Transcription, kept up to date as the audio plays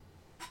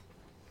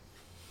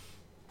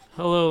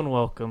Hello and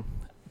welcome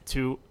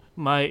to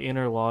my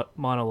inner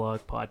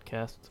monologue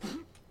podcast.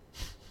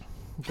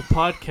 The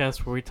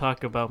podcast where we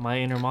talk about my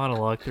inner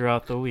monologue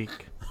throughout the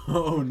week.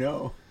 Oh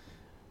no.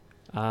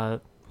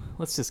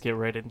 Let's just get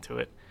right into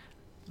it.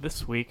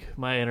 This week,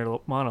 my inner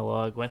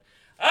monologue went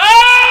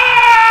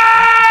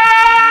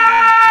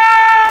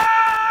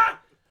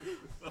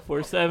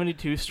for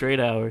 72 straight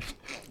hours.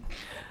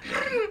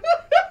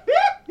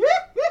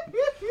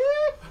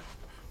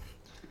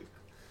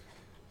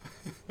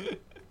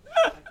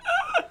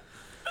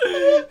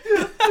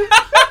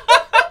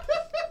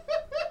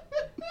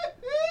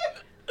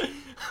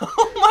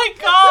 Oh my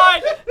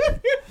god!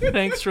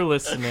 Thanks for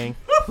listening.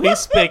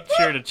 Please make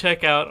sure to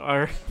check out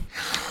our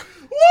What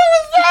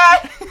was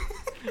that?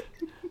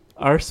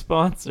 our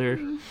sponsor,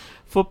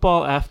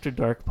 Football After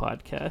Dark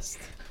podcast.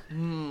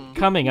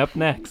 Coming up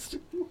next.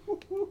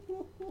 Wait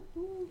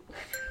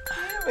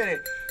a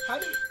minute. How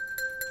did...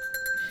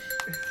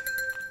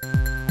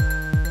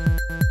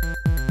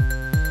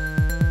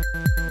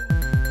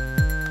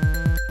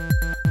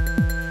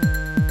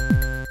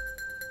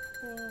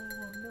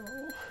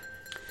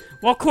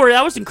 Well, Corey,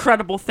 that was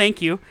incredible.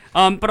 Thank you.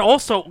 But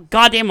also,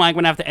 goddamn, I'm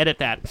going to have to edit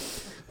that.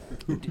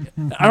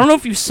 I don't know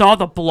if you saw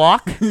the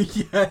block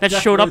that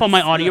showed up on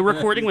my audio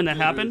recording when that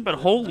happened, but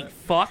holy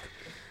fuck.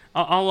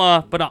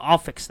 I'll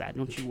fix that.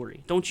 Don't you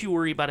worry. Don't you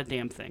worry about a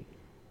damn thing.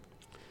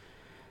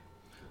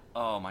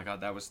 Oh my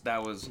god, that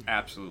was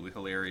absolutely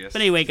hilarious.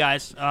 But anyway,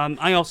 guys,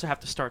 I also have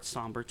to start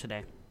somber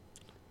today.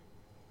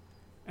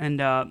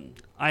 And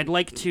I'd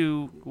like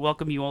to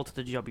welcome you all to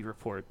the Jubby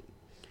Report.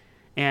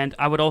 And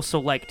I would also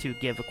like to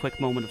give a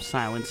quick moment of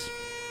silence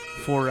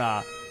for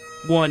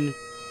one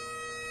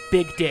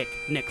big dick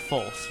Nick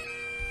Foles.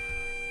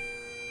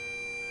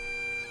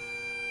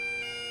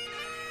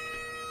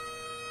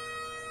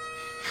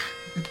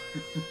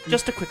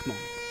 Just a quick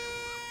moment.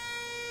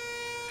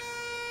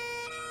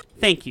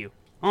 Thank you.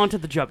 On to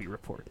the Jubby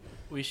Report.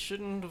 We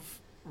shouldn't have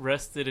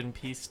rested in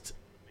peace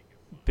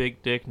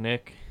Big Dick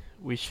Nick.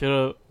 We should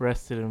have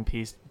rested in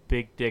peace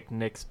Big Dick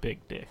Nick's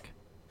Big Dick.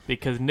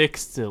 Because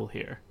Nick's still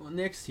here. Well,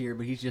 Nick's here,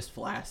 but he's just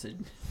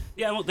flaccid.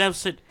 Yeah, well, that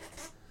was it.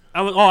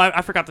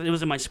 I forgot that it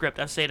was in my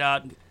script. I said,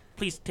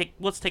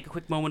 let's take a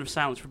quick moment of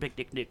silence for Big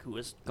Dick Nick, who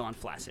has gone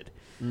flaccid.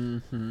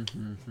 No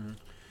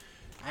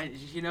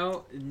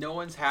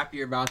one's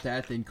happier about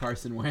that than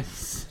Carson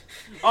Wentz.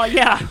 Oh,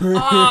 yeah.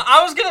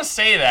 I was gonna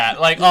say that.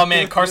 Like, oh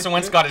man, Carson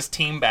Wentz got his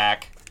team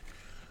back.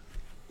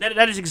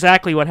 That is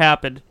exactly what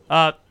happened.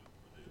 But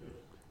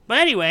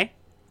anyway,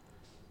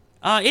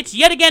 it's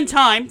yet again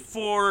time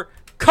for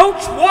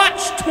Coach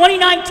Watch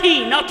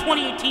 2019, not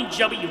 2018,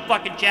 Jubby, you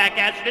fucking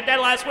jackass. You did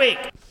that last week.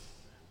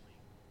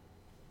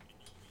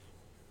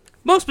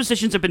 Most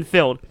positions have been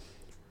filled,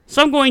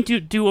 so I'm going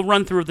to do a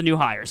run-through of the new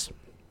hires.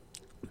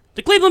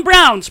 The Cleveland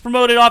Browns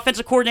promoted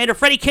offensive coordinator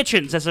Freddie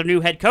Kitchens as their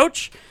new head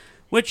coach,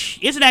 which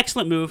is an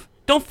excellent move.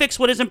 Don't fix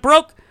what isn't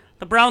broke.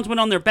 The Browns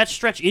went on their best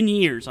stretch in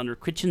years under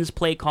Kitchens'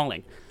 play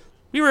calling.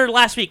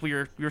 Last week we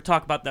were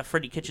talking about that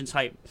Freddie Kitchens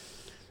hype.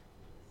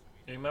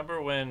 Remember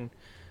when,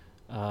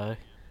 I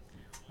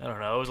don't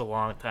know, it was a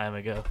long time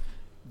ago,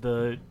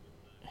 the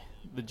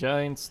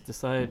Giants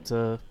decided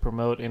to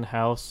promote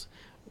in-house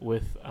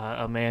with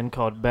a man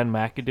called Ben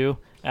McAdoo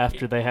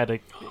after they had a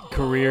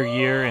career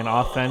year in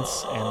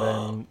offense and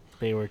then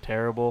they were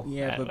terrible.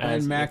 Yeah, but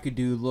Ben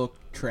McAdoo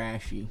looked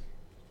trashy.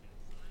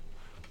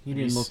 He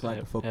didn't look like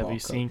a football Have you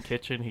coach. seen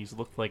Kitchen? He's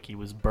looked like he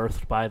was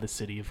birthed by the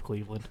city of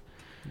Cleveland.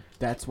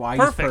 That's why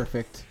Perfect. he's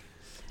perfect.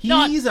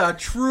 No, He's a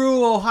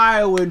true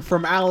Ohioan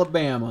from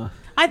Alabama.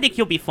 I think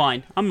he'll be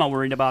fine. I'm not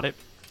worried about it.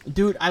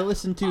 Dude, I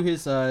listened to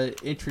his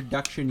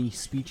introduction-y,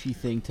 speechy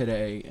thing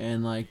today,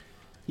 and,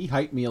 he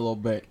hyped me a little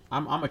bit.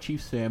 I'm a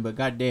Chiefs fan, but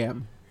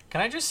goddamn. Can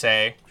I just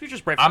say, You're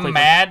just brave for I'm Cleveland.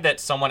 mad that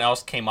someone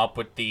else came up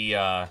with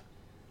the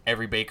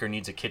every baker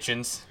needs a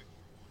Kitchens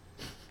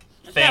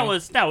thing.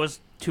 That was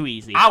too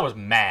easy. I was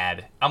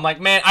mad. I'm like,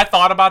 man, I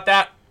thought about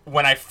that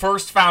when I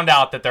first found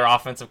out that their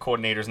offensive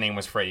coordinator's name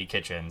was Freddie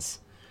Kitchens.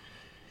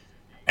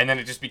 And then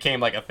it just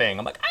became like a thing.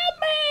 I'm like, I'm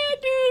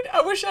mad, dude.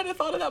 I wish I'd have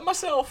thought of that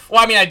myself.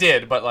 Well, I mean, I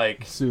did, but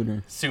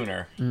Sooner.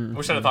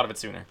 Wish I'd have thought of it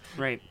sooner.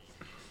 Right.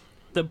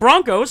 The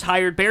Broncos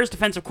hired Bears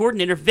defensive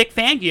coordinator Vic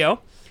Fangio,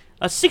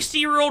 a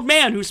 60-year-old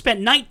man who spent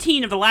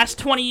 19 of the last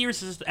 20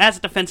 years as a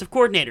defensive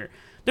coordinator.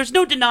 There's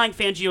no denying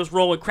Fangio's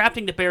role in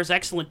crafting the Bears'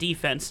 excellent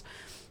defense.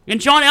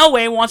 And John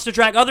Elway wants to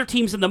drag other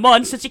teams in the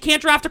mud since he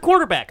can't draft a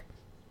quarterback.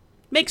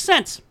 Makes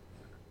sense.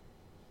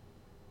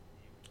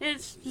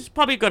 It's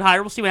probably a good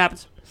hire. We'll see what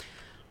happens.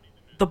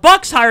 The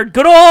Bucs hired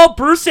good old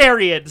Bruce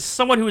Arians,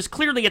 someone who is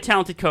clearly a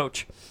talented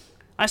coach.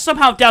 I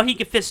somehow doubt he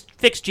could fix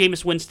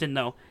Jameis Winston,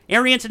 though.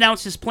 Arians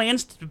announced his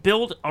plans to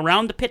build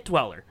around the pit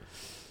dweller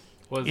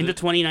into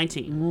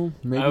 2019. Well,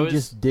 maybe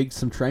just dig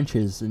some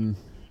trenches and...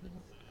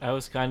 I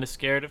was kind of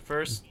scared at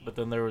first, but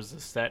then there was a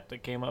stat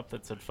that came up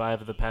that said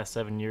 5 of the past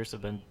 7 years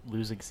have been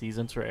losing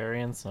seasons for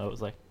Arians, so I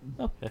was like,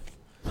 okay.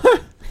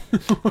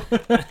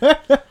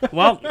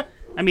 Well,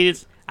 I mean,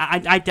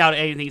 I doubt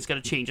anything's going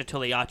to change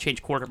until they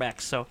change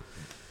quarterbacks, so...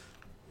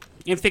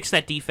 And fix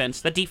that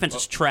defense. That defense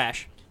is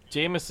trash.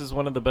 Jameis is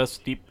one of the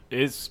best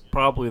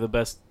probably the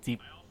best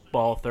deep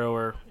ball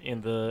thrower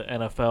in the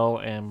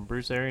NFL, and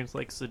Bruce Arians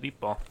likes the deep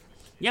ball.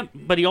 Yep,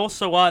 but he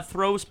also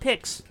throws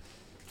picks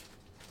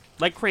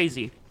like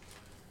crazy.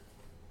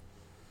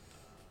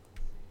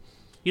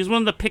 He was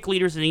one of the pick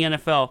leaders in the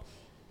NFL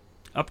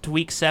up to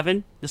week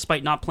 7,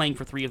 despite not playing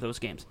for 3 of those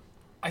games.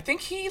 I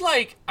think he,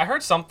 I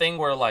heard something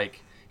where,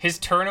 his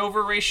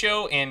turnover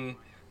ratio in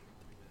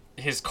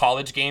his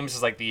college games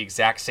is, the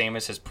exact same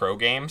as his pro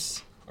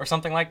games or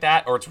something like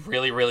that, or it's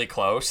really, really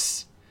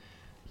close.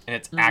 And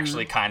it's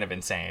actually kind of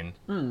insane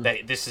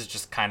that this is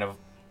just kind of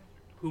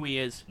Who he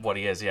is. what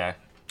he is, yeah.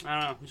 I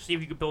don't know. Just see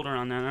if you could build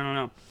around that. I don't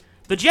know.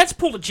 The Jets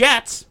pulled the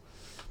Jets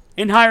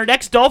and hired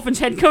ex-Dolphins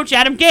head coach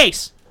Adam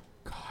Gase.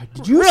 God,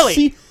 did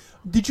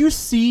you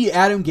see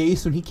Adam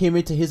Gase when he came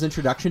into his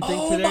introduction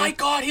thing today? Oh my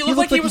God, he He looked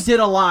like he was... did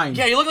a line.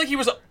 Yeah, he looked like he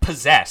was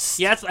possessed.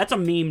 Yeah, that's a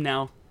meme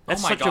now.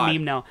 That's my such God. a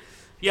meme now.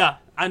 Yeah,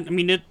 I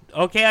mean,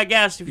 okay, I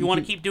guess, if you want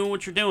to keep doing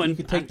what you're doing. You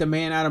can take the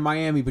man out of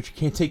Miami, but you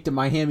can't take the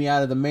Miami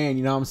out of the man,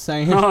 you know what I'm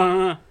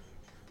saying?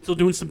 Still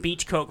doing some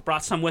beach coke.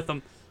 Brought some with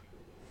him.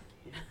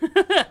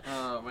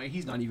 Man,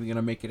 he's not even going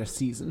to make it a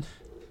season.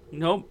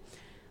 Nope.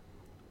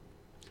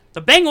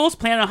 The Bengals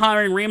plan on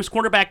hiring Rams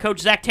quarterback coach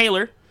Zach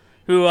Taylor,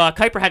 who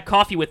Kuiper had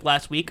coffee with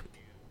last week.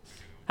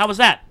 How was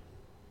that?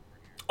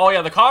 Oh,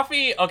 yeah, the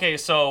coffee... Okay,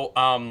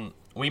 so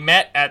we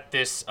met at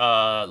this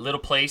little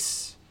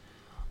place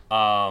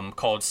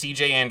called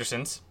C.J.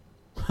 Anderson's.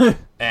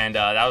 And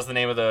that was the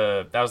name of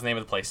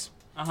the place.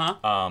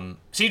 Uh-huh.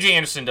 C.J.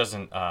 Anderson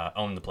doesn't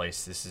own the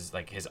place. This is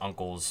his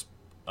uncle's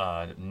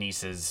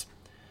niece's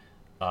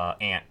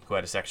aunt who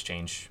had a sex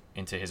change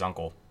into his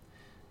uncle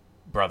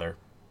brother.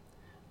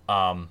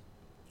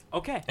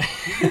 Okay.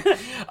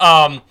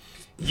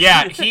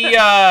 Yeah, he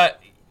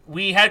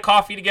we had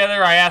coffee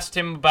together. I asked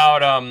him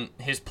about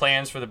his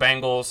plans for the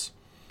Bengals,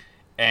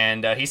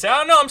 and he said,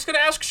 "Oh no, I'm just gonna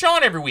ask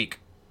Sean every week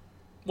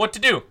what to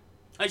do."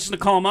 I just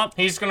gonna call him up.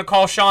 He's gonna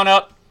call Sean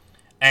up.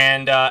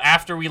 And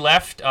after we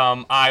left,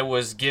 I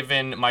was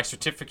given my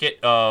certificate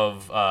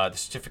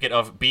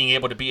of being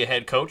able to be a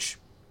head coach,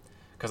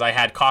 because I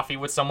had coffee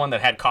with someone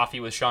that had coffee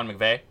with Sean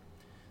McVay.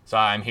 So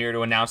I'm here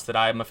to announce that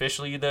I'm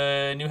officially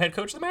the new head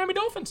coach of the Miami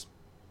Dolphins.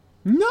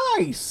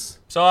 Nice!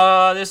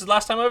 So this is the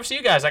last time I ever see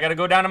you guys. I got to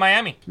go down to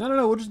Miami. No,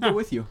 we'll just go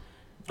with you.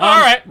 All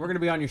right. We're going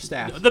to be on your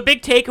staff. The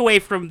big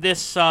takeaway from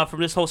this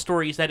whole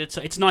story is that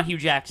it's not Hugh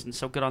Jackson,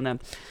 so good on them.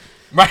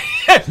 Right.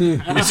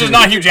 This is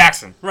not Hugh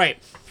Jackson.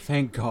 Right.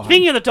 Thank God.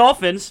 Speaking of the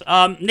Dolphins,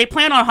 they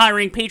plan on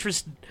hiring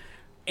Patriots,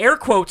 air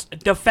quotes,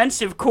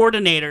 defensive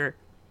coordinator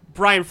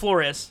Brian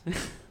Flores.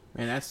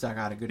 Man, that's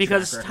got a good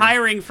Because track record.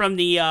 hiring from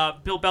the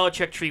Bill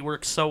Belichick tree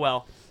works so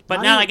well. But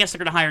Not now even- I guess they're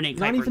going to hire Nate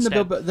Not Kuiper even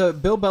instead. the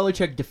Bill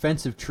Belichick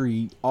defensive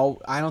tree.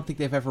 I don't think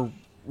they've ever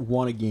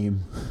won a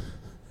game.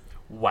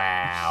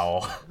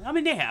 Wow. I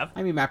mean, they have.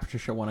 I mean, Matt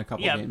Patricia won a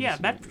couple games. Yeah,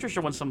 Matt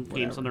Patricia won some games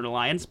Whatever. under the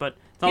Lions, but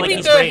it's not He like beat,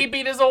 he's he great.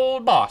 beat his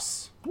old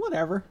boss.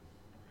 Whatever.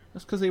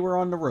 That's because they were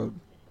on the road.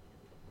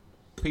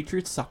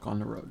 Patriots suck on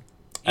the road.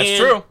 That's And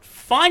true.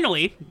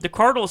 Finally, the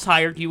Cardinals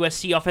hired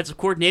USC offensive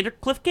coordinator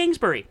Cliff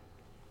Kingsbury.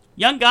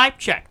 Young guy,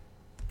 check.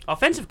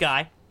 Offensive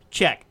guy,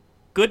 check.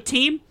 Good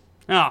team?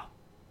 Oh,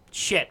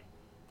 shit.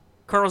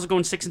 Cardinals are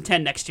going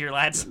 6-10 next year,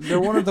 lads. They're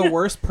one of the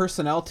worst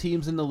personnel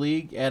teams in the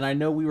league, and I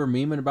know we were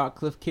memeing about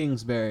Cliff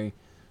Kingsbury,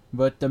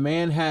 but the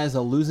man has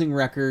a losing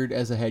record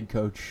as a head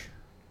coach.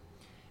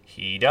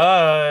 He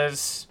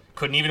does.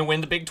 Couldn't even win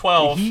the Big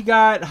 12. He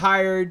got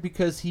hired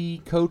because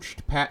he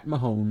coached Pat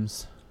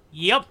Mahomes.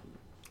 Yep.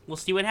 We'll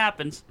see what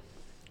happens.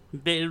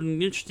 Bit of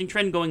an interesting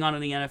trend going on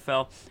in the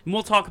NFL. And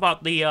we'll talk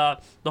about the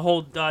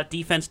whole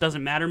defense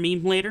doesn't matter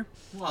meme later.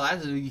 Well,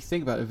 that's what you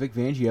think about it. Vic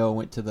Fangio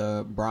went to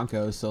the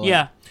Broncos, so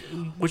Yeah,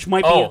 which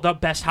might be Oh. the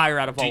best hire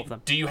out of all of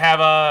them. Do you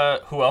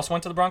have who else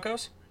went to the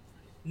Broncos?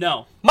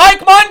 No. Mike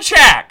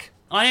Munchak!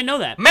 I didn't know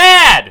that.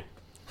 Mad!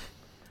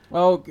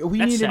 Well, we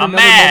That's needed sad. another. I'm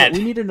mad.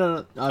 We needed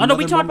another. Oh, no,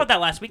 we talked about that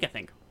last week, I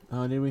think.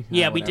 Oh, did we?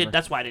 Yeah, Oh, we whatever. did.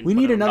 That's why I didn't We put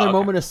need it on. another okay.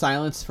 moment of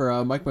silence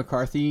for Mike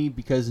McCarthy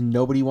because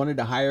nobody wanted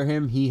to hire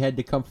him. He had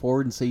to come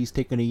forward and say he's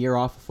taking a year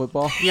off of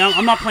football. Yeah,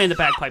 I'm not playing the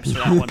bagpipes for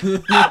that one.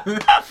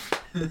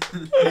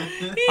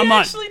 He I'm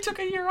not- actually took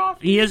a year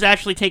off. He is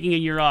actually taking a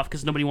year off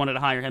because nobody wanted to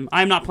hire him.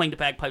 I'm not playing the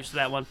bagpipes for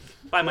that one.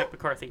 By Mike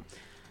McCarthy.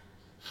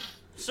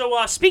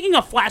 So, speaking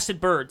of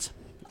flaccid birds,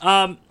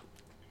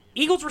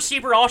 Eagles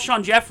receiver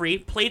Alshon Jeffrey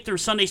played through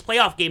Sunday's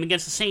playoff game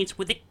against the Saints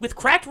with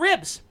cracked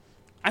ribs.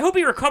 I hope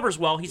he recovers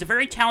well. He's a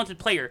very talented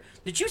player.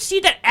 Did you see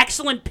that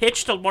excellent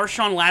pitch to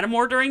Marshawn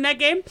Lattimore during that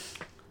game?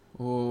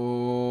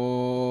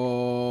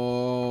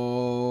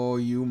 Oh,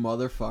 you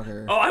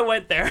motherfucker! Oh, I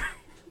went there.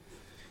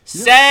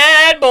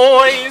 Sad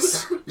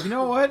boys! You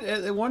know what?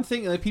 One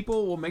thing,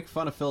 people will make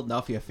fun of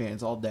Philadelphia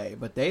fans all day,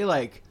 but they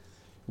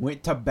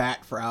went to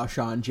bat for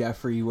Alshon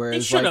Jeffrey,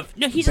 whereas should've.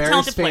 No, he's a Bears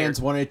talented player. fans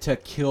wanted to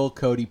kill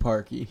Cody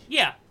Parkey.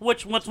 Yeah,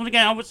 which once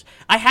again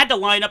I had to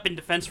line up in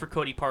defense for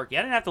Cody Parkey.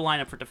 I didn't have to line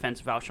up for defense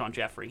of Alshon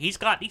Jeffrey. He's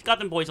got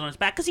them boys on his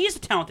back because he is a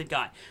talented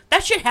guy.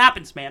 That shit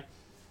happens, man.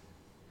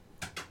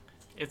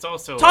 It's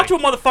also Talk to a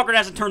motherfucker that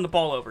hasn't turned the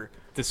ball over.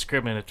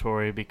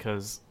 discriminatory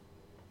because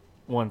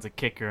one's a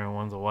kicker and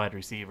one's a wide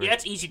receiver. Yeah,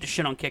 it's easy to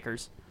shit on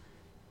kickers.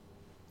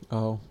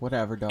 Oh,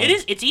 whatever, dog. It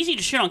is. It's easy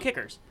to shit on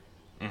kickers.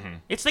 Mm-hmm.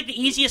 It's like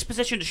the easiest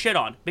position to shit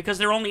on because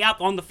they're only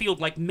out on the field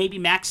like maybe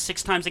max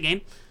 6 times a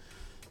game.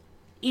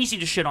 Easy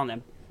to shit on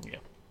them. Yeah.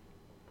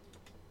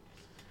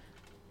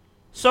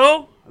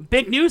 So,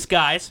 big news,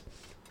 guys.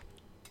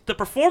 The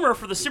performer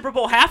for the Super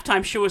Bowl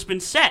halftime show has been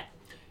set.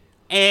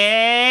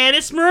 And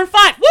it's Maroon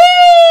 5.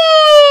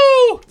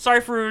 Woo! Sorry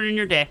for ruining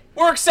your day.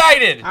 We're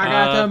excited. I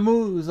got the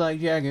moves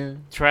like Jagger.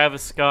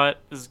 Travis Scott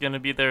is going to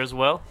be there as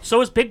well. So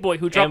is Big Boy,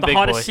 who dropped And the Big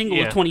hottest Boy, single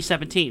yeah. of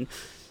 2017.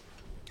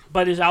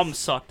 But his album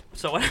sucked.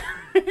 So,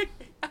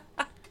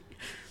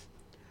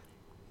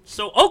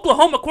 so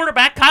Oklahoma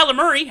quarterback Kyler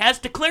Murray has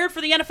declared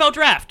for the NFL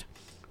draft,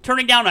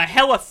 turning down a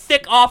hella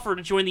thick offer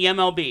to join the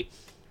MLB.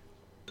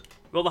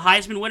 Will the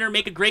Heisman winner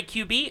make a great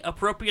QB,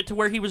 appropriate to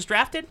where he was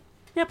drafted?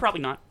 Yeah,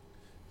 probably not.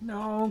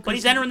 No, 'cause But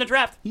he's entering the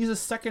draft. He's a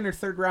second or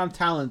third round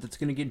talent that's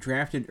going to get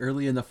drafted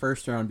early in the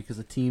first round because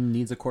the team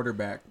needs a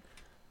quarterback.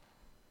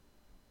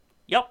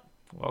 Yep.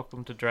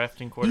 Welcome to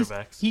drafting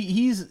quarterbacks.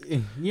 He's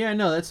yeah,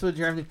 no, that's what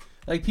drafting.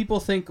 Like people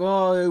think,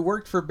 oh, it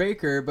worked for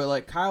Baker, but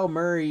like Kyle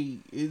Murray,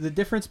 the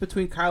difference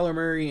between Kyler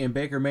Murray and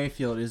Baker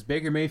Mayfield is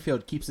Baker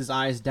Mayfield keeps his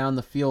eyes down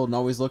the field and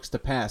always looks to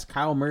pass.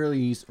 Kyle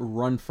Murray's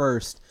run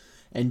first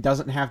and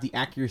doesn't have the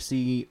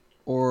accuracy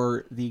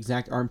or the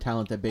exact arm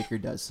talent that Baker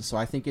does. So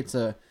I think it's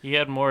a He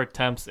had more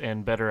attempts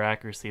and better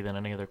accuracy than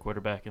any other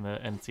quarterback in the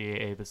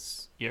NCAA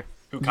this year.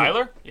 Who,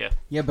 Kyler? Yeah.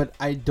 yeah, but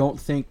I don't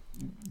think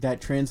that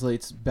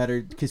translates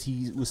better because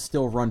he was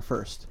still run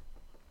first.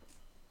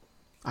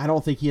 I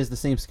don't think he has the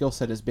same skill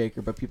set as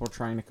Baker, but people are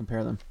trying to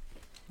compare them.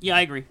 Yeah,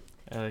 I agree.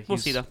 We'll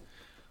see, though.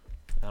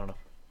 I don't know.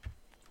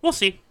 We'll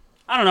see.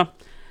 I don't know.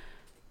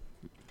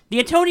 The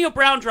Antonio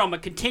Brown drama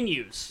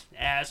continues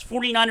as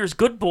 49ers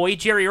good boy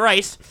Jerry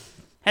Rice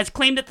has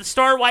claimed that the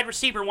star wide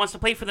receiver wants to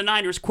play for the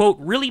Niners, quote,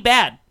 really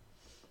bad.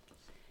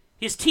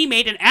 His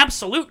teammate and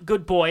absolute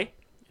good boy,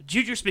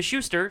 Juju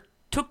Smith-Schuster,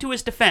 took to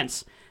his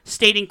defense,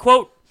 stating,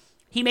 quote,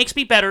 he makes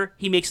me better,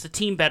 he makes the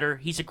team better,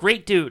 he's a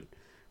great dude.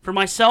 For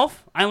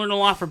myself, I learned a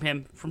lot from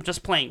him from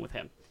just playing with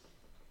him.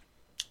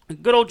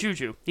 Good old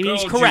Juju. I mean, Good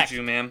he's old correct.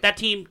 Juju, man. That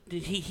team,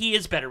 he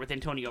is better with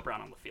Antonio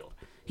Brown on the field.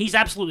 He's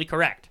absolutely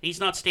correct.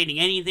 He's not stating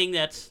anything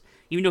that's,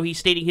 even though he's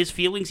stating his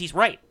feelings, he's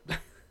right.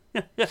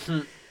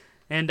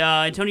 And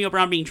Antonio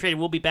Brown being traded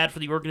will be bad for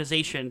the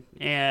organization.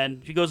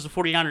 And if he goes to the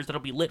 49ers,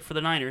 that'll be lit for the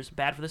Niners,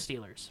 bad for the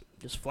Steelers.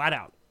 Just flat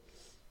out.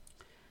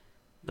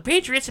 The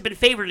Patriots have been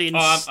favored in...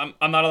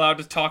 I'm not allowed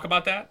to talk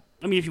about that?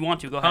 I mean, if you want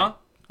to, go ahead. Huh?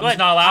 Go I'm ahead. just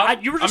not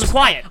allowed? You were just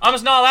quiet. I'm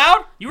just not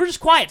allowed? You were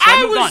just quiet, so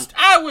I moved on.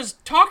 I was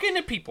talking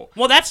to people.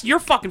 Well, that's your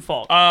fucking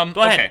fault. Go ahead.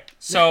 Okay,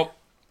 so...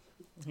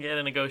 He had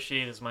to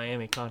negotiate his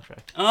Miami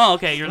contract. Oh,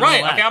 okay. You're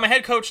Right, the okay, I'm a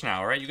head coach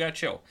now, all right? You gotta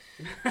chill.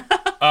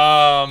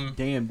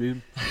 Damn,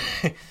 dude.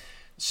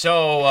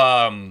 So,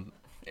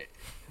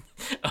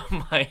 A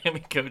Miami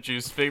coach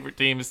whose favorite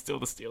team is still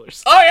the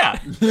Steelers. oh yeah.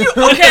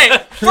 Okay,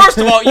 first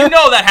of all, you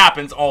know that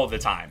happens all the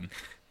time.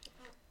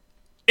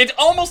 It's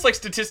almost like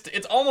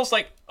It's almost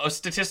like a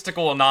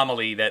statistical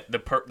anomaly that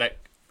that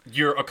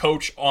you're a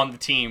coach on the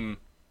team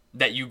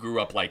that you grew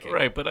up liking.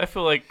 Right, but I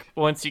feel like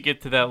once you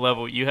get to that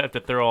level, you have to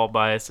throw all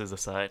biases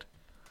aside.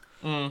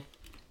 I mean,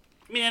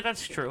 yeah,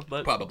 that's true,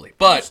 but Probably,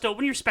 but still,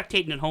 when you're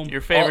spectating at home,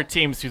 Your favorite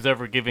team's who's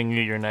ever giving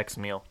you your next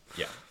meal.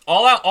 yeah,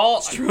 all.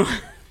 it's true.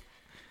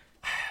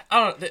 I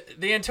don't know.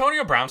 The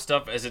Antonio Brown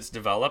stuff as it's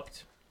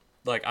developed,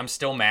 like I'm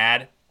still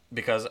mad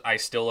because I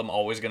still am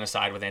always gonna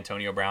side with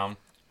Antonio Brown.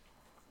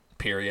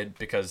 Period.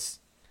 Because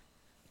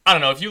I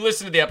don't know, if you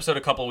listened to the episode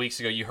a couple weeks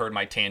ago, you heard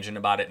my tangent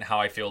about it and how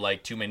I feel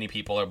like too many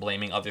people are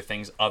blaming other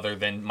things other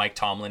than Mike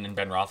Tomlin and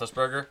Ben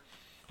Roethlisberger,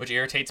 which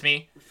irritates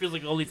me. It feels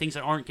like the only things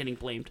that aren't getting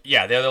blamed.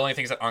 Yeah, they're the only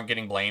things that aren't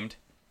getting blamed.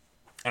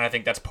 And I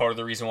think that's part of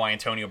the reason why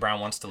Antonio Brown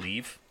wants to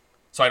leave.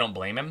 So I don't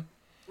blame him.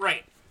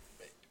 Right.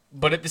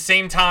 But at the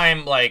same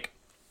time, like,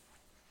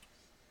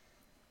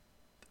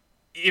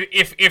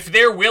 if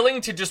they're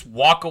willing to just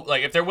walk,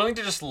 like, if they're willing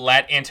to just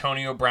let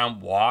Antonio Brown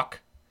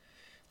walk,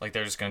 like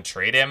they're just going to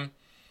trade him,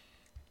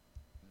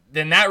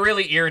 then that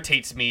really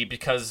irritates me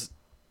because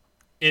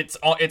it's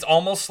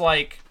almost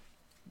like,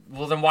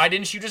 well, then why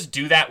didn't you just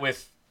do that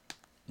with,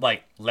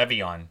 like,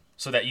 Le'Veon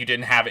so that you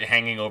didn't have it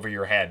hanging over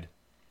your head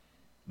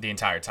the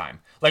entire time?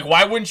 Like,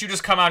 why wouldn't you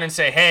just come out and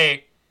say,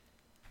 hey,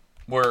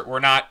 we're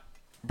not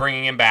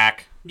bringing him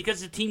back?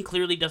 Because the team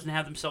clearly doesn't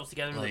have themselves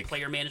together in the Like-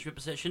 player management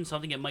position,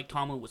 something that Mike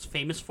Tomlin was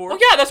famous for. Well,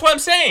 yeah, that's what I'm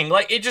saying.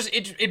 Like, it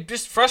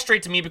just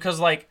frustrates me because,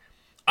 like,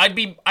 I'd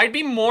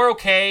be more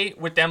okay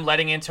with them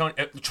letting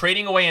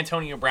trading away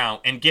Antonio Brown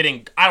and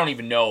getting, I don't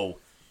even know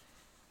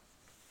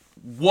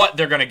what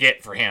they're gonna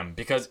get for him,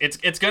 because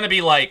it's gonna be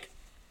like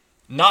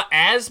not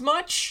as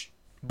much,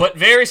 but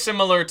very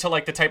similar to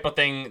like the type of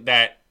thing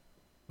that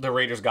the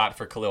Raiders got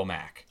for Khalil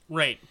Mack.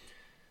 Right.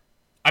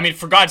 I mean,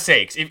 for God's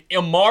sakes, if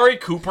Amari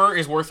Cooper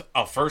is worth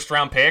a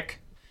first-round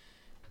pick,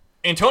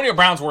 Antonio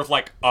Brown's worth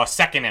like a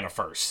second and a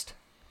first.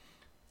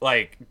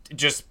 Like,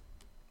 just,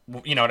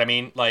 you know what I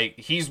mean? Like,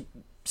 he's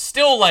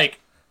still like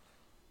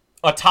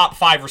a top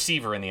 5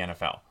 receiver in the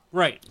NFL.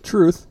 Right.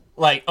 Truth.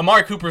 Like,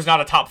 Amari Cooper's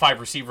not a top 5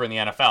 receiver in the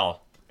NFL,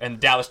 and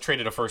Dallas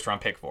traded a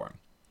first-round pick for him.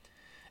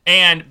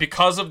 And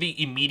because of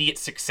the immediate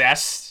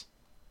success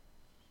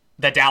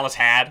that Dallas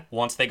had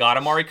once they got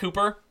Amari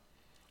Cooper,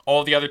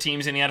 all the other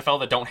teams in the NFL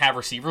that don't have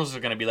receivers are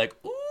going to be like,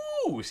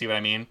 ooh, see what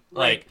I mean?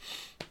 Right.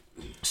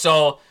 Like,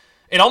 so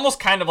it almost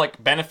kind of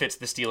like benefits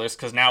the Steelers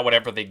because now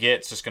whatever they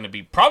get is just going to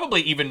be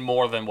probably even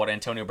more than what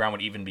Antonio Brown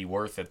would even be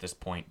worth at this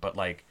point. But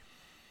like,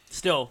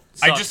 Still,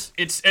 sucks.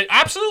 it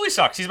absolutely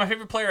sucks. He's my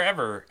favorite player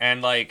ever,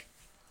 and like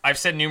I've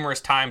said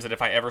numerous times that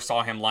if I ever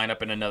saw him line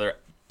up in another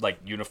like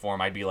uniform,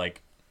 I'd be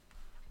like,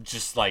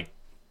 just like,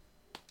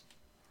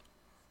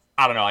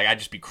 I don't know, like I'd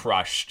just be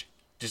crushed.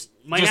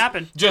 Might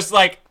happen. Just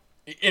like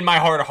in my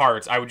heart of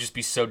hearts, I would just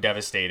be so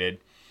devastated.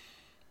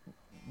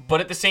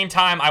 But at the same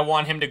time, I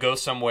want him to go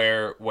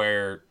somewhere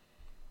where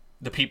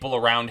the people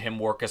around him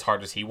work as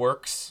hard as he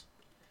works,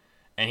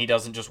 and he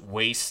doesn't just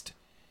waste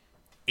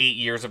 8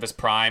 years of his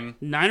prime.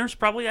 Niners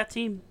probably that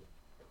team.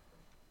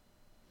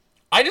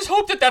 I just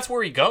hope that that's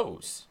where he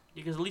goes.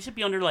 Because at least it'd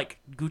be under, like,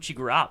 Gucci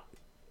Garap.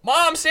 Well,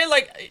 I'm saying,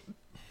 like,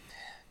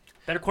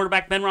 Better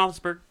quarterback, Ben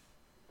Roethlisberger.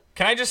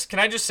 can I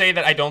just say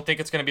that I don't think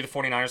it's going to be the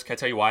 49ers? Can I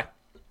tell you why?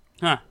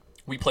 Huh.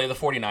 We play the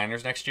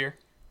 49ers next year.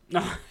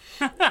 No.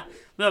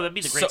 No, that'd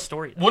be the great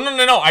story. Well,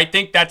 no. I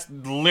think that's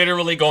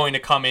literally going to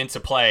come into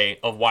play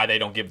of why they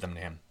don't give them to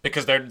him.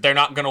 Because they're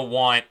not going to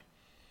want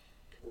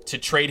to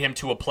trade him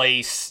to a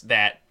place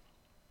that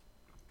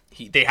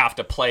they have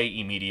to play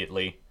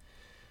immediately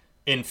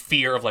in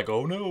fear of like,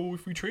 oh no,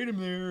 if we trade him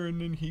there and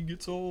then he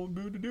gets all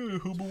hooba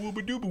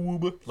wooba dooba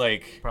wooba.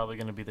 Like, Probably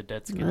going to be the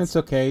Deadskins. That's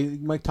okay.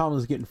 Mike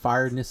Tomlin's getting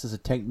fired, and this is a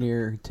tank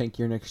year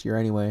next year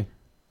anyway.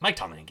 Mike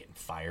Tomlin ain't getting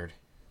fired.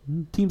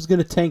 Team's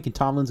gonna tank, and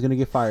Tomlin's gonna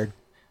get fired.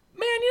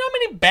 Man, you know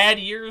how many bad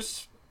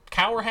years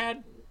Cowher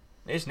had?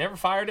 They just never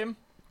fired him.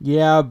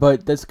 Yeah,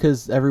 but that's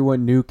because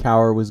everyone knew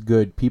Cowher was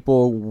good.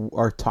 People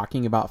are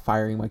talking about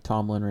firing Mike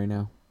Tomlin right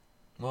now.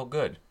 Well,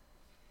 good.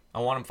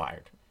 I want him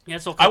fired. Yeah,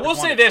 so I will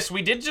say this: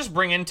 we did just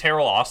bring in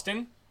Terrell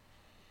Austin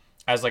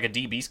as like a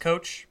DB's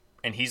coach,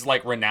 and he's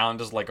like renowned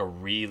as like a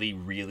really,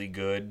 really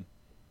good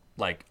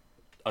like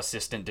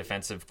assistant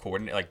defensive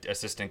coordinator, like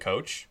assistant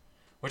coach,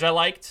 which I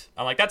liked.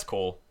 I'm like, that's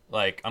cool.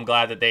 Like, I'm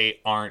glad that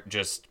they aren't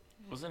just.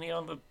 Wasn't he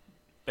on the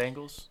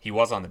Bengals He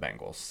was on the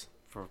Bengals.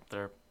 for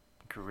their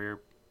career,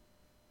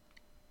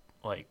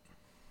 like,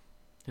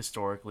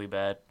 historically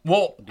bad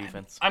Well,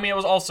 defense? I mean, it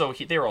was also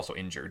they were also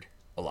injured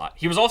a lot.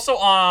 He was also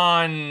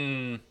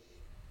on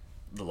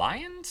the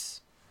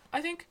Lions,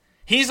 I think.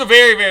 He's a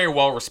very, very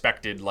well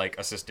respected like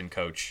assistant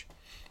coach.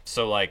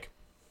 So like,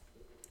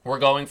 we're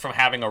going from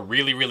having a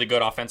really, really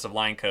good offensive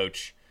line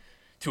coach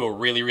to a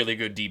really, really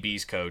good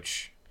DB's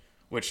coach,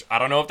 which I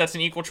don't know if that's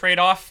an equal trade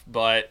off,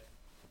 but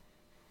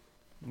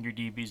Your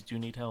DBs do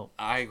need help.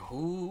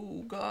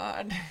 oh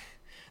god,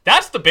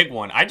 that's the big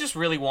one. I just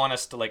really want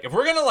us to like, if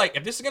we're gonna like,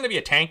 if this is gonna be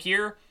a tank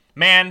year,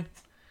 man,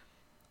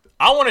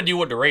 I want to do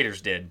what the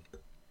Raiders did.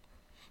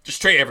 Just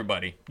trade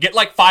everybody. Get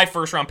like 5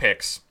 first-round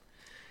picks.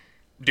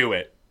 Do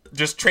it.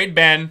 Just trade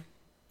Ben.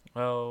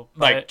 Well,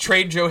 Like,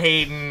 trade Joe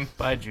Hayden.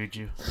 buy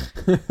Juju.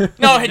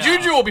 No, hey,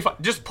 Juju will be fine.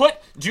 Just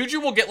Juju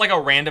will get like a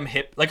random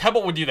hip. Like, how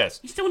about we do this?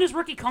 He's still in his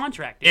rookie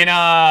contract. Dude.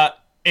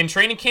 In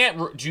training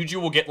camp, Juju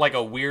will get like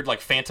a weird like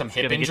phantom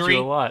hip Gonna injury. get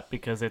you a lot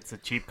because it's a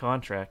cheap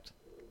contract.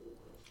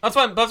 That's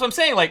what I'm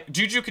saying. Like,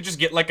 Juju could just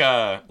get like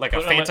a Put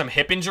him phantom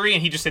hip injury,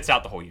 and he just sits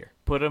out the whole year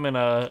Put him in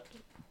a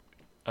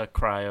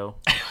cryo.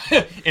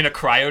 in a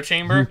cryo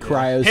chamber.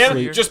 Cryo Him,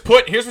 sleep. just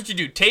here's what you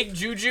do: take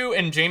Juju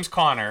and James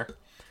Conner,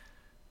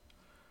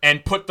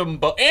 and put them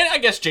both, and I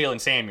guess Jalen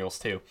Samuels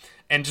too,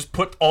 and just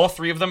put all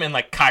 3 of them in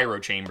like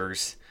cryo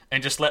chambers,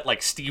 and just let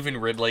like Stephen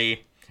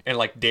Ridley and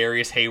like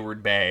Darius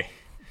Hayward Bay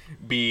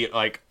be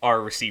like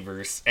our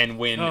receivers, and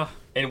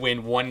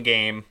win one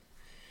game,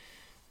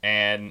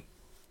 and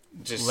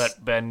just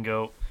Let Ben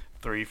go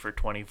 3 for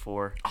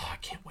 24. Oh, I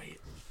can't wait.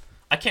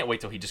 I can't wait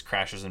till he just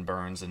crashes and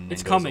burns and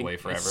It's goes coming. away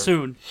forever. It's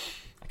soon.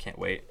 I can't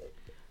wait.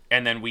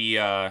 And then we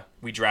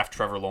draft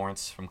Trevor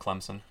Lawrence from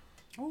Clemson.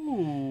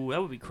 Ooh,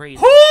 that would be crazy.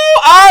 Whoo!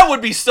 I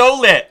would be so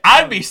lit.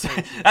 I'd be so,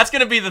 that's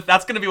gonna be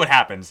what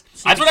happens.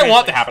 That's what I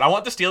want to happen. I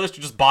want the Steelers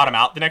to just bottom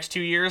out the next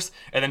 2 years,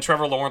 and then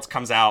Trevor Lawrence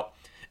comes out,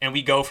 and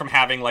we go from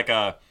having like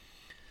a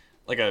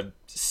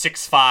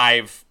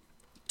 6'5",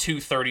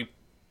 230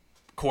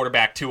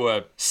 quarterback to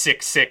a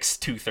 6'6",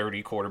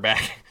 230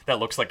 quarterback that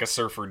looks like a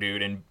surfer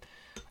dude and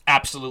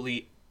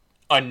absolutely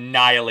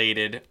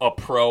annihilated a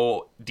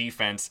pro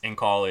defense in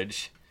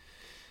college.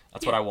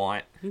 That's what I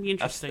want. It'd be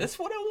interesting. That's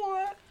what I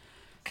want.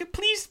 Could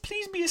please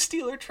be a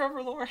Steeler,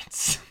 Trevor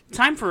Lawrence.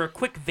 Time for a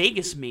quick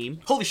Vegas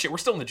meme. Holy shit, we're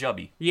still in the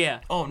Jubby.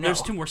 Yeah. Oh, no.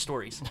 There's 2 more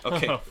stories.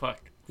 Okay. Oh, fuck.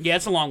 Yeah,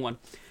 it's a long one.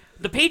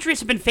 The Patriots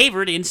have been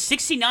favored in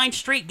 69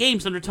 straight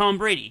games under Tom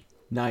Brady.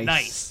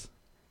 Nice.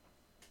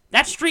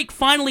 That streak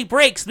finally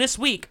breaks this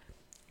week,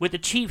 with the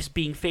Chiefs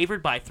being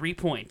favored by 3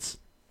 points.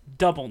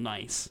 Double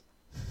nice.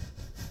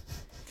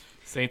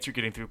 Saints are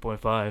getting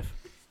 3.5.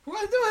 Well,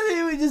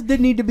 it just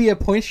didn't need to be a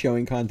point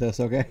showing contest,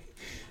 okay?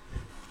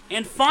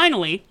 And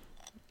finally,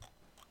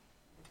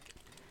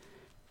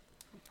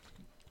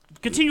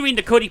 continuing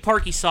the Cody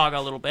Parkey saga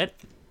a little bit,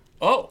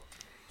 Oh.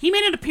 he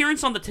made an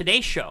appearance on the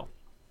Today Show.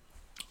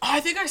 I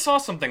think I saw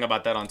something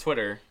about that on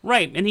Twitter.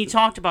 Right, and he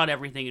talked about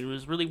everything, and it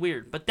was really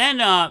weird. But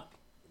then,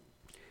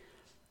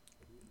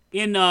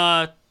 in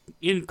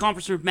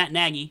conference with Matt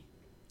Nagy,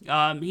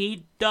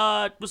 he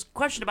was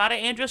questioned about it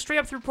and just straight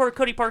up threw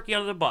Cody Parkey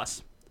under the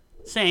bus,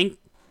 saying,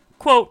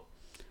 quote,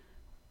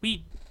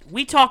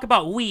 we talk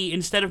about we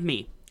instead of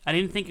me. I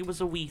didn't think it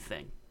was a we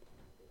thing.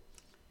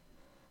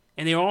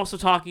 And they were also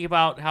talking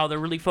about how they're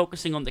really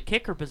focusing on the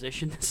kicker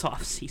position this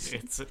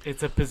offseason.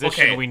 It's a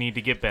position Okay. we need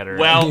to get better at.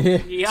 Well,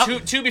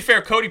 Yep. to be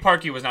fair, Cody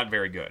Parkey was not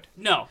very good.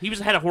 No, he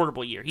had a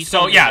horrible year.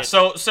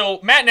 So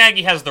Matt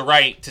Nagy has the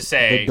right to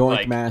say, The Dork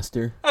like,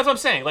 Master. that's what I'm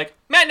saying. Like,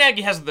 Matt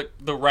Nagy has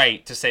the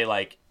right to say,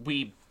 like,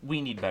 we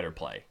need better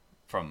play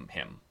from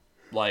him.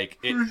 Like,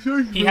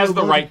 he has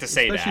the right to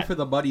say Especially that. for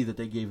the buddy that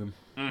they gave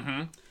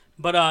him.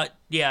 But,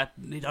 yeah,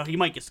 he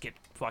might just get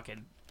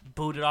fucking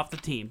booted off the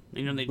team.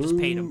 They just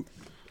paid him.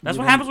 That's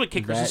what happens with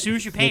kickers. As soon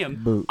as you pay them.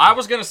 Boot. I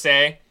was gonna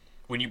say,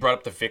 when you brought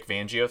up the Vic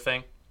Fangio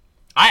thing,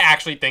 I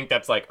actually think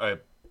that's like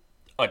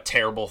a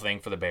terrible thing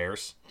for the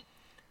Bears.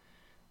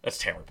 That's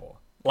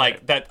terrible.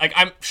 Like that. Like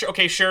I'm sure.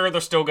 Okay, sure.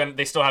 They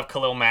still have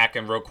Khalil Mack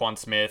and Roquan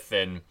Smith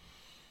and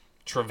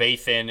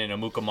Trevathan and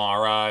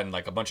Amukamara and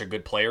like a bunch of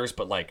good players,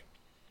 but like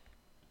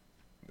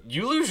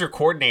you lose your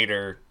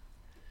coordinator,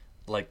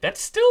 like that's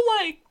still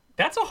like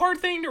that's a hard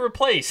thing to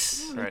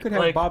replace. You could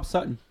have Like, Bob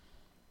Sutton.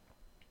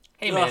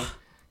 hey man,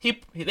 Ugh.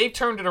 they've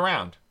turned it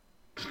around.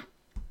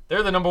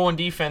 They're the number one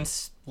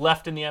defense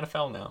left in the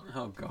NFL now.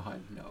 Oh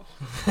God, no.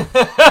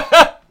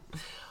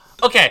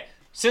 Okay,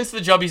 since the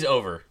Jubby's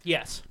over,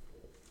 Yes.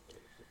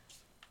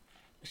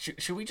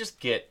 should we just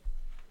get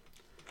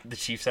the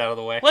Chiefs out of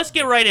the way? Let's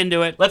get right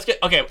into it. Let's get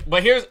okay.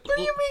 But here's What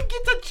do you mean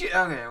get the Chiefs?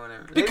 Okay,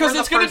 whatever. because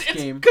it's gonna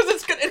game. because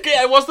it's gonna okay.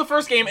 It was the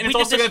first game, and We it's did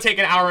also this- gonna take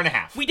an hour and a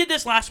half. We did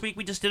this last week.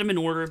 We just did them in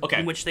order Okay.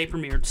 in which they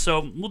premiered.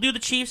 So we'll do the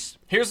Chiefs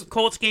Here's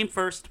Colts game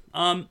first.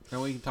 And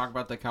we can talk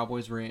about the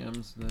Cowboys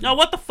Rams. No,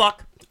 what the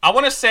fuck? I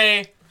want to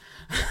say.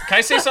 Can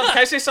I say something?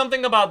 Can I say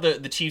something about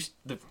the Chiefs?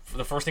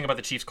 The first thing about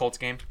the Chiefs Colts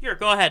game. Here,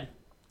 go ahead.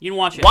 You can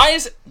watch it. Why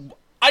is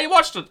I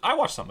watched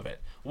some of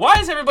it. Why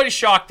is everybody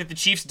shocked that the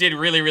Chiefs did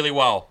really really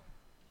well?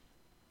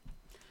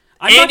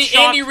 I'm not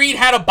shocked, Andy Reid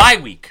had a bye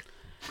week.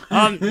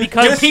 Do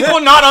because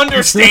people not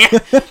understand?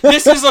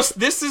 This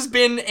has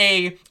been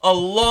a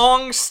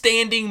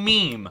long-standing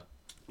meme.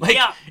 Like,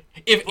 Yeah,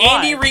 if but-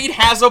 Andy Reid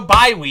has a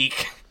bye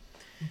week,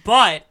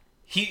 but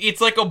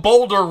it's like a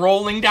boulder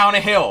rolling down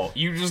a hill.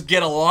 You just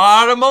get a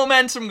lot of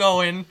momentum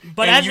going,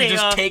 But and as you a,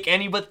 just take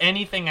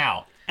anything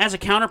out. as a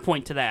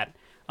counterpoint to that,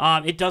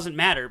 it doesn't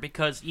matter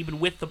because even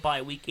with the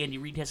bye week, Andy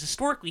Reid has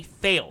historically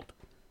failed.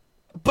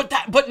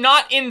 But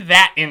not in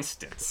that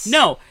instance.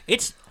 No,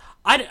 it's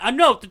I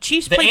know the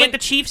Chiefs The played An- like the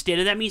Chiefs did,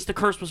 and that means the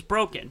curse was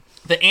broken.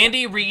 The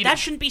Andy Reid That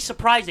shouldn't be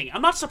surprising.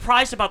 I'm not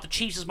surprised about the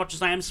Chiefs as much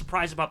as I am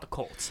surprised about the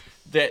Colts.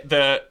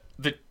 the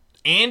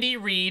Andy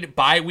Reid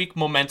bye week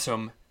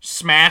momentum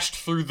smashed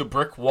through the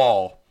brick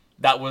wall.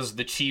 That was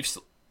the Chiefs'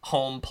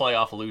 home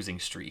playoff losing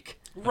streak.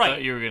 I Right.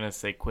 thought you were gonna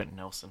say Quentin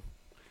Nelson.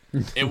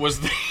 It was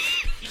the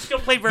He still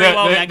played very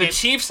well in that the game.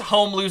 Chiefs'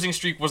 home losing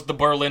streak was the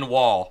Berlin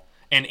Wall,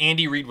 and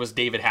Andy Reid was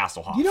David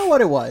Hasselhoff. You know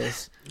what it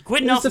was?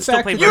 Quentin It was Nelson the still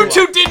fact played that very You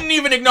well. two didn't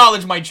even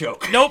acknowledge my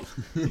joke. Nope.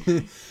 Damn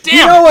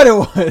You know what it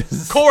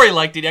was? Corey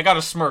liked it. I got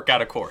a smirk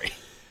out of Corey.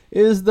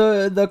 It was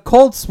the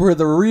Colts were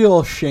the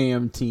real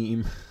sham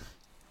team.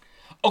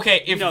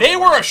 Okay, if No, they they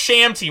were a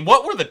sham team,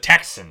 what were the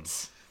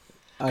Texans?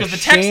 A 'Cause the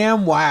Tex-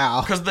 sham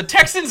wow. Because the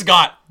Texans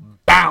got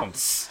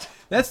bounced.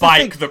 That's by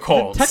thing. the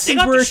Colts. The They Texans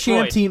got were a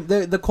sham destroyed.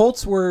 team. The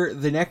Colts were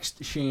the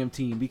next sham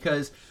team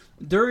because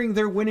during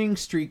their winning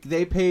streak,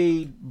 they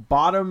paid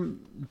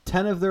bottom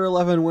 10 of their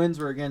 11 wins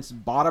were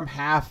against bottom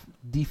half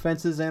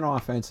defenses and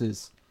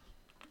offenses.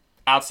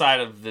 Outside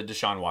of the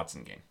Deshaun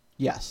Watson game.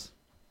 Yes.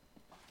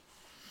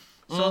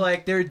 So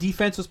like their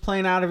defense was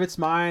playing out of its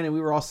mind, and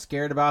we were all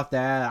scared about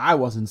that. I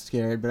wasn't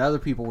scared, but other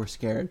people were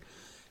scared.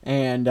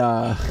 And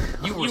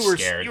You were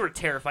scared. You were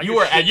terrified. You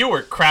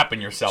were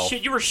crapping yourself.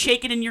 Shit, you were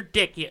shaking in your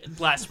dick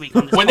last week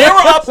on this. When they were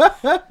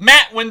up,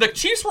 Matt, when the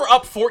Chiefs were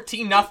up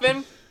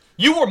 14-0,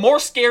 you were more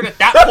scared at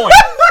that point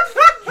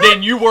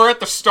than you were at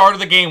the start of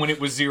the game when it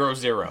was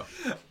 0-0.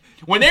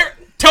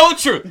 Tell the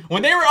truth,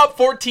 when they were up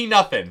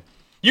 14-0,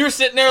 you were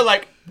sitting there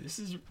like,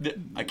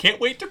 I can't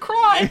wait to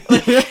cry.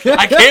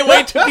 I can't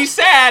wait to be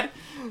sad.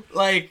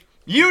 Like,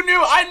 you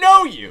knew, I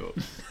know you.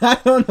 I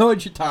don't know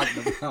what you're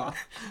talking about.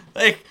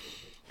 Like,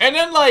 and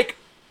then like,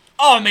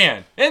 oh man,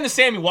 and then the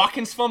Sammy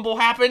Watkins fumble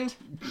happened.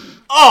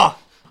 Oh,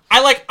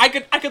 I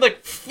could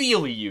like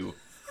feel you.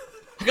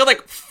 I could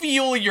like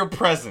feel your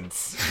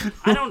presence.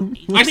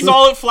 I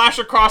saw it flash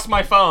across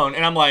my phone,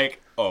 and I'm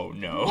like, oh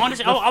no.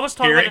 Honestly, I was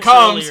talking Here about it this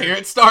comes. earlier. Here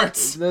it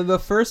starts. The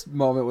first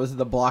moment was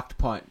the blocked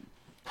punt.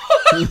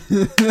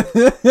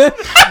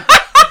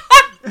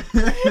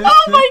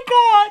 Oh my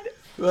god.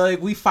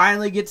 Like we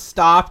finally get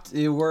stopped.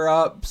 We're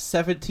up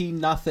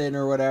 17-0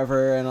 or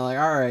whatever, and I'm like,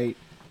 all right,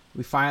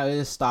 we finally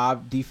just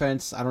stopped.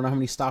 Defense, I don't know how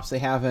many stops they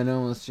have in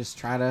them. Let's just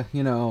try to,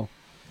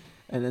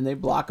 And then they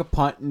block a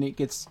punt, and it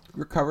gets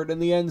recovered in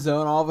the end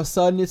zone. All of a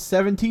sudden, it's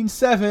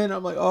 17-7.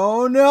 I'm like,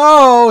 oh,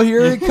 no,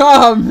 here it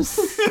comes.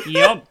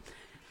 Yep.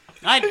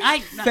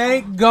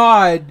 Thank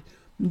God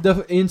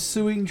the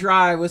ensuing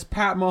drive was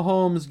Pat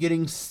Mahomes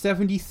getting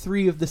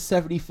 73 of the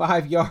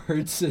 75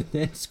 yards and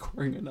then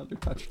scoring another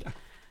touchdown.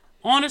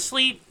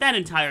 Honestly, that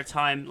entire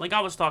time, like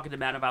I was talking to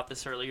Matt about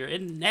this earlier,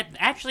 and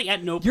actually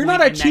at no point You're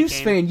not a in Chiefs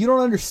that game, fan. You don't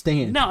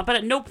understand. No, but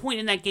at no point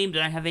in that game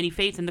did I have any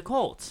faith in the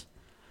Colts.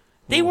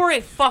 They were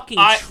a fucking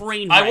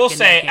train wreck. I will in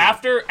say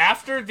that game.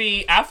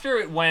 after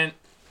it went,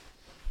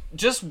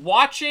 just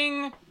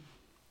watching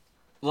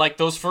like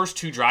those first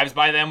two drives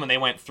by them when they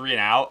went 3 and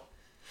out.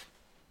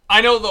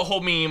 I know the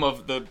whole meme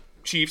of the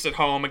Chiefs at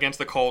home against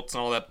the Colts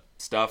and all that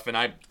stuff,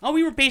 and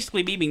we were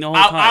basically memeing the whole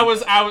time. I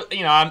was,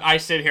 I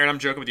sit here and I'm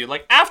joking with you.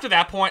 Like after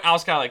that point, I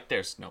was kind of like,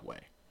 "There's no way."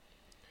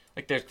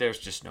 Like there's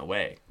just no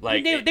way.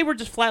 Like they were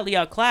just flatly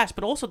outclassed,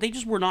 but also they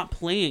just were not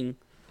playing.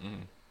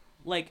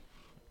 Like,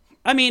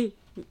 I mean,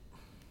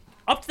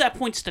 up to that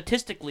point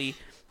statistically,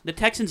 the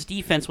Texans'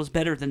 defense was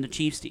better than the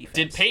Chiefs' defense.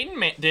 Did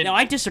Peyton? Now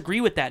I disagree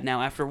with that.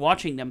 Now after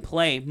watching them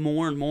play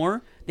more and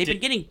more, they've been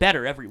getting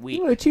better every week.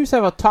 Well, the Chiefs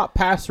have a top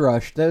pass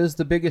rush. That is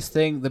the biggest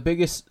thing. The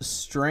biggest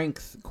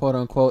strength, quote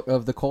unquote,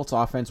 of the Colts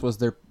offense was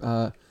their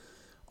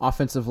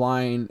offensive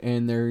line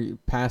and their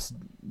pass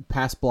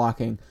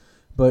blocking.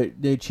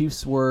 But the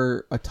Chiefs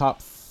were a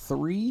top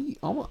 3.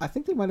 Almost, I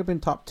think they might have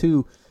been top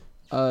 2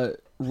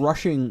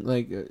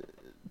 rushing,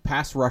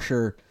 pass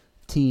rusher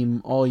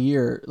team all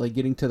year, like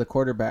getting to the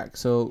quarterback.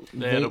 So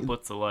they had to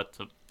blitz a lot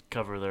to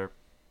cover their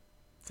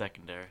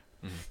secondary.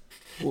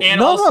 Well, And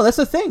no, that's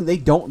the thing. They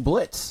don't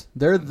blitz.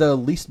 They're the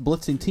least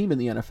blitzing team in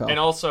the NFL. And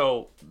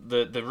also,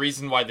 the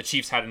reason why the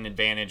Chiefs had an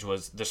advantage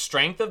was the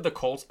strength of the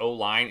Colts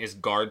O-line is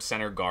guard,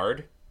 center,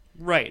 guard.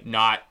 Right.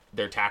 Not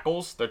their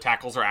tackles. Their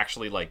tackles are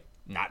actually,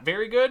 not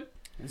very good.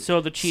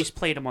 So the Chiefs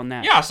played them on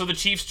that. Yeah, so the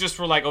Chiefs just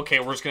were like, okay,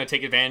 we're just going to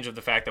take advantage of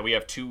the fact that we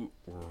have 2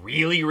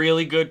 really,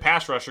 really good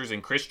pass rushers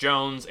in Chris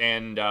Jones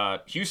and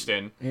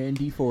Houston. And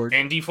D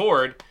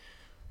Ford.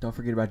 Don't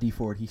forget about D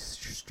Ford. He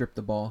stripped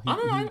the ball.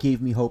 He gave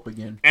me hope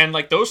again. And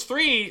those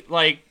 3,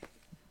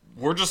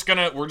 we're just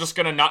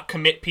gonna not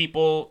commit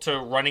people to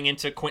running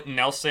into Quentin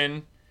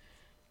Nelson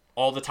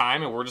all the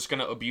time, and we're just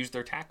gonna abuse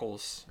their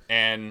tackles.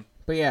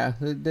 But yeah,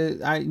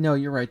 I know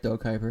you're right though,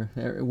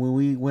 Kuiper. When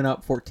we went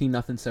up 14-0,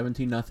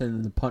 17-0,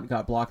 and the punt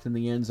got blocked in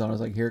the end zone, I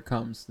was like, here it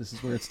comes. This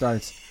is where it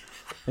starts.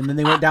 And then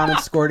they went down and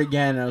scored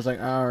again, and I was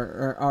like,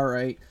 all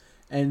right.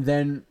 And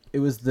then it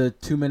was the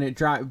 2-minute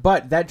drive.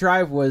 But that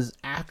drive was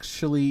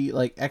actually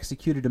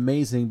executed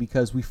amazing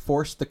because we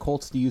forced the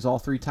Colts to use all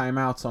 3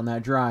 timeouts on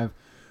that drive,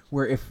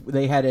 where if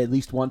they had at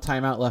least 1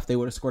 timeout left, they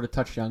would have scored a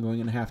touchdown going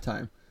into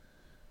halftime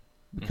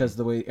because of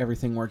the way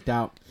everything worked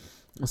out.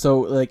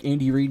 So,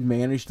 Andy Reid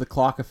managed the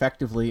clock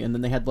effectively, and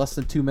then they had less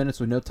than 2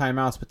 minutes with no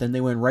timeouts, but then they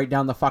went right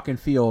down the fucking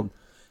field.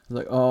 I was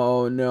like,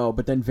 oh, no.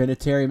 But then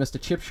Vinatieri missed a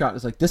chip shot.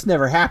 It's like, this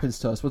never happens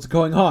to us. What's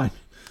going on?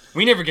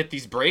 We never get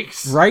these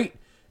breaks. Right?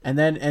 And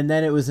then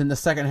it was in the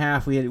second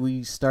half.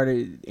 We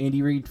started.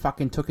 Andy Reid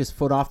fucking took his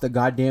foot off the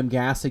goddamn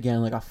gas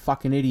again like a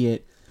fucking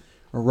idiot.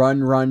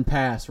 Run,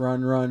 pass,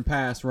 run,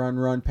 pass,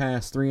 run,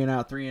 pass. 3 and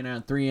out, 3 and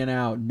out, 3 and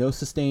out. No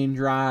sustained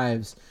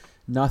drives.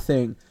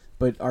 Nothing.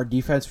 But our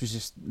defense was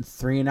just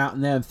 3 and out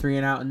in them, 3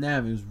 and out in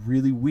them. It was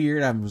really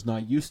weird. I was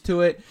not used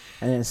to it.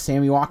 And then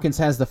Sammy Watkins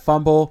has the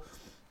fumble.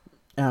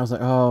 And I was like,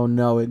 oh,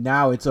 no,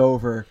 now it's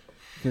over.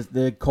 Because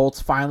the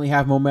Colts finally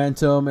have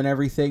momentum and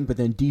everything. But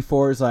then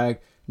D4 is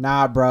like,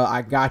 nah, bro,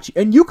 I got you.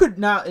 And you could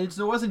not. It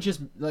wasn't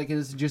just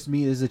it's just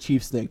me. This is a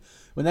Chiefs thing.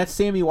 When that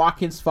Sammy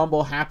Watkins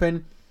fumble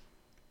happened,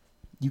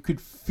 you could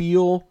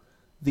feel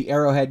the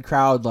Arrowhead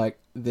crowd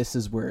this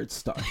is where it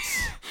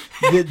starts.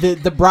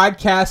 the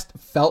broadcast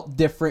felt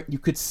different. You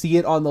could see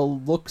it on the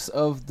looks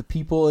of the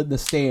people in the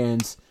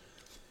stands.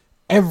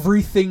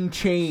 Everything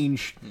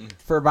changed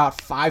for about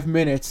 5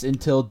 minutes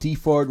until D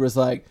Ford was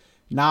like,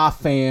 nah,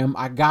 fam,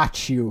 I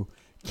got you.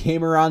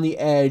 Came around the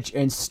edge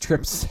and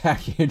strip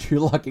sacked Andrew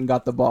Luck and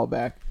got the ball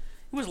back.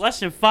 It was less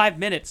than 5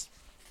 minutes.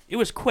 It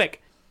was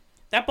quick.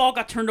 That ball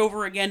got turned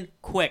over again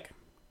quick.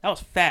 That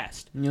was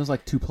fast. It was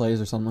 2 plays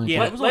or something like that.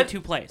 Yeah, it was only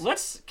 2 plays.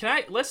 Let's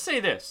say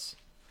this,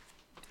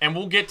 and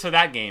we'll get to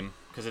that game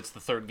because it's the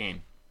 3rd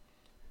game.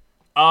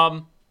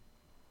 Out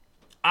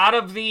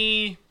of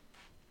the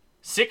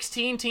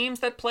 16 teams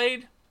that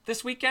played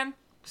this weekend,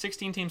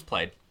 16 teams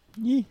played.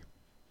 Yeah.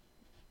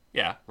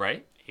 Yeah,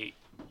 right? 8.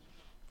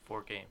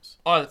 4 games.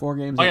 4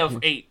 games. Oh, yeah,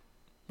 8.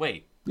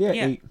 Wait. Yeah,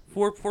 Yeah, 8.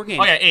 four games.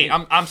 Oh, yeah, 8.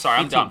 I'm sorry,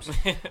 I'm 8 dumb.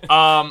 teams.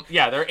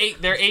 Yeah, there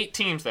are 8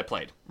 teams that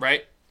played,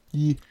 right?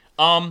 Yeah.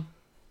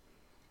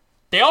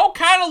 They all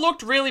kind of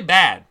looked really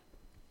bad,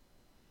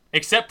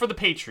 except for the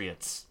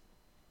Patriots,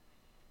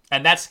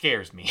 and that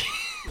scares me.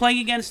 Playing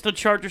against the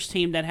Chargers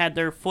team that had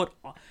their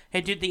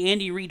did the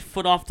Andy Reid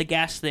foot off the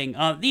gas thing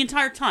the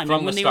entire time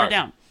From when the they were start.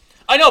 down.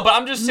 I know, but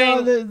I'm just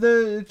saying. No,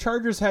 the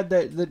Chargers had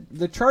that.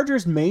 The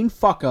Chargers' main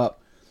fuck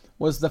up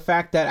was the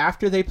fact that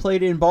after they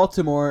played in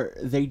Baltimore,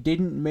 they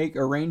didn't make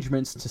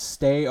arrangements to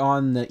stay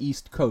on the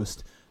East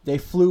Coast. They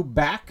flew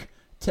back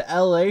to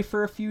LA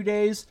for a few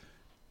days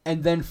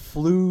and then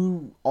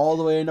flew all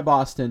the way into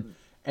Boston.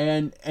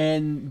 And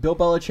Bill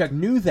Belichick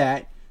knew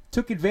that,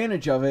 took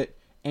advantage of it,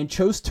 and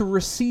chose to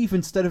receive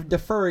instead of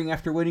deferring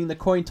after winning the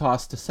coin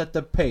toss to set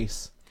the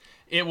pace.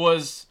 It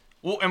was,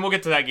 well, and we'll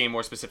get to that game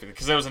more specifically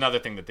because there was another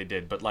thing that they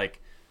did. But like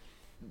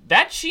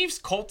that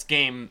Chiefs-Colts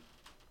game,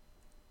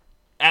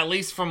 at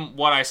least from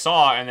what I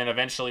saw, and then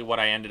eventually what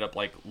I ended up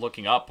like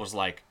looking up was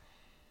like,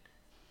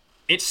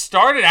 it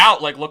started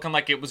out like looking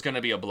like it was going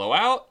to be a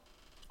blowout,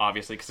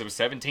 obviously because it was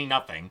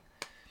 17-0,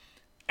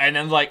 and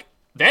then like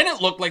then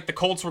it looked like the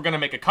Colts were going to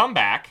make a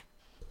comeback,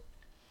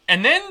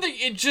 and then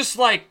it just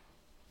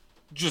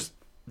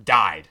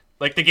died.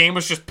 Like the game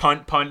was just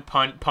punt, punt,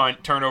 punt,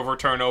 punt, turnover,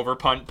 turnover,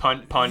 punt,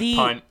 punt, punt,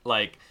 punt.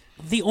 Like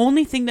the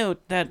only thing though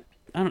that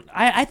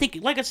I think,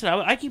 like I said,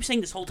 I keep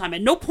saying this whole time,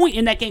 at no point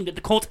in that game did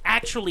the Colts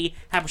actually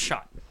have a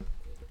shot.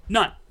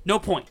 None. No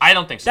point. I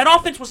don't think so. That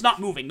offense was not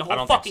moving the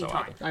whole fucking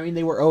time. I mean,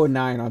 they were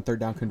 0-9 on third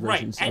down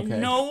conversions. Right. At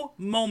no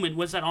moment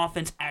was that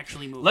offense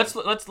actually moving.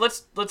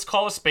 Let's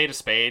call a spade a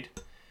spade.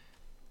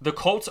 The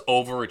Colts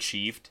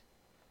overachieved.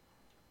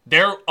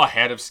 They're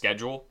ahead of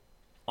schedule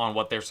on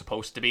what they're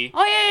supposed to be.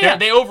 Oh yeah.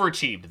 They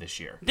overachieved this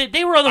year.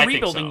 They were on a I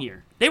rebuilding think so.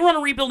 year. They were on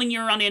a rebuilding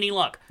year on Andy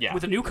Luck. Yeah.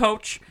 With a new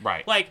coach.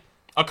 Right. Like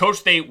A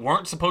coach they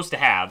weren't supposed to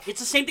have.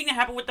 it's the same thing that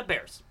happened with the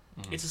Bears.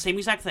 It's the same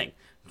exact thing.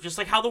 Just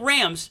like how the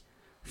Rams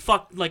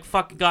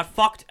got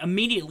fucked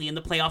immediately in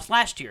the playoffs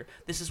last year.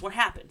 This is what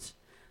happens.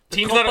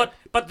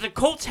 But the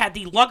Colts had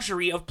the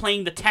luxury of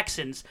playing the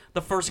Texans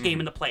the first game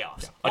in the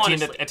playoffs. A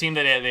team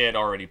that they had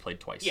already played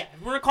twice. Yeah,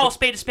 if we're gonna call a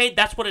spade,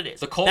 that's what it is.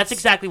 That's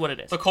exactly what it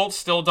is. The Colts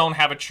still don't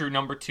have a true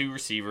number 2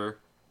 receiver.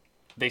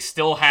 They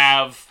still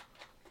have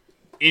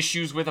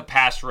issues with a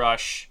pass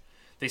rush.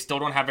 They still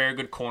don't have very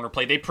good corner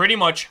play. They pretty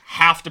much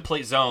have to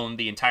play zone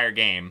the entire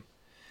game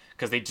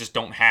because they just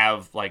don't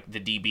have like the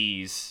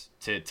DBs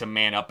to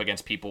man up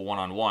against people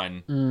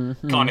one-on-one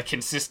on a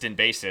consistent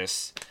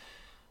basis.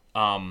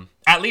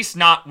 At least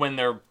when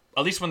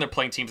they're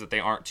playing teams that they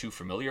aren't too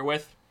familiar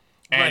with.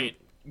 And Right.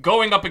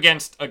 going up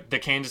against the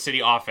Kansas City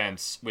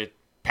offense with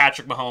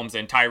Patrick Mahomes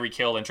and Tyreek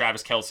Hill and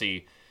Travis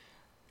Kelce,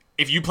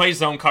 if you play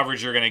zone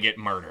coverage, you're gonna get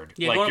murdered.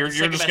 Yeah, like going up you're to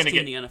the just second gonna best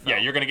team get in the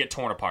NFL. you're gonna get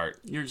torn apart.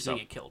 You're just gonna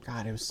get killed.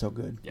 God, it was so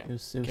good. Yeah. It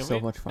was Can so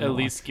we much fun. at to watch.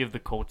 least give the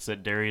Colts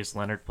that Darius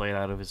Leonard played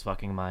out of his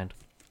fucking mind?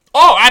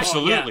 Oh,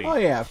 absolutely. Oh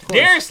yeah, of course.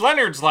 Darius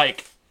Leonard's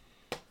like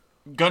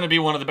gonna be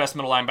one of the best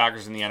middle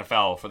linebackers in the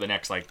NFL for the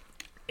next like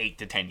 8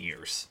 to 10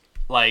 years.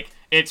 Like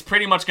it's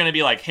pretty much gonna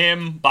be like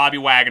him, Bobby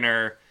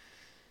Wagner,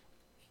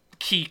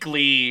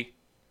 Kuechly,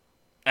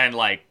 and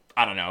like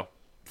I don't know,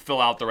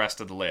 fill out the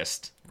rest of the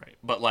list. Right.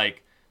 But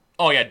like,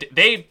 oh yeah,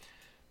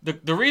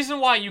 the reason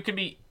why you can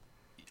be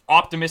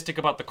optimistic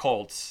about the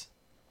Colts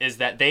is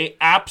that they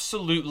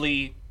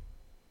absolutely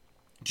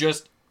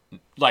just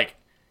like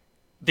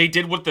they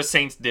did what the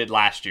Saints did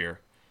last year,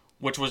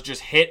 which was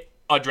just hit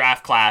a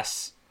draft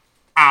class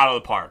out of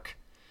the park.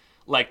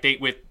 Like they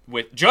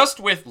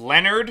with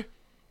Leonard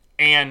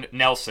and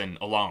Nelson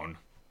alone.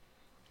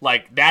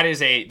 Like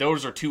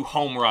those are 2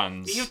 home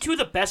runs. You have 2 of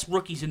the best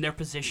rookies in their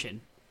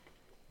position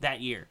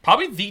that year.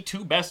 Probably the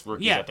 2 best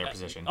rookies at their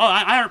position. Oh,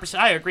 I 100%.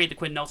 I agree that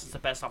Quinn Nelson's the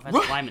best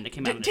offensive lineman that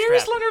came out of this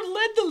Darius draft. Leonard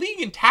led the league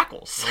in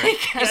tackles. Like,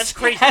 that's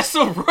crazy. As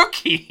a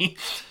rookie.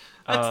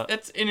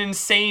 That's an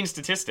insane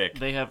statistic.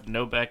 They have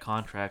no bad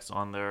contracts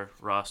on their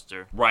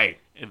roster. Right.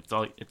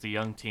 It's a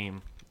young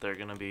team. They're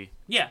gonna be.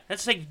 Yeah,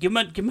 that's like give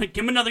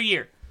him another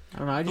year. I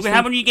don't know. I just Look at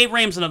how many you gave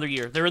Rams another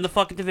year. They're in the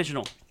fucking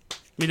divisional. I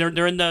mean,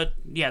 they're in the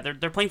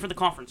they're playing for the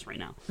conference right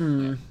now.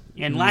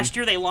 And last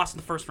year they lost in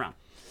the first round.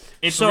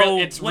 It's So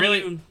what what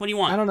do you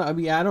want? I don't know. I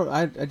mean, I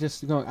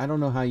don't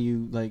know how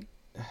you like.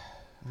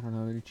 I don't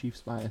know, the Chiefs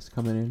bias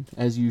coming in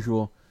as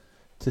usual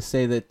to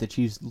say that the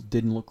Chiefs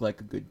didn't look like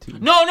a good team.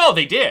 No,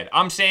 they did.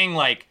 I'm saying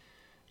like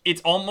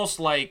it's almost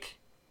like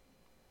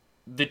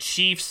the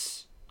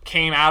Chiefs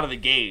came out of the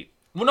gate.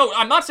 Well, no,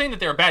 I'm not saying that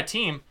they're a bad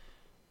team.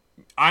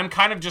 I'm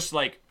kind of just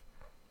like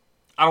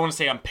I don't want to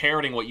say I'm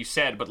parroting what you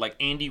said, but like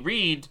Andy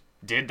Reid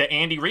did the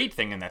Andy Reid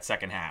thing in that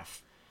second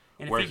half,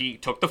 where he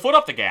took the foot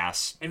off the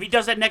gas. If he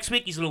does that next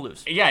week, he's gonna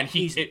lose. Yeah, and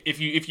if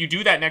you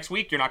do that next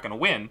week, you're not going to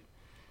win.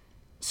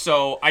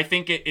 So I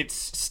think it's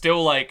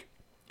still like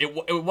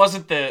it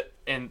wasn't the,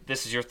 and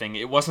this is your thing,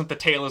 it wasn't the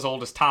tale as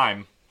old as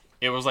time.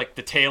 It was like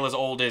the tale as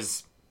old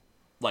as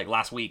like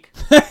last week.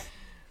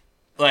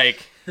 Like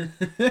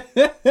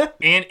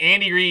and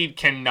Andy Reid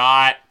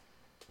cannot.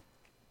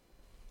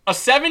 A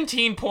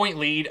 17-point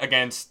lead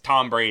against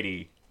Tom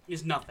Brady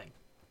Is nothing.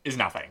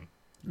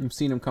 I've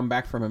seen him come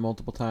back from it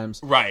multiple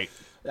times. Right.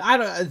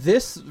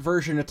 This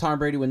version of Tom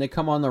Brady, when they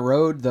come on the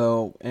road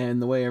though,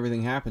 and the way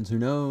everything happens, who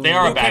knows? They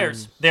are Who a bad.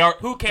 cares? They are.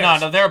 Who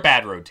cares? No, they're a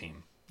bad road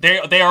team. They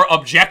are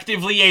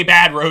objectively a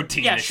bad road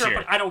team Yeah, this sure, year.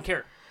 but I don't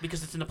care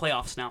because it's in the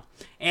playoffs now.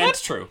 And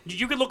That's true.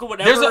 You can look at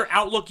There's whatever a-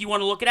 outlook you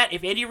want to look at.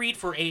 If Andy Reid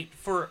for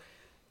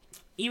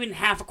even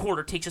half a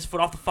quarter takes his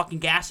foot off the fucking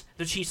gas,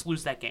 the Chiefs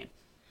lose that game.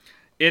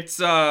 There's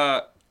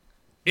a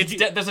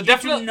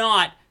definite. Do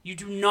not You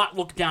do not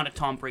look down at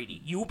Tom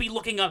Brady. You will be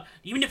looking up,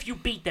 even if you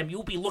beat them, you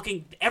will be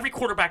looking, every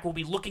quarterback will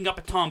be looking up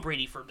at Tom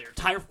Brady for their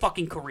entire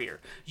fucking career.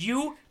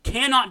 You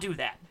cannot do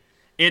that.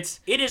 It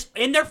is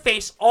in their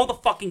face all the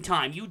fucking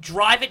time. You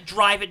drive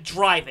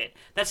it.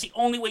 That's the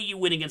only way you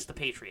win against the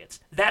Patriots.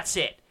 That's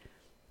it.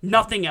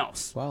 Nothing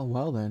else.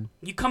 Well then.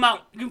 You come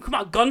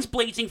out guns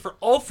blazing for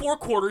all 4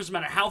 quarters, no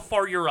matter how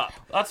far you're up.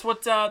 That's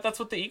what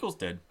the Eagles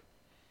did.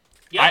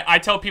 Yep. I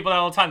tell people that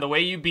all the time. The way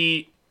you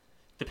beat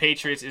the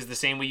Patriots is the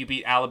same way you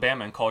beat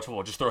Alabama in college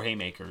football. Just throw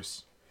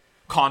haymakers,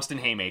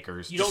 constant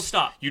haymakers. You don't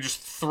stop. You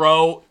just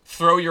throw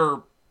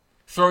your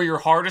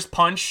hardest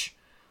punch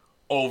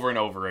over and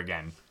over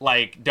again.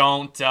 Like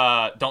don't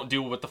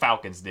do what the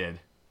Falcons did.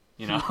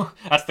 You know,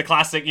 that's the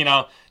classic. You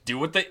know,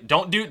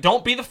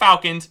 don't be the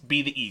Falcons,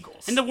 be the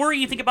Eagles. And the worry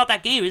you think about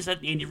that game is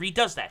that Andy Reid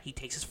does that. He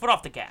takes his foot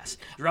off the gas.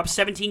 You're up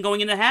 17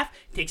 going into half.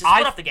 He takes his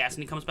foot off the gas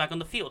and he comes back on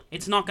the field.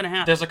 It's not going to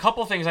happen. There's a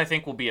couple things I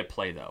think will be at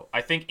play though.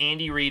 I think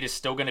Andy Reid is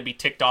still going to be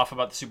ticked off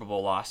about the Super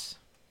Bowl loss.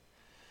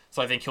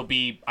 So I think he'll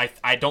be.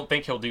 I don't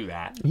think he'll do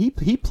that. He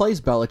plays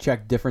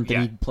Belichick different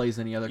than he plays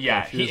any other coach.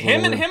 Yeah,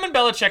 him and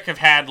Belichick have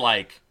had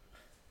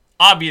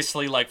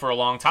obviously for a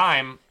long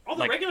time. Oh,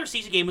 the regular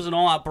season game was an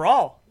all-out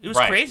brawl. It was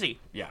crazy.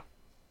 Yeah,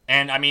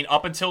 and I mean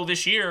up until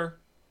this year,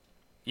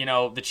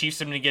 the Chiefs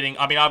have been getting.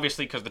 I mean,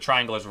 obviously because the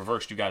triangle is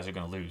reversed, you guys are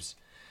going to lose.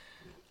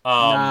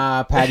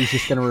 Nah, Patty's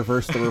just going to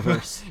reverse the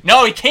reverse.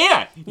 No, he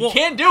can't. He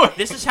can't do it.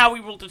 This is how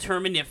we will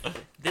determine if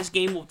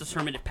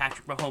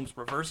Patrick Mahomes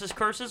reverses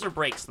curses or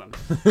breaks them.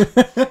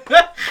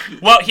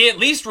 Well, he at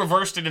least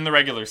reversed it in the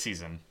regular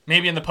season.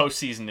 Maybe in the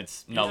postseason,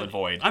 it's null and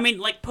void. I mean,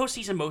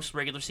 postseason, most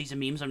regular season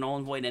memes are null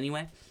and void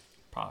anyway.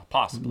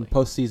 Possibly.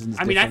 Postseason's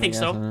I mean, I think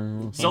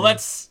so. So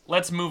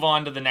let's move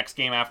on to the next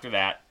game after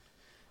that,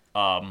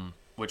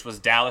 which was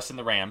Dallas and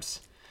the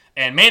Rams.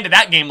 And man, did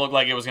that game look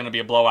like it was going to be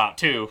a blowout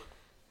too.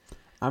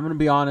 I'm going to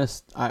be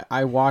honest.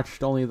 I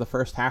watched only the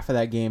first half of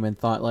that game and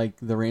thought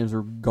the Rams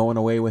were going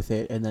away with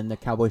it, and then the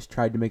Cowboys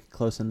tried to make it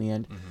close in the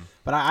end. Mm-hmm.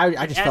 But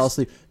I just fell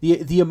asleep.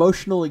 The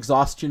emotional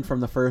exhaustion from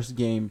the first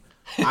game,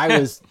 I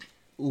was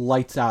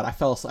lights out. I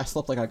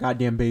slept like a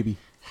goddamn baby.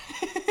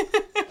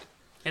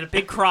 Had a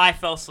big cry,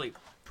 fell asleep.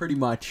 Pretty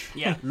much.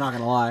 Yeah. I'm not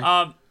going to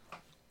lie.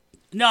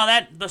 No,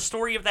 the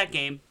story of that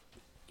game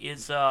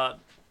is that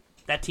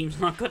team's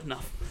not good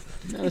enough.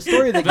 No, the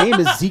story of the game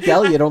is Zeke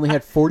Elliott only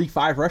had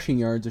 45 rushing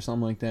yards or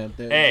something like that.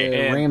 The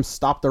Rams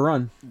stopped the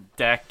run.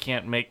 Dak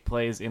can't make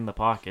plays in the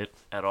pocket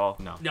at all.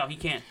 No, he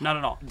can't. Not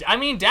at all. I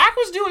mean, Dak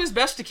was doing his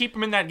best to keep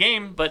him in that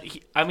game. But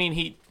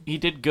he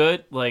did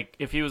good. Like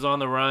if he was on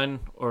the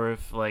run or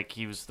if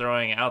he was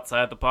throwing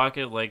outside the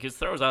pocket, his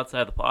throws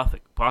outside the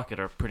pocket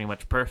are pretty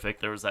much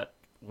perfect. There was that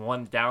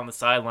one down the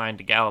sideline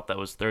to Gallup that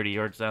was 30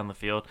 yards down the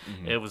field.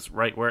 Mm-hmm. It was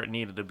right where it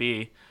needed to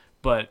be.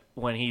 But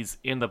when he's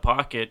in the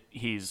pocket,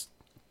 he's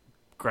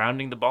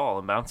grounding the ball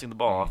and bouncing the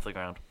ball off the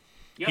ground.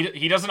 Yep.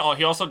 He doesn't.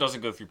 He also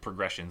doesn't go through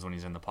progressions when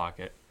he's in the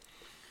pocket.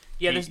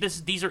 Yeah,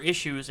 these are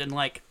issues, and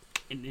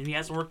he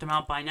hasn't worked them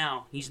out by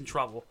now. He's in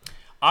trouble.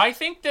 I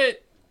think the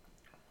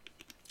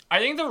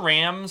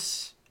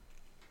Rams.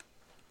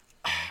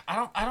 I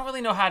don't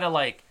really know how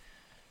to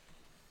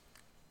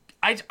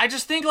I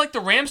just think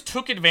the Rams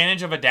took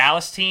advantage of a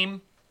Dallas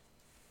team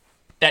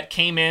that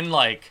came in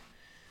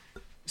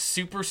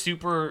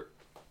super.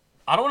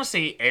 I don't want to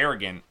say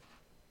arrogant.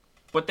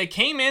 But they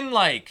came in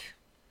I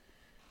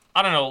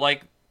don't know,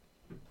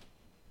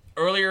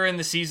 earlier in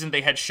the season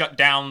they had shut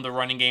down the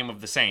running game of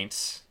the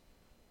Saints.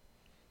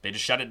 They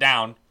just shut it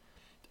down.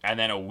 And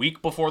then a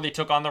week before they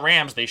took on the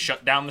Rams, they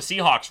shut down the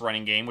Seahawks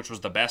running game, which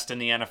was the best in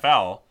the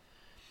NFL.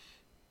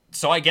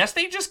 So I guess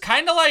they just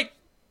kind of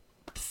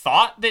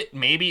thought that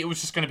maybe it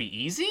was just going to be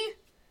easy.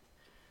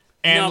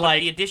 And but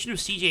the addition of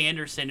C.J.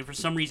 Anderson, and for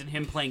some reason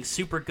him playing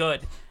super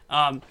good,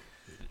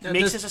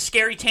 makes this a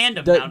scary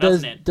tandem now,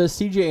 doesn't it? Does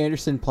C.J.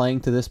 Anderson playing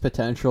to this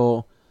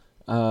potential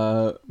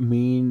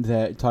mean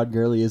that Todd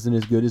Gurley isn't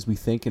as good as we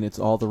think and it's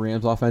all the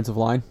Rams' offensive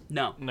line?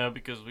 No,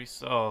 because we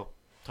saw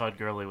Todd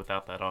Gurley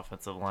without that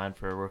offensive line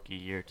for a rookie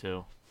year,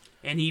 too.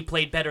 And he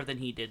played better than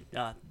he did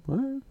now.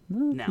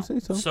 You say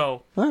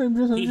so. I'm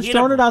just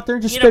throwing it out there,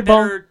 just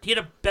spitballing. He had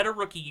a better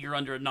rookie year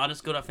under a not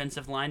as good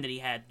offensive line than he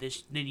had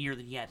this year.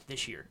 He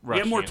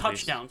had more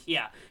touchdowns.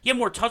 Yeah, he had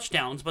more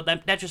touchdowns, but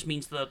that just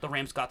means the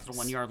Rams got to the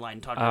 1 yard line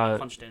and Todd Gurley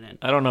punched it in.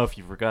 I don't know if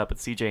you forgot, but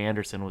C.J.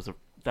 Anderson was a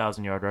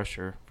 1,000-yard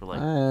rusher for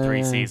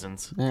 3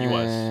 seasons. He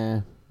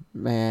was.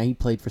 Man, he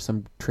played for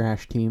some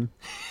trash team.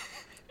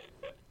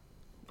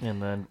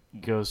 And then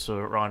goes to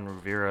Ron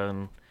Rivera,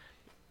 and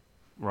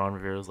Ron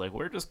Rivera's like,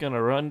 we're just going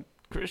to run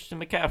Christian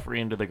McCaffrey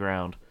into the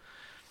ground.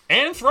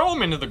 And throw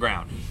him into the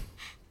ground.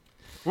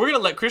 We're going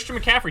to let Christian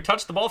McCaffrey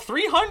touch the ball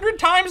 300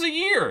 times a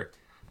year.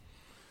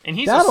 And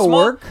he's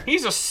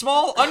He's a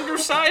small,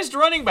 undersized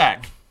running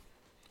back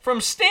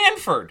from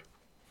Stanford.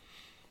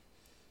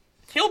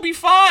 He'll be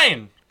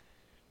fine.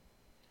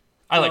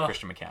 I like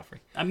Christian McCaffrey.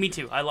 Me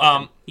too. I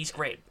love him. He's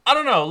great. I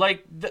don't know.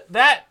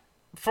 That,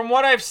 from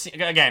what I've seen,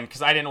 again,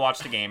 because I didn't watch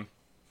the game,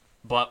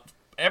 but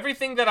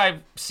everything that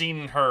I've seen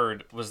and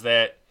heard was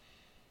that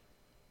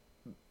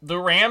the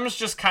Rams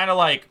just kind of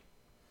like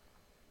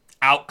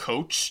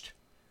outcoached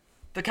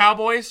the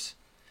Cowboys,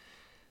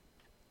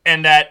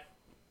 and that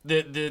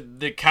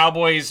the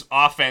Cowboys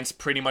offense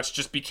pretty much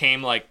just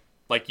became like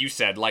you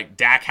said, like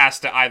Dak has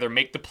to either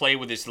make the play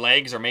with his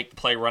legs or make the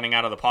play running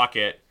out of the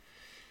pocket,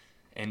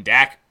 and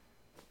Dak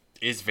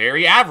is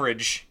very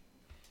average.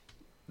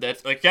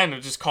 That's, again,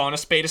 just calling a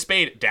spade a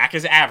spade. Dak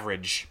is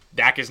average.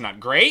 Dak is not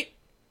great.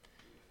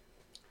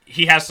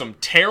 He has some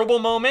terrible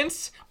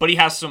moments, but he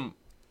has some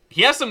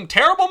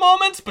terrible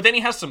moments, but then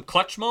he has some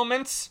clutch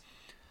moments.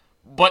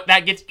 But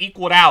that gets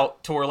equaled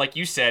out to where, like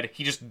you said,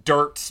 he just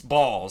dirts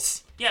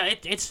balls. Yeah,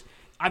 it's.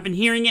 I've been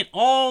hearing it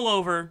all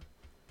over,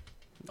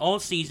 all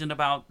season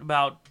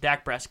about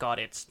Dak Prescott.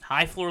 It's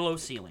high floor, low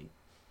ceiling.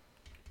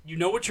 You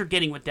know what you're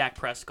getting with Dak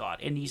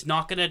Prescott, and he's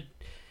not gonna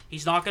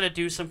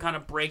do some kind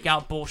of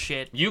breakout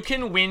bullshit. You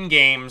can win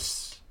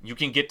games. You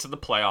can get to the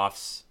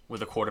playoffs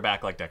with a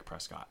quarterback like Dak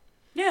Prescott.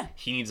 Yeah,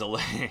 he needs a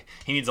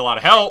lot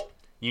of help.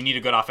 You need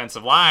a good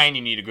offensive line.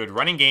 You need a good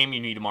running game. You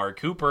need Amari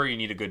Cooper. You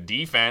need a good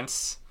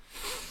defense.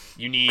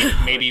 You need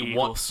maybe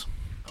Eagles.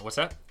 one. What's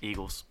that?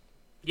 Eagles.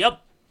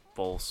 Yep.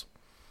 Vols.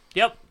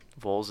 Yep.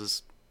 Vols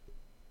is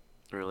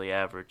really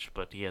average,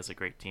 but he has a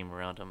great team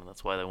around him, and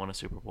that's why they won a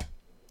Super Bowl.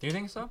 Do you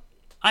think so?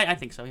 I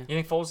think so, yeah. You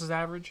think Foles is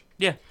average?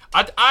 Yeah.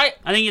 I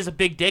think he has a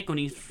big dick when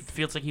he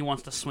feels like he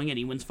wants to swing it.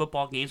 He wins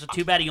football games. So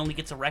too bad he only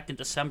gets erect in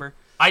December.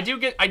 I do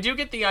get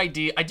the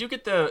idea. I do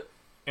get the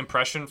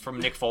impression from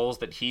Nick Foles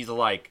that he's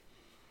like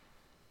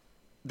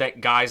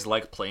that guys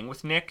like playing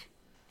with Nick,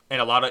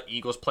 and a lot of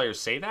Eagles players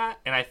say that.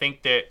 And I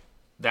think that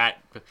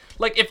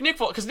like if Nick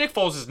Foles, because Nick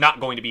Foles is not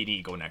going to be an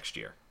Eagle next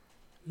year.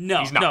 No,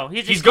 he's not. No,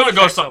 he's going to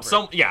go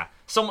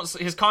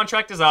his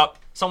contract is up.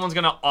 Someone's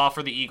going to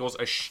offer the Eagles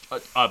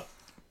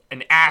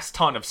an ass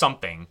ton of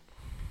something,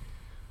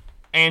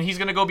 and he's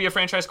going to go be a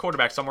franchise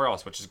quarterback somewhere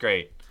else, which is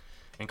great.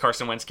 And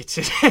Carson Wentz gets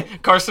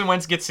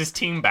his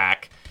team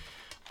back.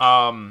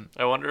 I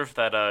wonder if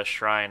that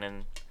shrine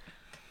and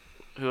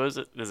who is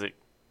it? Is it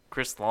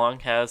Chris Long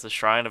has a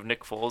shrine of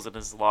Nick Foles in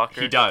his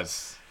locker? He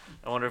does.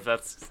 I wonder if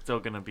that's still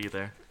going to be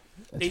there.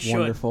 That's they should.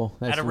 wonderful.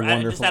 That's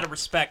wonderful. Just out of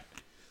respect.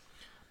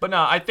 But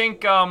no, I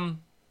think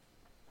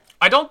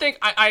I don't think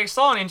I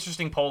saw an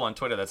interesting poll on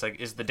Twitter that's like,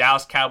 is the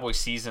Dallas Cowboys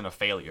season a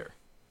failure?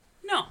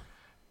 No.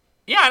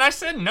 Yeah, and I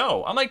said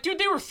no. I'm like, dude,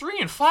 they were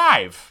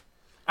 3-5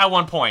 at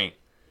one point.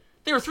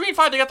 They were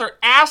 3-5. They got their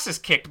asses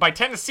kicked by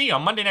Tennessee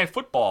on Monday Night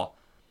Football,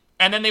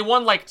 and then they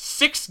won like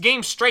 6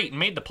 games straight and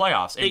made the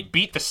playoffs and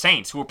beat the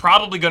Saints, who were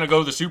probably going to go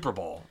to the Super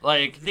Bowl.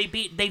 Like they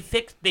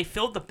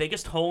filled the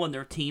biggest hole in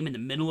their team in the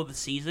middle of the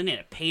season, and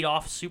it paid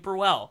off super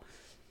well.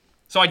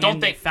 So I don't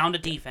they think found a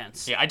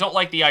defense. Yeah, I don't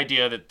like the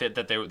idea that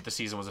the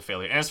season was a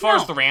failure. And as far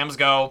as the Rams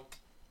go,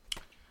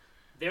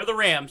 they're the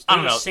Rams. I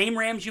They're don't know. the same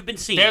Rams you've been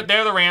seeing.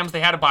 They're the Rams.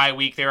 They had a bye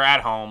week. They were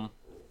at home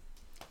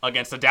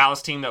against a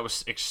Dallas team that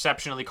was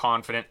exceptionally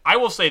confident. I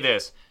will say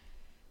this.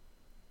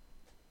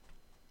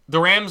 The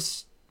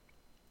Rams,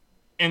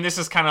 and this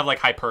is kind of like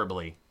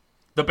hyperbole,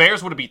 the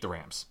Bears would have beat the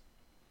Rams.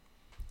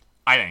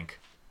 I think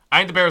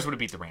the Bears would have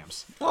beat the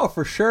Rams. Oh,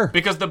 for sure.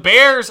 Because the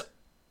Bears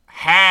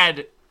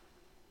had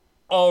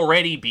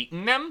already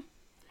beaten them.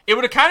 It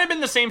would have kind of been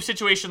the same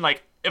situation.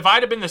 Like, if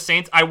I'd have been the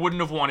Saints, I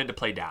wouldn't have wanted to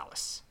play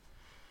Dallas.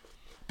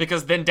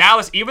 Because then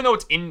Dallas, even though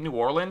it's in New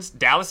Orleans,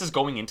 Dallas is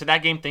going into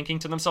that game thinking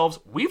to themselves,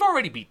 we've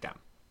already beat them.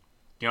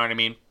 You know what I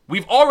mean?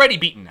 We've already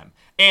beaten them.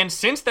 And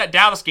since that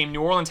Dallas game,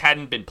 New Orleans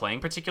hadn't been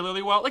playing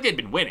particularly well. Like, they'd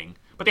been winning,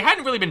 but they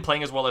hadn't really been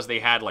playing as well as they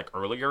had, like,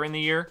 earlier in the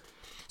year.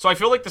 So I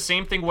feel like the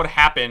same thing would have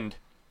happened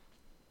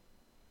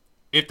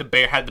if the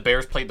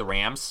Bears played the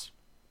Rams,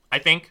 I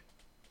think.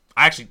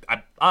 I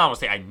don't want to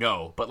say I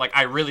know, but, like,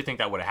 I really think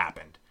that would have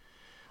happened.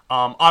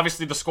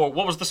 Obviously, the score,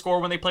 what was the score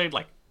when they played?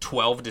 Like,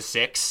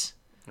 12-6?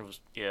 It was,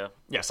 yeah.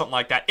 Yeah, something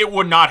like that. It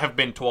would not have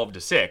been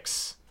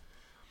 12-6.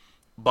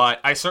 But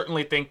I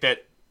certainly think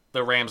that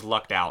the Rams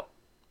lucked out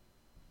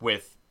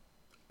with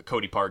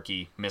Cody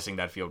Parkey missing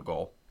that field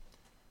goal.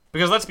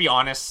 Because let's be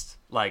honest,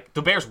 like,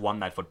 the Bears won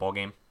that football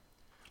game.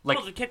 Like,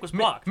 well, the kick was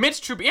blocked.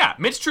 Mitch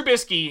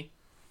Trubisky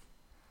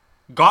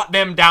got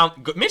them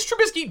down. Mitch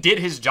Trubisky did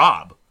his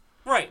job.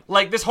 Right.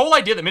 Like, this whole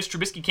idea that Mitch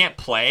Trubisky can't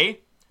play.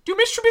 Dude,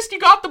 Mitch Trubisky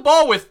got the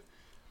ball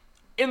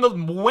in the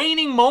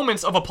waning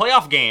moments of a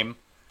playoff game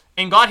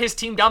and got his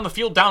team down the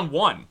field down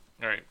 1.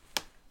 All right.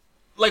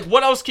 Like,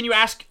 what else can you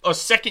ask a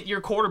second-year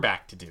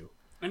quarterback to do?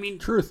 I mean,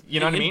 truth. You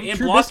know what I mean? And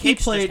block Trubisky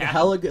kicks played just happen.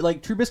 hella good.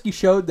 Like, Trubisky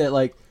showed that,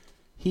 like,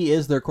 he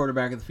is their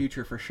quarterback of the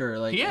future for sure.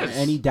 Like, He is.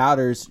 Any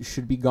doubters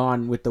should be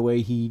gone with the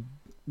way he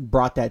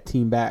brought that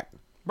team back.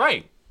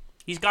 Right.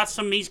 He's got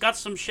some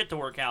shit to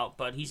work out,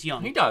 but he's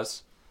young. He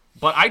does.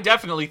 But I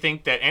definitely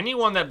think that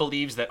anyone that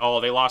believes that,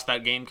 they lost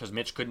that game because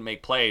Mitch couldn't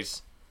make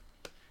plays.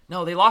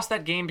 No, they lost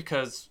that game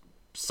because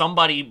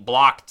somebody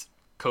blocked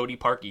Cody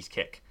Parkey's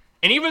kick.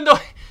 And even though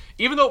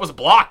it was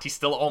blocked, he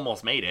still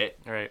almost made it.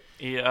 All right.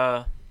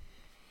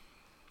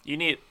 You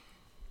need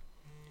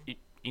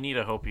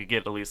to hope you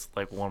get at least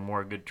like one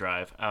more good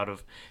drive out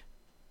of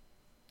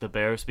the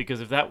Bears, because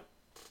if that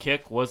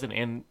kick wasn't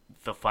in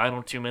the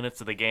final 2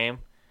 minutes of the game,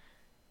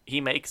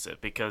 he makes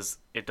it because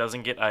it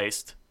doesn't get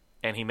iced,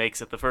 and he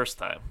makes it the first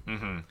time.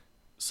 Mm-hmm.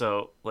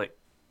 So, like,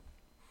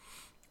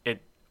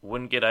 it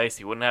wouldn't get iced.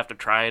 He wouldn't have to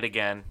try it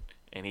again,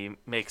 and he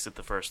makes it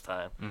the first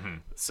time. Mm-hmm.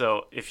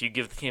 So, if you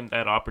give him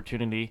that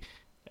opportunity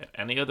at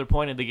any other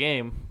point in the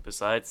game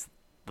besides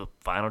the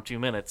final 2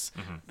 minutes,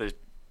 the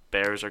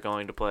Bears are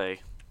going to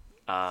play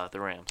the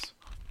Rams.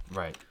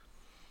 Right.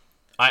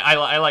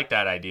 I like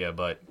that idea,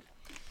 but...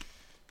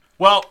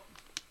 Well,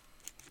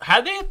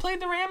 had they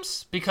played the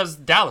Rams? Because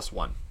Dallas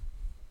won.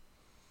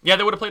 Yeah,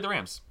 they would have played the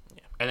Rams.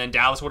 Yeah. And then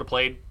Dallas would have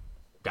played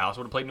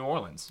New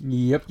Orleans.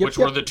 Yep. Which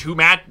were the two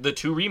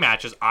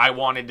rematches I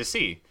wanted to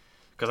see.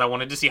 Because I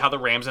wanted to see how the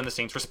Rams and the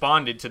Saints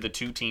responded to the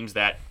two teams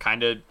that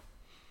kind of...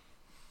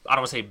 I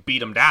don't want to say beat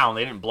them down.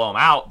 They didn't blow them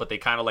out, but they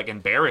kind of like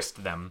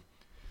embarrassed them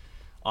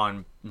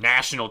on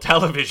national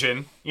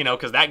television, you know,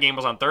 because that game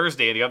was on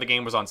Thursday. The other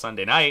game was on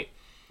Sunday night.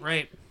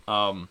 Right.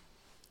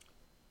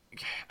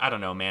 I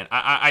don't know, man.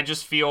 I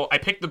just feel... I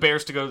picked the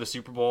Bears to go to the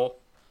Super Bowl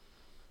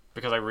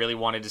because I really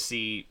wanted to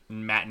see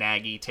Matt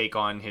Nagy take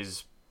on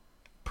his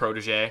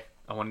protege.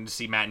 I wanted to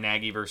see Matt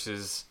Nagy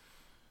versus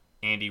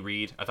Andy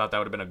Reid. I thought that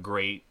would have been a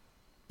great,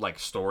 like,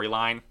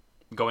 storyline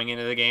going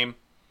into the game.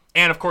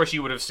 And, of course,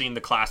 you would have seen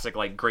the classic,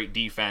 like, great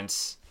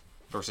defense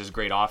versus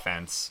great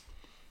offense.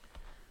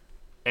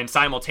 And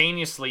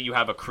simultaneously, you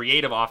have a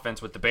creative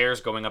offense with the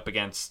Bears going up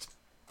against...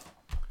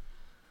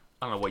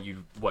 I don't know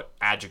what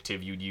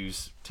adjective you'd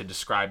use to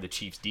describe the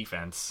Chiefs'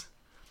 defense.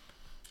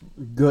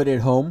 Good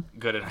at home.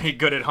 Good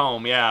at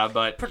home, yeah,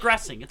 but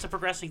Progressing. It's a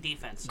progressing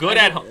defense. good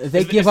at home.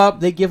 They give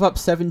up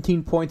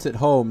 17 points at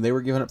home. They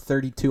were giving up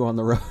 32 on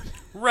the road.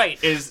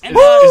 Right. Is And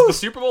the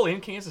Super Bowl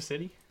in Kansas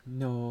City?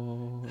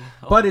 No.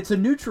 But it's a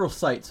neutral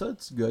site, so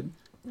it's good.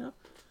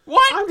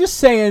 What?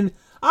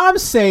 I'm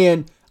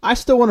saying I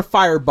still want to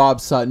fire Bob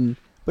Sutton,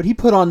 but he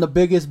put on the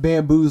biggest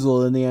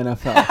bamboozle in the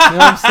NFL. You know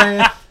what I'm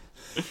saying?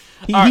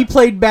 He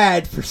played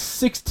bad for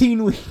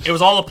 16 weeks. It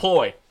was all a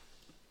ploy.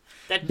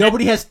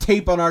 Nobody has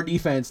tape on our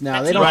defense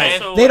now. They don't.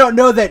 Right. They don't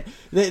know that.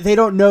 They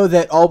don't know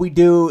that all we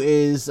do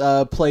is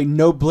play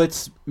no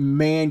blitz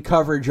man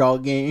coverage all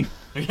game,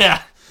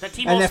 Yeah, that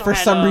team and also that for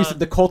had, some reason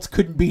the Colts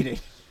couldn't beat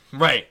it.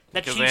 right.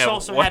 that Because they Chiefs have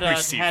also one had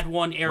receiver. had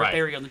one Eric Right.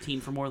 Berry on the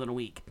team for more than a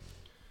week.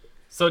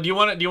 So do you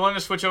want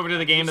to switch over to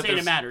the game I'm that saying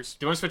there's, it matters.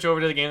 Do you want to switch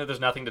over to the game that there's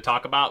nothing to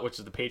talk about, which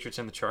is the Patriots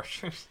and the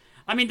Chargers?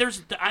 I mean,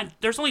 there's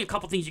only a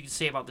couple things you can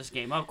say about this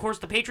game. Of course,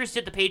 the Patriots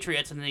did the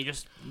Patriots, and they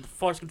just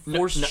forced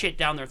shit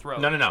down their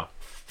throat. No.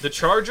 The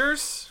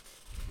Chargers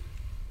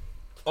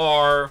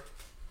are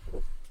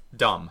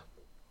dumb.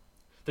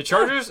 The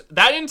Chargers,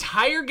 that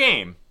entire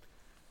game,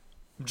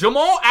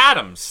 Jamal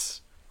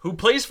Adams, who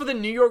plays for the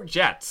New York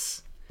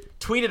Jets,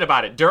 tweeted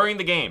about it during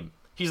the game.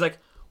 He's like,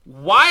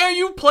 why are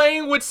you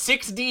playing with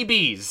 6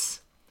 DBs?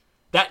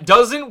 That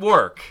doesn't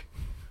work.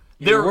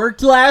 It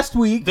worked last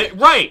week.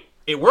 Right.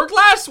 It worked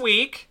last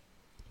week.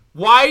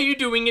 Why are you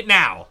doing it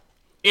now?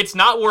 It's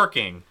not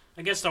working.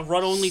 I guess the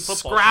run-only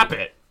football. Scrap team.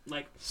 it.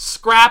 Like,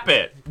 Scrap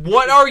it.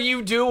 What are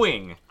you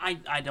doing? I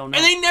don't know.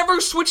 And they never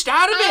switched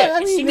out of it. I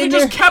mean, They in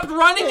just their- kept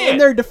running In it.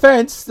 their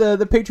defense,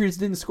 the Patriots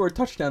didn't score a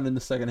touchdown in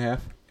the second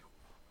half.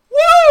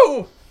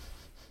 Woo!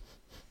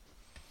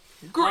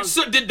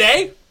 So did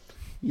they?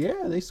 Yeah,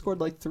 they scored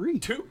like 3.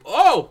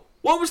 Oh,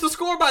 what was the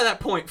score by that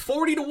point?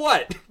 40 to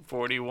what?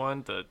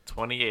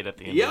 41-28 at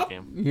the end Yep. of the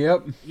game.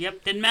 Yep.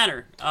 Yep, didn't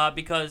matter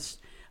because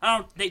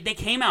they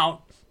came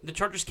out. The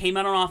Chargers came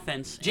out on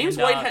offense. James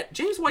and,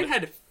 White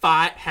had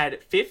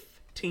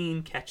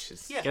 15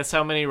 catches. Yeah. Guess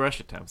how many rush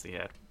attempts he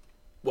had?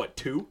 What,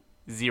 2?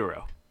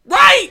 0.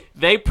 Right!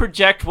 They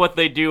project what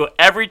they do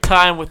every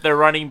time with their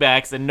running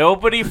backs, and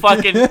nobody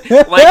fucking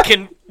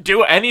can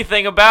do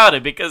anything about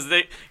it because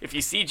if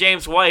you see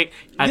James White,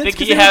 I That's think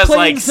 'cause he they were has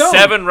playing like zone.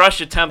 7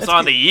 rush attempts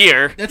on the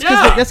year. That's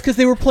Yeah. because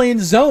they were playing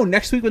zone.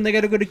 Next week when they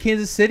got to go to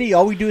Kansas City,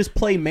 all we do is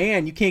play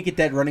man. You can't get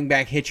that running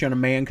back hitch on a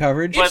man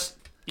coverage. But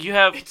you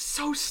have It's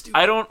so stupid.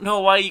 I don't know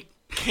why you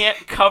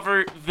can't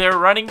cover their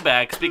running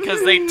backs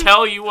because they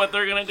tell you what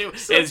they're going to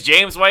do. Is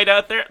James White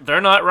out there?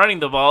 They're not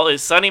running the ball.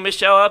 Is Sonny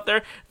Michel out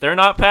there? They're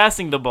not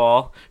passing the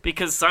ball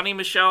because Sonny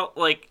Michel,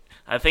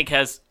 I think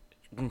has,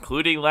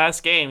 including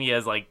last game, he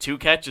has 2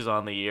 catches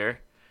on the year.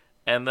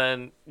 And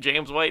then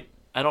James White,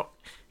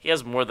 he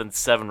has more than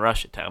 7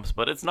 rush attempts,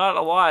 but it's not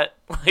a lot.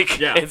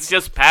 Yeah. It's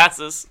just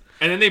passes.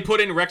 And then they put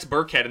in Rex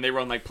Burkhead and they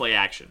run play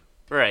action.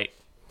 Right.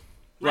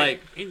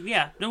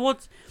 yeah. No, well,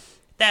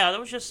 that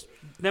was just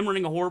them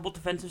running a horrible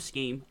defensive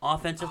scheme.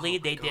 Offensively,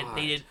 they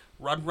did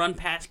run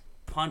pass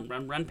punt,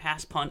 run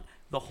pass punt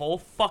the whole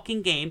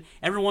fucking game.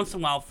 Every once in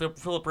a while,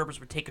 Philip Rivers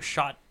would take a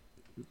shot,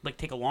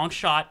 take a long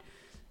shot,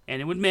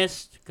 and it would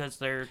miss because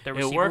their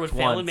receiver would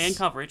fail in man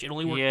coverage. It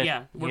only worked.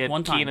 He Worked had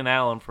one time. Keenan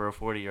Allen for a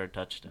 40-yard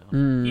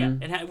touchdown.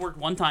 Yeah, it worked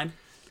one time,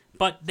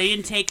 but they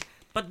didn't take.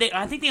 But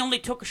I think they only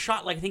took a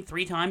shot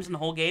 3 times in the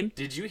whole game.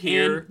 Did you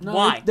hear? And No,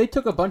 why? They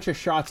took a bunch of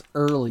shots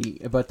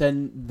early, but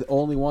then the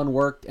only one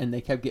worked, and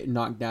they kept getting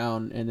knocked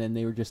down, and then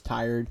they were just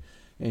tired.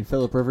 And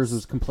Philip Rivers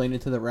was complaining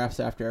to the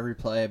refs after every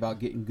play about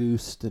getting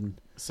goosed,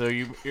 and So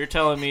you're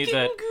telling me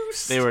that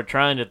Goose. they were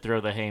trying to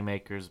throw the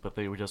haymakers, but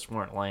they just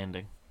weren't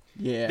landing.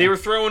 Yeah. They were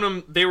throwing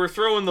them. They were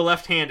throwing the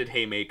left-handed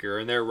haymaker,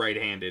 and they're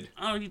right-handed.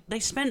 Oh, they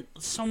spent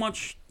so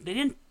much. They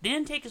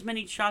didn't take as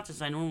many shots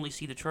as I normally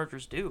see the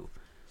Chargers do.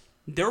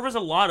 There was a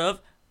lot of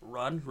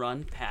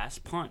run, pass,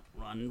 punt,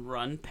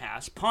 run,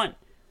 pass, punt.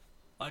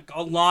 Like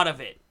a lot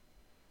of it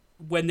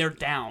when they're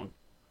down.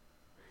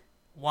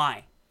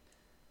 Why?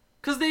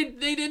 Because they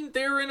didn't.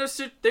 They were in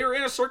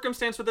a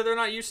circumstance that they're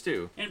not used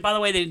to. And by the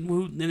way, they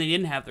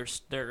didn't have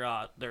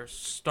their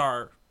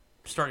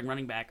starting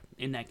running back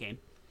in that game.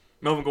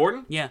 Melvin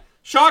Gordon. Yeah.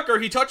 Shocker!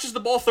 He touches the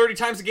ball 30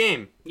 times a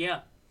game.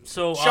 Yeah.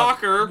 So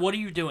Shocker. What are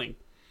you doing?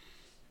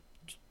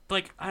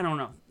 Like, I don't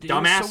know. Dumbasses?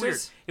 It was so weird.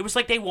 It was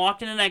like they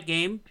walked into that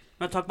game.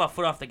 I'm not talking about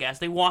foot off the gas.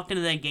 They walked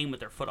into that game with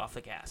their foot off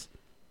the gas.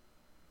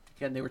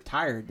 Again, they were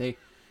tired. They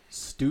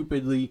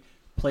stupidly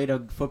played a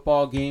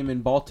football game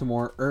in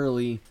Baltimore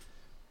early,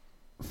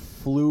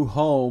 flew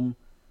home,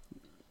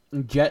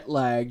 jet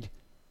lagged.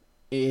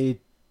 It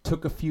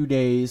took a few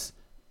days,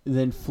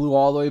 then flew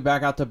all the way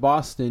back out to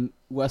Boston,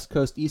 West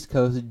Coast, East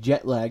Coast,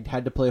 jet lagged,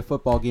 had to play a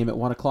football game at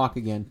 1 o'clock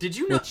again. Did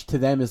you know? Which to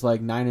them is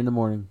like 9 in the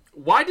morning.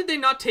 Why did they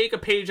not take a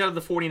page out of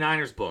the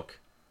 49ers book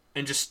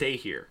and just stay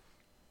here?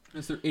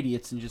 Because they're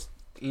idiots and just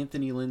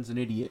Anthony Lynn's an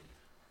idiot.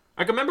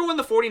 I can remember when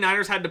the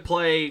 49ers had to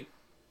play,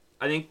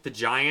 I think, the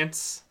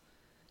Giants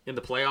in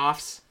the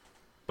playoffs,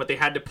 but they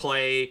had to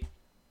play.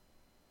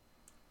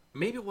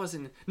 Maybe it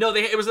wasn't. No,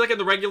 it was like in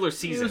the regular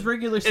season. It was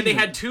regular season. And they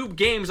had 2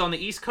 games on the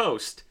East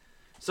Coast.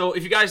 So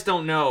if you guys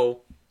don't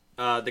know,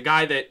 the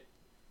guy that,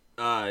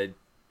 I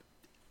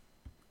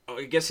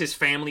guess his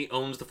family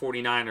owns the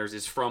 49ers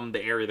is from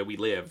the area that we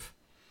live,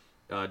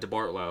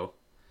 DeBartolo.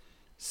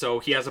 So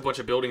he has a bunch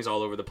of buildings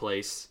all over the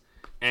place.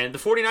 And the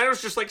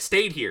 49ers just, like,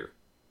 stayed here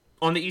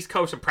on the East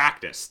Coast and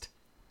practiced.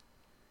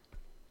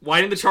 Why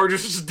didn't the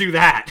Chargers just do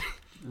that?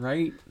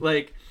 Right?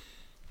 Like,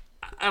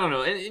 I don't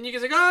know. And you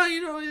guys are like, oh,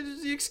 you know,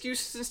 it's the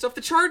excuses and stuff.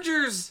 The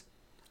Chargers,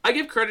 I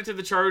give credit to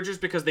the Chargers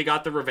because they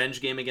got the revenge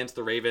game against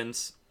the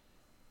Ravens.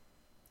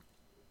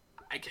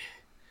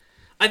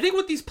 I think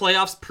what these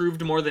playoffs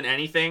proved more than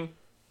anything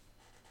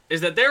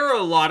is that there are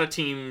a lot of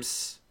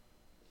teams.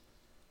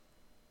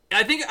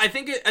 I think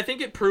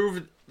it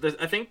proved.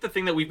 I think the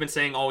thing that we've been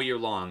saying all year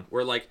long,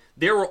 where like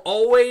there were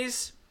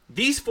always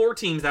these 4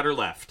 teams that are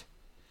left: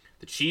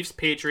 the Chiefs,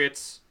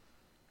 Patriots,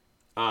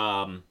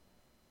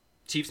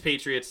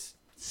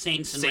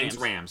 Saints, and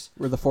Rams.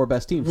 We're the 4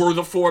 best teams. Were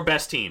the 4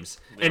 best teams.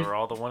 They were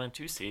all the 1 and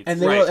 2 seeds. And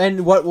Right.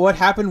 what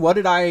happened? What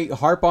did I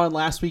harp on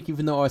last week?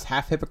 Even though I was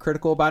half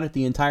hypocritical about it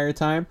the entire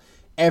time,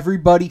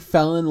 everybody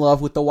fell in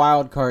love with the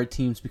wild card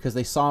teams because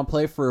they saw them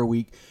play for a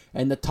week,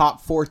 and the top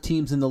 4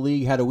 teams in the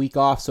league had a week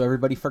off, so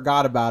everybody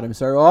forgot about them.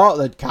 So, oh,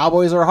 the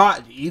Cowboys are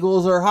hot, the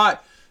Eagles are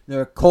hot,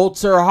 the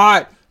Colts are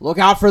hot. Look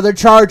out for the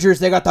Chargers;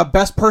 they got the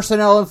best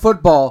personnel in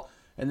football,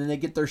 and then they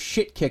get their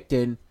shit kicked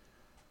in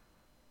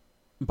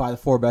by the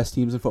 4 best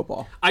teams in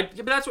football. But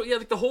that's what,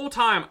 like the whole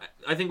time,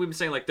 I think we've been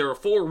saying, like, there are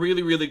 4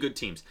 really, really good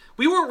teams.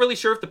 We weren't really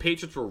sure if the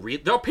Patriots were real.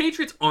 The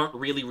Patriots aren't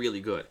really,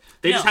 really good.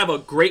 They just No. have a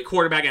great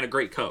quarterback and a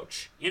great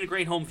coach. in a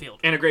great home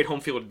field. And a great home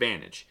field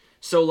advantage.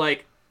 So,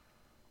 like,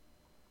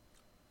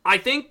 I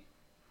think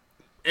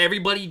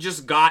everybody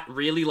just got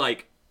really,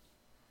 like,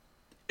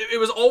 it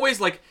was always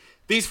like,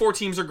 these 4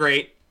 teams are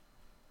great.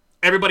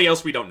 Everybody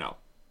else we don't know.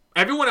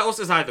 Everyone else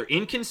is either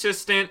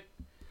inconsistent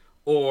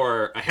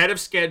or ahead of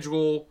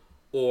schedule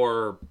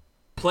or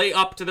play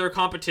up to their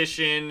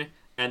competition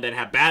and then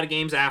have bad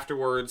games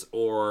afterwards,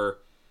 or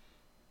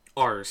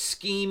are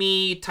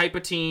schemey type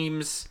of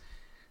teams.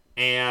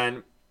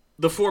 And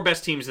the 4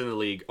 best teams in the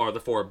league are the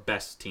 4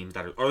 best teams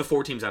that are the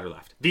 4 teams that are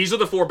left. These are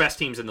the 4 best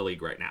teams in the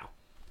league right now.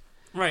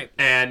 Right.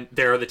 And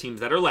there are the teams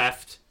that are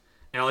left.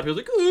 And a lot of people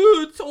are like,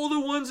 oh, it's all the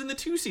ones in the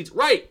 2 seeds.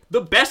 Right.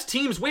 The best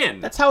teams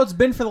win. That's how it's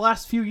been for the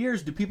last few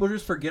years. Do people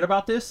just forget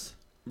about this?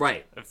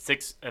 Right. I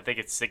think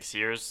it's 6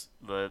 years.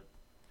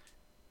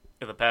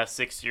 In the past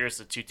 6 years,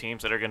 the 2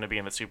 teams that are going to be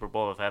in the Super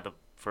Bowl have had the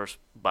first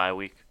bye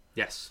week.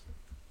 Yes.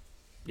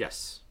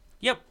 Yes.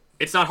 Yep.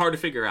 It's not hard to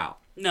figure out.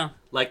 No.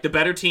 Like, the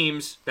better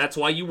teams, that's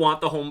why you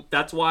want the home.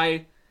 That's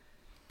why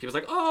people's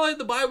like, oh,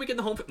 the bye week and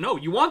the home. No,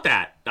 you want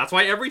that. That's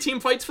why every team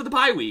fights for the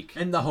bye week.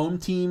 And the home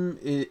team,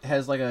 it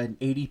has like an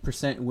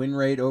 80% win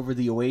rate over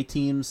the away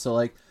teams. So,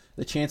 like,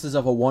 the chances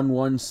of a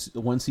 1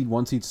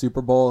 seed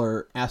Super Bowl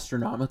are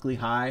astronomically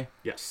high.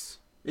 Yes.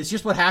 It's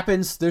just what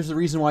happens. There's a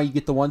reason why you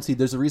get the 1 seed.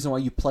 There's a reason why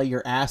you play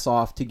your ass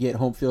off to get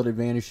home field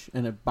advantage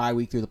and a bye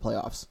week through the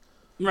playoffs.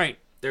 Right.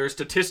 There is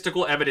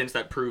statistical evidence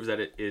that proves that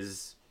it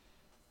is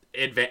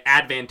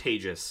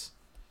advantageous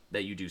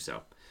that you do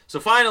so. So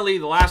finally,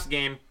 the last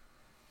game,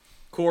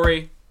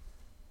 Corey,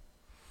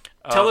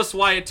 tell us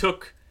why it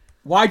took.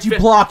 Why'd you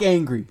block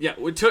Angry? Yeah,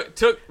 it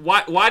took.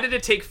 Why did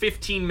it take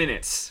 15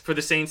 minutes for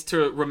the Saints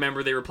to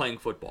remember they were playing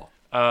football?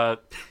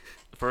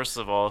 First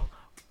of all,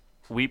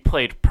 we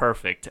played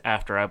perfect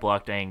after I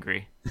blocked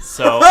Angry.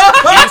 So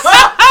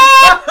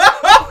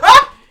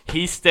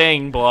he's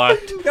staying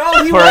blocked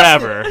No,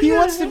 forever. He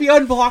wants to be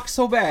unblocked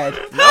so bad.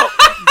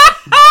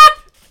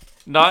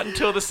 Not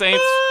until the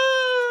Saints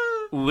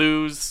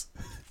lose,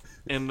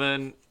 and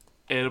then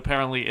it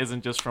apparently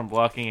isn't just from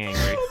blocking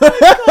Angry.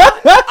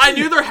 I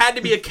knew there had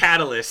to be a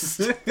catalyst.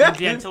 Yeah,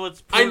 until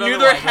it's I proved knew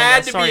there otherwise.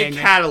 had to Sorry, be a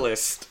Angry.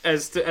 catalyst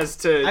as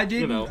to I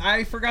didn't. you know.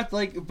 I forgot.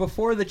 Like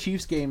before the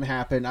Chiefs game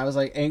happened, I was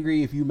like,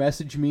 Angry, if you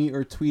message me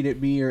or tweet at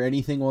me or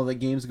anything while the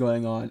game's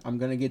going on, I'm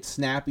gonna get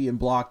snappy and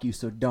block you.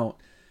 So don't.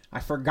 I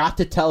forgot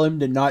to tell him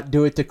to not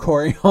do it to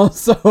Corey.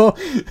 Also.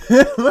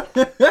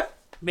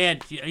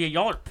 Man,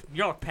 y'all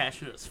are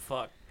passionate as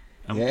fuck.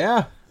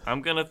 Yeah.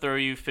 I'm gonna throw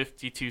you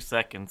 52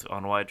 seconds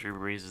on why Drew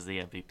Brees is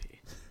the MVP.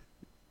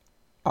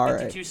 All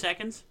 52 right.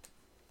 seconds.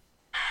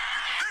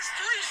 There's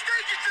 3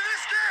 stages to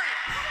this game.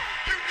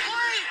 You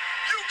play,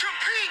 you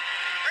compete,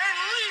 and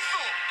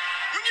lethal.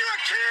 When you're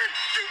a kid,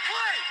 you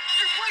play.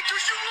 You play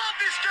because you love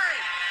this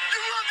game. You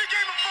love the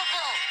game of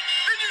football.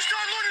 Then you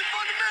start learning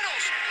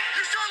fundamentals.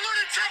 You start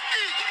learning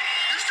technique.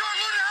 You start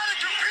learning how to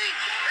compete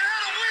and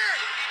how to win.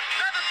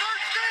 Now the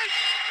third stage,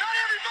 not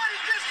everybody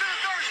gets to the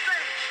third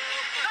stage.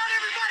 Not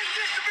everybody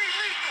gets to be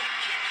lethal.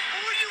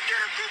 But when you get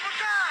a group of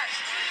guys,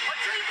 a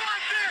team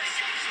like this,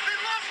 they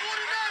love one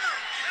another,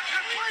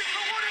 they play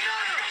for one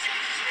another,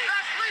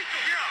 that's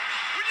lethal. Yeah.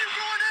 When you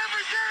go in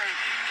every game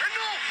and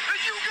know that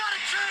you got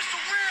a chance to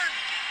win,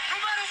 no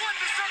matter what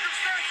the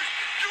circumstances,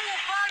 you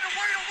will find a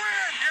way to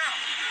win. Yeah.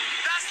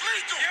 That's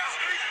lethal.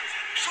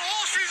 Yeah. So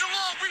all season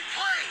long we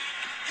played,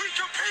 we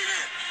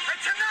competed, and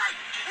tonight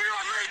we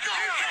are lethal.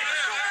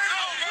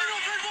 We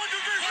don't take one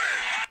division.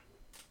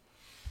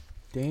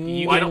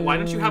 Damn. Why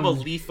don't you have a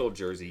lethal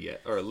jersey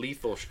yet or a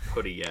lethal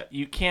hoodie yet?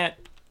 You can't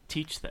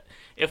teach that.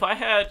 If I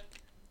had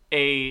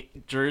a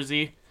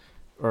jersey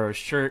or a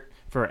shirt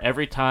for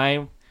every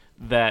time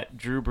that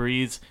Drew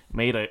Brees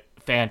made a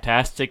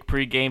fantastic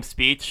pregame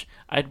speech,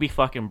 I'd be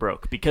fucking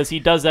broke because he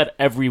does that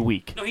every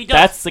week. No, he does.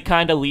 That's the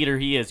kind of leader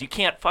he is. You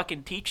can't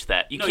fucking teach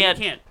that. You No, can't.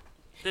 you can't.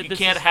 You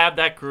can't have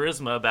that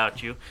charisma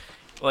about you.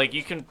 Like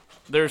you can.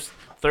 There's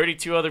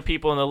 32 other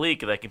people in the league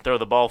that can throw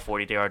the ball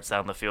 40 yards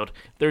down the field.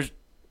 There's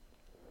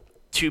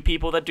 2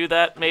 people that do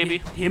that, maybe.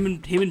 Him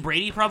and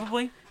Brady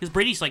probably, because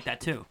Brady's like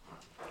that too.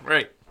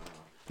 Right.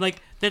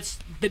 Like that's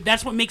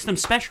what makes them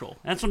special.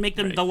 That's what makes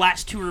them Right. the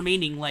last 2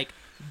 remaining like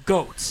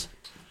goats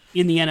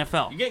in the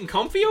NFL. You getting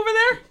comfy over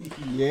there?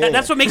 Yeah.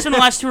 That's what makes them the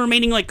last 2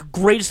 remaining like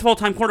greatest of all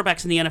time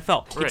quarterbacks in the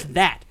NFL. It's Right.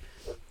 that.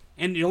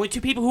 And the only 2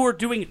 people who are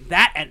doing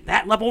that at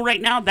that level right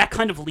now, that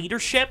kind of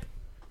leadership,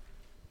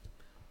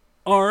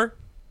 are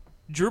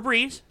Drew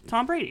Brees,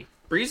 Tom Brady.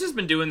 Breeze has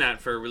been doing that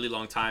for a really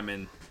long time,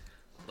 and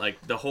like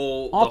the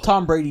whole All the,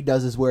 Tom Brady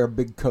does is wear a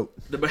big coat.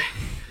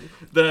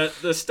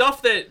 the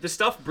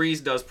stuff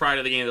Breeze does prior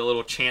to the game, the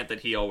little chant that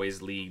he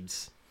always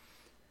leads,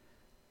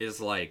 is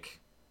like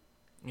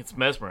It's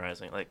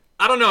mesmerizing. Like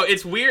I don't know.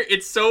 It's weird.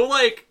 It's so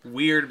like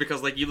weird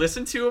because like you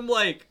listen to him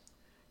like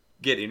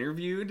get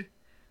interviewed,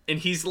 and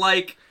he's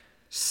like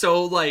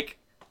so like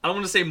I don't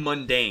want to say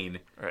mundane,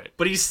 right.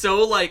 but he's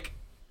so like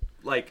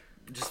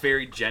just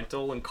very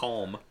gentle and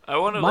calm. I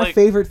want to My like.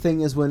 favorite thing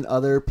is when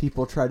other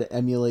people try to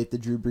emulate the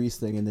Drew Brees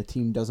thing and the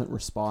team doesn't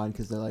respond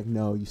because they're like,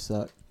 "No, you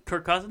suck."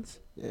 Kirk Cousins.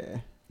 Yeah,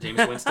 James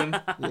Winston.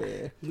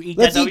 yeah. We eat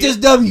Let's that eat this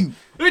W.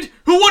 Hey,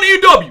 who won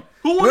AEW?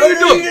 Who won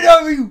AEW?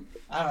 W.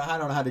 I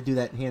don't know how to do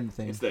that hand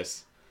thing. It's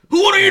this.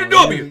 Who won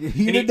AEW?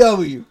 Eat And a he-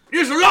 W.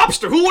 There's a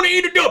lobster. Who want to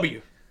eat a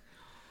W?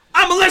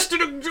 I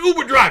molested a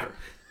Uber driver.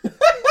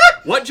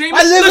 What, James?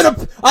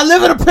 I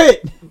live in a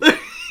pit.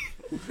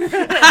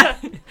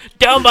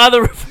 Down by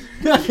the river.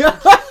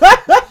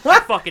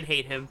 I fucking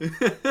hate him.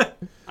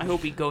 I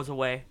hope he goes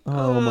away.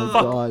 Oh my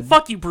god.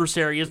 Fuck you, Bruce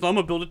Arians. I'm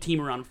gonna build a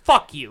team around him.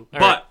 Fuck you.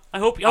 But I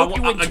hope you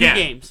win 2 again.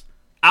 games.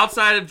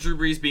 outside of Drew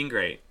Brees being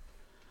great,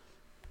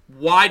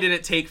 why did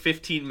it take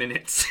 15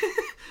 minutes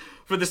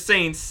for the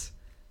Saints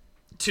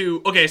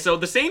to... Okay, so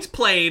the Saints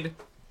played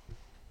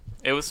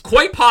It was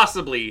quite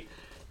possibly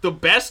the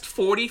best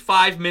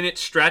 45-minute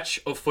stretch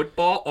of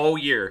football all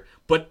year.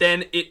 But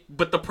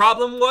the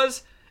problem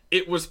was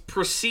it was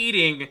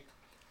preceding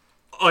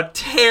a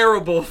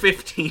terrible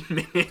 15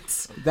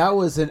 minutes. That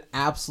was an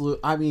absolute.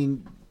 I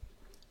mean,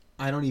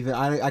 I don't even.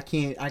 I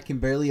can't. I can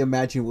barely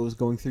imagine what was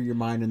going through your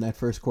mind in that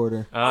first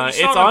quarter. you it's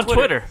saw it on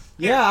Twitter.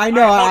 Yeah, I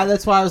know.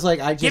 That's why I was like,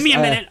 I just Give me a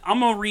minute. I'm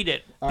gonna read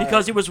it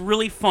because right. it was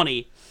really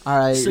funny. All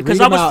right, Because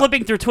read I was 'em out.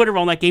 flipping through Twitter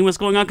while that game was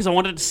going on because I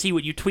wanted to see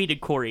what you tweeted,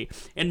 Corey.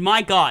 And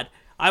my God,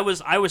 I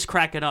was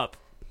cracking up.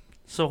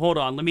 So hold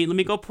on, let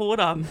me go pull it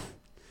up.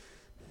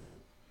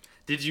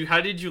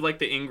 How did you like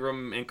the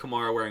Ingram and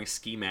Kamara wearing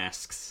ski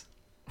masks?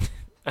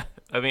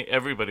 I mean,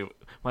 everybody.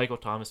 Michael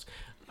Thomas.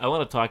 I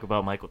want to talk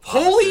about Michael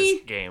Thomas' Holy-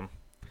 game.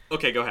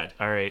 Okay, go ahead.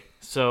 All right,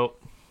 so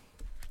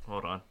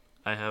hold on.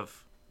 I have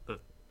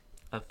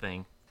a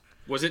thing.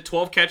 Was it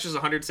 12 catches,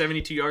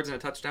 172 yards, and a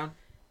touchdown?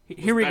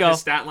 Here we That go. his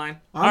stat line?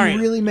 I'm All right.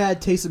 really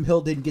mad Taysom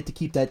Hill didn't get to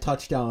keep that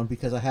touchdown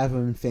because I have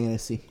him in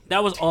fantasy.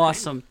 That was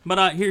awesome.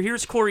 But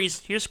here's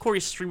Corey's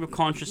stream of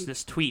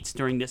consciousness tweets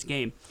during this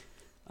game.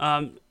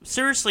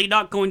 Seriously,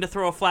 not going to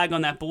throw a flag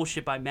on that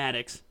bullshit by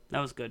Maddox. That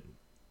was good.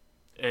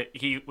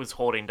 He was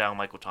holding down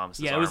Michael Thomas.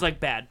 Yeah, it was like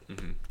bad.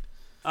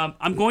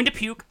 I'm going to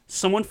puke.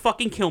 Someone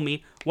fucking kill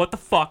me. What the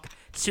fuck?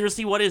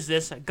 Seriously, what is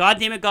this? God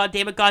damn it, God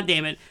damn it, God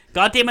damn it.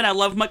 God damn it, I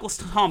love Michael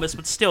Thomas,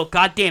 but still,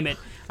 God damn it.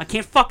 I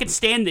can't fucking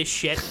stand this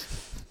shit.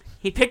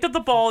 He picked up the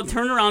ball and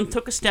turned around and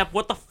took a step.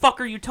 What the fuck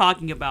are you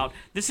talking about?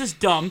 This is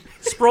dumb.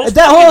 Sproles...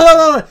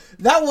 Hold on.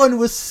 That one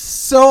was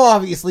so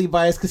obviously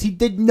biased because he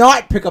did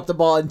not pick up the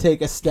ball and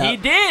take a step. He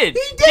did.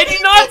 Did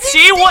you not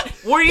see what?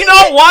 Were you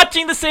not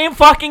watching the same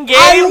fucking game?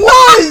 I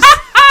was!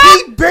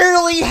 He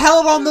barely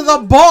held onto the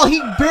ball.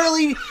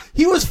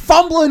 He was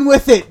fumbling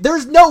with it.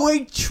 There's no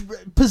way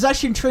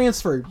possession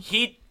transferred.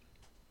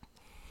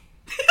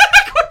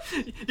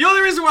 The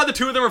only reason why the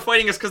two of them are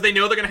fighting is because they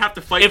know they're gonna have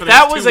to fight for the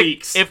that next was 2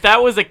 weeks. If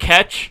that was a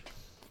catch,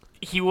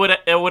 it would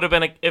have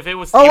been a. If it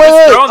was, Oh, he wait, was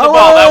wait, throwing the oh,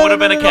 ball, wait, that wait, would have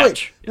been a no,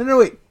 catch.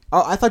 Wait.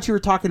 Oh, I thought you were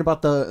talking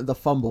about the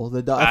fumble.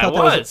 I thought that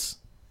was.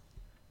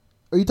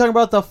 Are you talking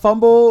about the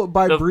fumble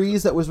by The-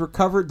 Breeze that was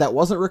recovered? That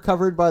wasn't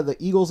recovered by the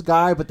Eagles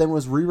guy, but then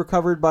was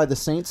re-recovered by the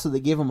Saints, so they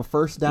gave him a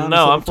first down. No,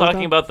 instead I'm of fourth talking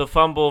down? about the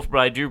fumble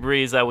by Drew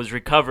Brees that was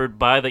recovered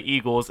by the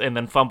Eagles and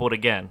then fumbled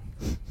again.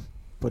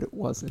 But it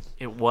wasn't.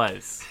 It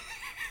was.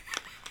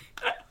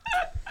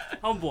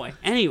 Oh, boy.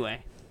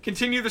 Anyway.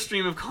 Continue the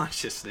stream of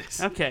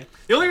consciousness. Okay.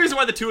 The only reason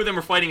why the two of them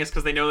are fighting is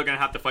because they know they're gonna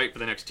have to fight for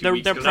the next 2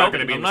 weeks. they're Because they're not probably-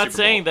 gonna be in I'm the not Super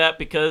saying Bowl. that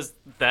because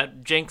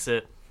that jinx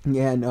it.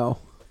 Yeah, no.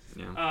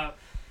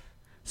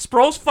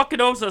 Sproles fucking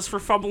owes us for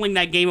fumbling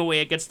that game away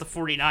against the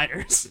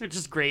 49ers, which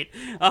is great.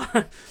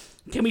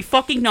 Can we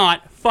fucking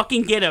not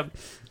fucking get him?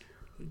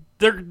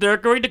 They're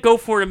going to go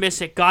for it and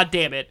miss it. God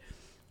damn it.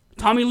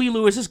 Tommy Lee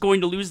Lewis is going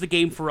to lose the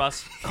game for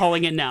us.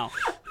 Calling it now.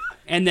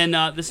 And then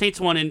the Saints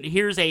won, and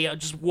here's a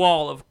just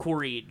wall of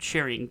Corey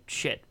sharing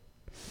shit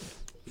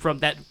from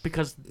that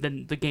because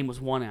then the game was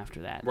won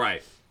after that.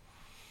 Right.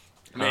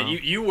 Man,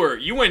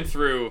 you went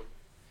through.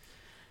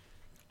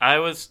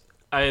 I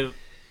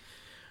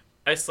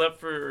slept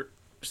for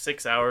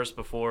 6 hours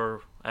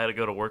before I had to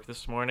go to work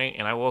this morning,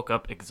 and I woke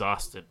up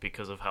exhausted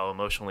because of how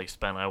emotionally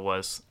spent I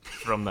was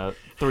from the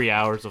 3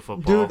 hours of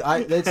football.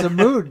 Dude, it's a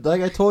mood.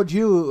 Like I told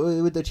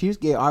you with the Chiefs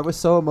game, I was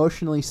so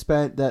emotionally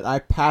spent that I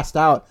passed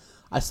out.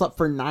 I slept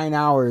for 9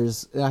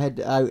 hours, and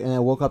I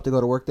woke up to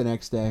go to work the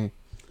next day,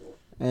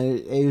 and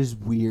it was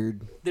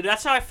weird. Dude,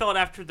 that's how I felt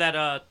after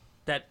that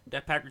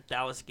Packers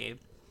Dallas game.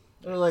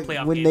 Like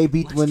Playoff when game they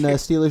beat last when the year.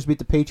 Steelers beat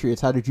the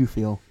Patriots, how did you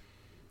feel?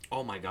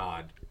 Oh my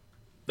god.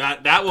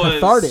 That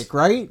was Cathartic,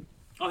 right?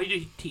 Oh,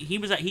 he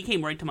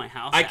came right to my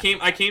house. I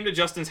came to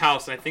Justin's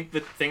house, and I think the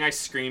thing I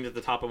screamed at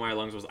the top of my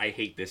lungs was, "I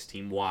hate this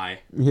team.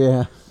 Why?"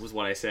 Yeah. Was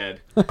what I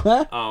said.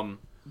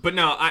 But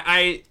no,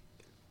 I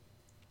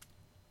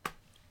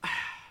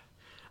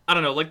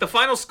don't know. Like the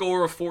final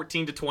score of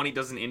 14-20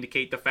 doesn't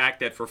indicate the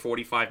fact that for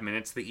 45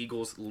 minutes the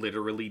Eagles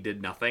literally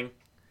did nothing.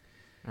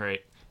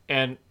 Right.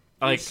 And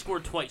They like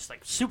scored twice,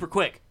 like super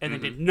quick, and they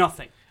did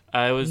nothing.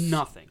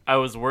 Nothing. I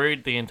was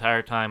worried the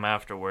entire time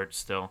afterwards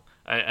still.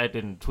 I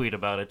didn't tweet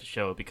about it to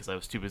show it because I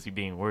was too busy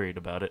being worried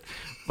about it.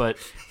 But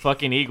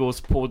fucking Eagles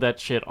pulled that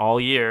shit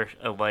all year.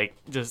 Like,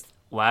 just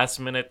last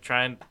minute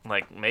trying,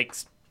 like,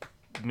 makes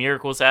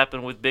miracles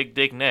happen with Big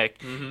Dick Nick.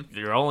 Mm-hmm.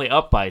 You're only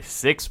up by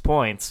 6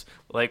 points.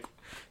 Like,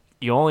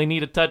 you only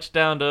need a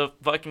touchdown to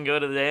fucking go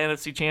to the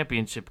NFC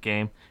Championship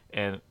game.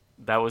 And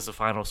that was the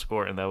final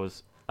score. And that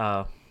was,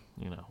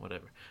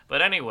 whatever.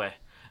 But anyway,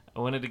 I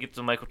wanted to get to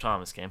the Michael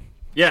Thomas game.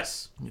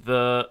 Yes.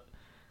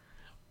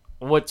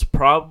 What's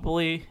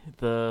probably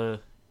the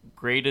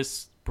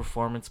greatest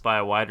performance by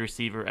a wide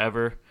receiver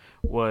ever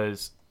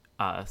was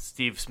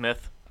Steve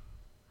Smith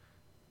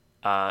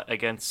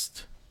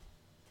against,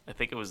 I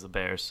think it was the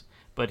Bears,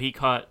 but he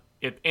caught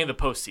it in the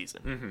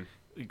postseason. Mm-hmm.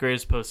 The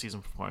greatest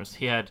postseason performance.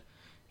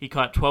 He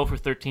caught 12 for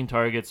 13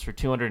 targets for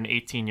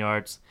 218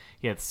 yards.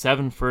 He had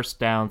 7 first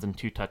downs and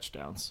 2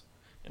 touchdowns,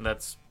 and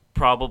that's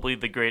probably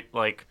the great,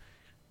 like,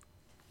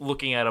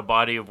 looking at a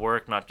body of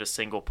work, not just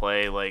single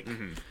play. Like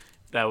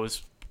that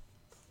was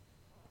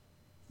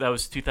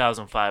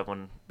 2005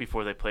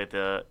 before they played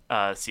the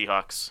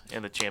Seahawks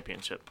in the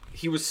championship.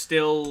 He was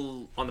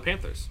still on the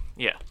Panthers.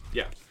 Yeah,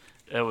 Yeah.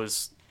 that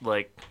was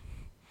like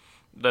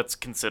that's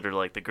considered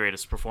like the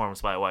greatest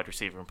performance by a wide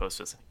receiver in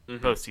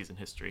postseason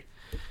history.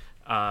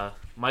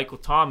 Michael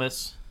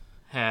Thomas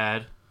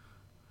had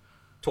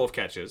 12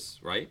 catches,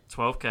 right?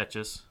 12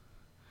 catches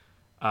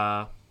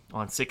on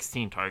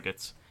 16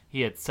 targets.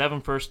 He had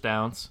 7 first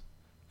downs,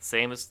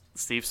 same as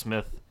Steve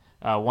Smith.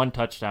 1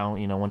 touchdown,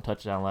 1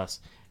 touchdown less.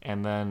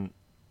 And then,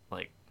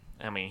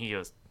 he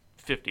has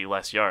 50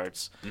 less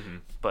yards. Mm-hmm.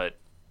 But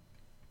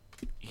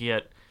he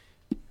had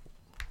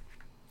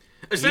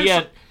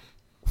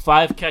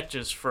 5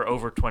 catches for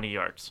over 20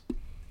 yards.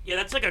 Yeah,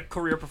 that's like a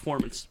career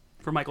performance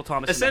for Michael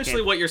Thomas.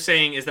 Essentially what you're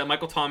saying is that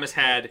Michael Thomas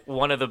had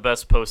one of the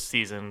best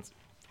postseasons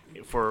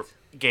for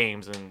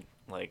games and,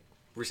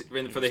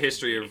 for the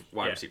history of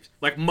wide receivers.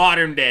 Like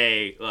modern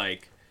day,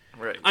 like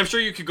right. I'm sure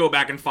you could go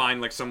back and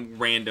find like some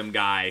random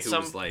guy who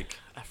was like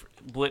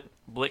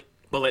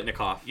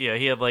Biletnikoff. Yeah,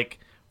 he had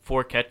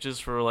 4 catches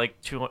for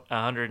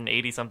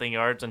 180 something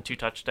yards and 2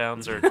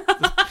 touchdowns or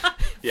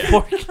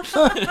yeah.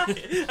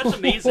 That's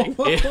amazing.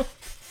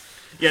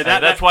 Yeah,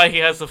 that's why he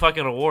has the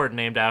fucking award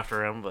named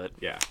after him. But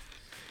Yeah.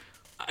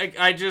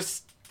 I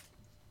just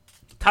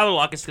Tyler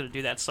Lockett's going to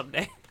do that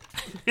someday.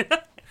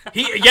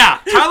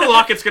 Tyler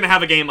Lockett's gonna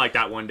have a game like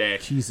that one day.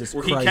 Jesus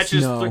where Christ, he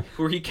catches no.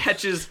 where he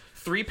catches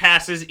 3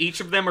 passes, each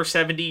of them are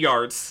 70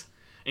 yards,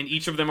 and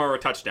each of them are a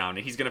touchdown.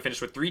 And he's gonna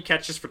finish with 3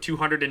 catches for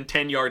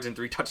 210 yards and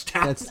 3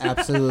 touchdowns. That's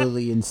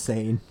absolutely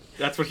insane.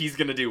 That's what he's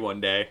gonna do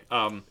one day.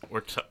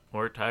 or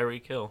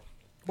Tyreek Hill.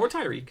 Or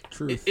Tyreek.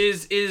 Truth.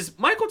 Is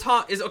Michael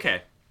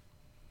okay?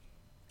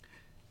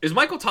 Is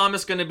Michael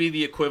Thomas gonna be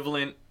the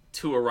equivalent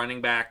to a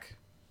running back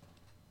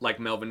like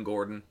Melvin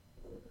Gordon,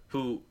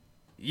 who?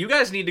 You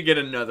guys need to get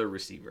another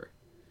receiver.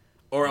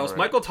 Or else Right.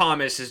 Michael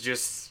Thomas is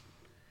just...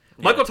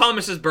 Michael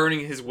Thomas is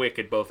burning his wick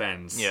at both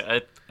ends. Yeah,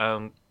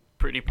 I'm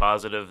pretty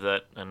positive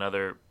that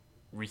another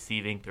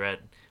receiving threat,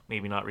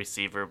 maybe not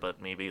receiver,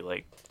 but maybe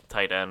like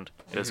tight end,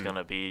 is going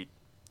to be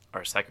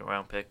our second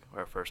round pick,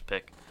 our first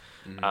pick,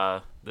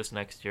 this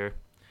next year.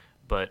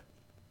 But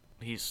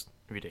he's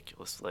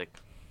ridiculous. Like,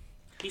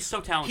 He's so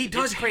talented. He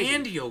does It's crazy.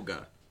 hand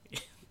yoga.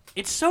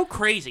 It's so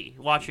crazy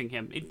watching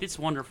him. It's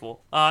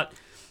wonderful. I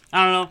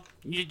don't know.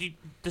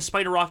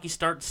 Despite a rocky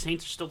start, the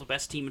Saints are still the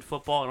best team in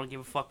football. I don't give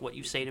a fuck what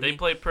you say to they me.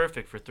 played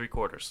perfect for 3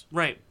 quarters.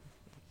 Right.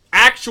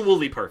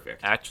 Actually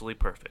perfect. Actually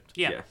perfect.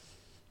 Yeah. Yeah.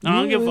 I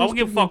don't Yeah, give that's a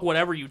pretty fuck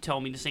whatever you tell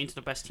me. The Saints are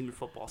the best team in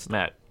football. Still.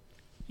 Matt,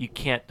 you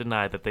can't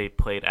deny that they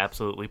played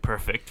absolutely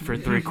perfect for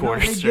 3 No,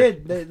 quarters. they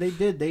did. They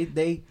did.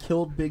 They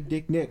killed Big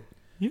Dick Nick.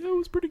 Yeah, it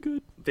was pretty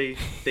good. They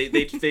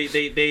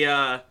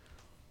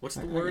what's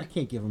the I word?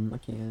 can't give him. I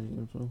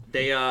can't.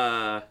 They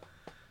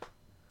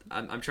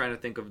I'm trying to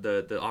think of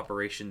the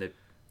operation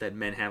that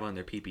men have on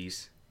their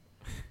peepees.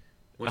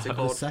 What's it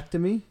called?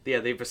 Vasectomy. Yeah,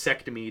 they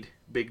vasectomied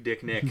Big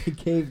Dick Nick.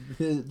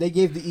 They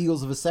gave the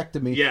Eagles a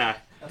vasectomy. Yeah,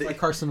 That's why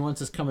Carson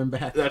Wentz is coming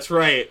back. that's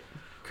right.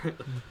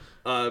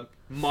 Moderate.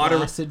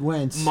 Flaccid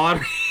Wentz.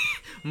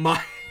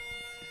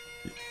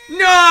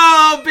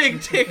 No,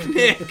 Big Dick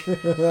Nick.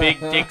 Big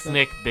Dick's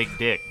Nick, Big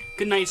Dick.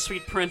 Good night,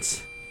 sweet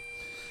prince.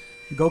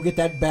 Go get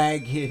that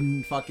bag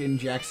in fucking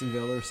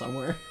Jacksonville or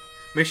somewhere.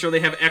 Make sure they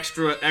have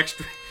extra.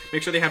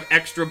 Make sure they have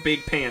extra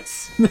big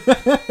pants.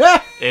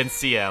 And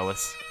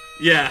Cialis.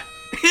 Yeah,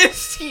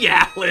 it's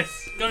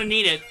Cialis. Gonna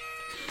need it.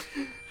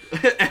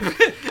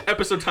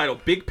 Episode title: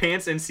 Big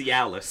Pants and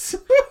Cialis.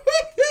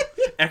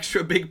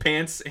 Extra big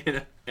pants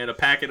and a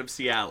packet of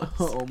Cialis.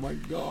 Oh my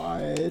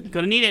god.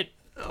 Gonna need it.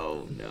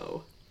 Oh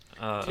no.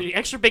 The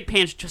extra big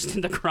pants just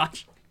in the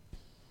crotch.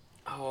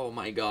 Oh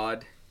my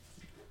god.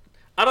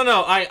 I don't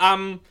know.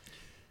 I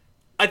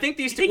think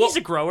these You two. think Well, he's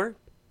a grower?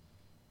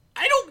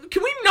 I don't.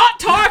 Can we not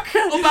talk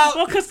about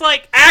Well, because,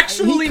 like,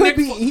 actually He could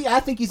Nick? be. I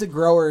think he's a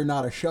grower,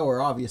 not a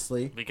shower.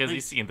 Obviously, Because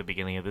he's seen the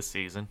beginning of this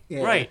season.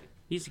 yeah. right.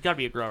 He's got to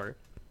be a grower.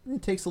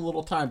 It takes a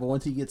little time, but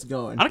once he gets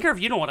going, I don't care if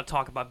you don't want to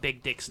talk about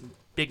Big Dick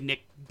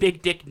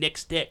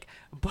Nick's dick,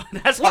 but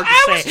that's Well, hard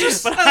I to was say.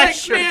 just but like, I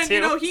sure man, do.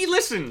 you know, he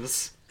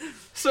listens.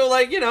 So,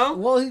 like, you know,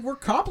 well, we're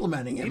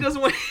complimenting him. he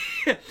doesn't want.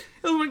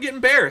 He doesn't want to get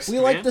embarrassed. We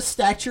like the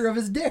stature of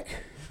his dick.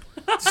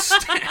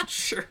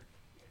 stature.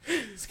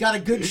 It's got a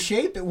good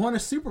shape. It won a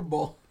Super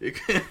Bowl.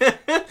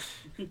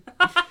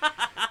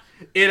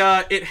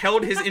 It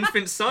held his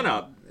infant son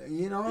up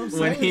You know what I'm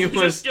when saying? he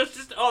was.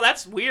 Just oh,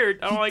 that's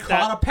weird. I don't like Caught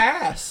that. a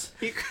pass.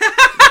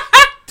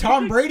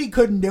 Tom Brady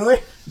couldn't do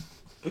it,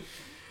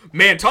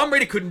 Man, Tom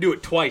Brady couldn't do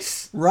it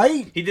twice.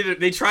 right? He did it.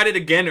 They tried it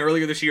again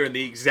earlier this year, and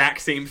the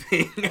exact same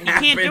thing You happened.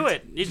 can't do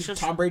it. It's just,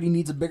 Tom Brady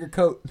needs a bigger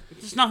coat.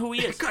 it's just not who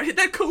he is. God,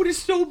 that coat is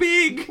so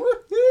big.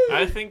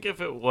 I think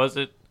if it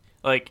wasn't,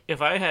 like,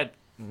 if I had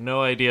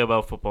no idea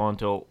about football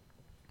until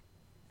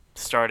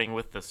starting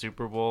with the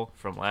Super Bowl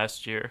from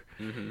last year,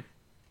 and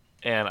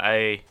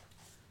I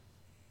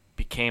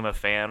became a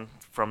fan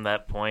from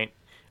that point,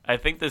 I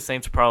think the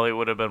Saints probably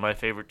would have been my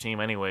favorite team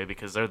anyway,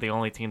 because they're the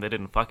only team that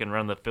didn't fucking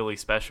run the Philly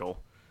special.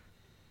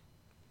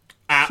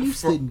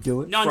 Chiefs didn't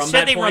do it. No, From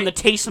instead that they run the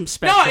point- Taysom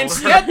special. No,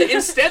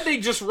 instead they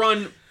just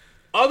run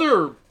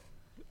other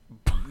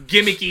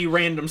gimmicky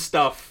random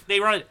stuff. They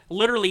run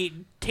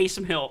literally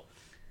Taysom Hill.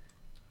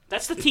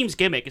 That's the team's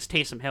gimmick, is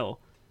Taysom Hill.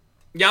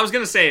 Yeah, I was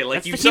gonna say, like,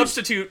 That's you the team's-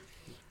 substitute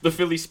the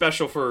Philly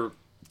special for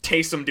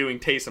Taysom doing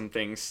Taysom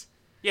things.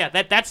 Yeah,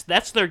 that's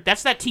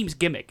that team's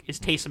gimmick, is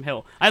Taysom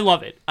Hill. I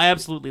love it. I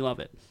absolutely love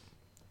it.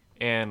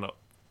 And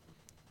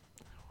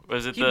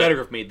was it He the better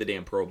have made the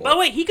damn Pro Bowl. By the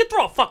way, he could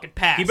throw a fucking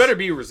pass. He better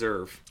be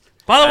reserve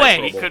By the Pro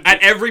way, Bowl. could-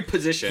 at every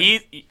position.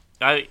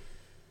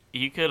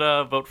 you could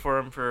vote for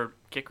him for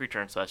kick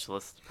return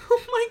specialist,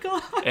 Oh my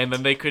god! and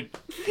then they could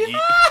you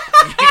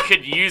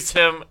could use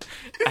him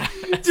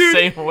the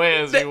same way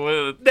as you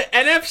would. The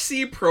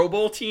NFC Pro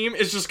Bowl team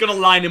is just gonna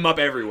line him up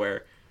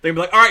everywhere. They're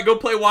gonna be like, all right, go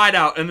play wide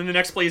out, and then the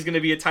next play is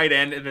gonna be a tight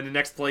end, and then the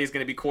next play is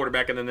gonna be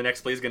quarterback, and then the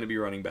next play is gonna be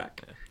running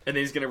back, and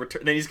then he's gonna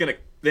return. Then he's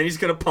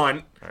gonna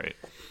punt. All right.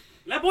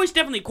 that boy's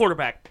definitely a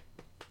quarterback.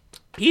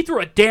 He threw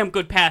a damn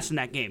good pass in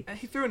that game.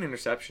 He threw an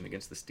interception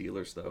against the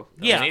Steelers, though.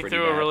 That Yeah. was And he pretty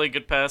threw bad. a really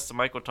good pass to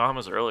Michael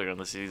Thomas earlier in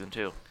the season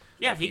too.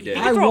 Yeah, he did.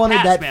 can I throw a wanted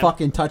pass, that man.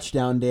 fucking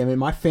touchdown, damn it.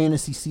 My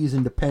fantasy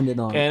season depended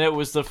on it. And it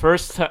was the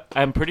first time.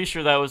 I'm pretty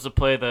sure that was the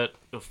play that,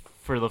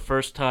 for the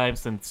first time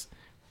since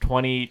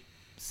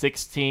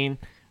 2016,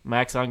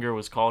 Max Unger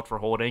was called for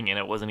holding, and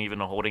it wasn't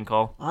even a holding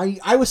call.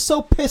 I was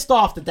so pissed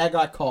off that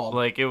got called.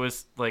 Like, it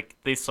was like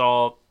they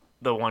saw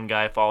the one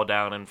guy fall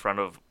down in front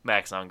of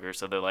Max Unger,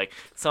 so they're like,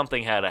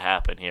 something had to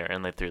happen here,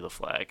 and they threw the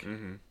flag.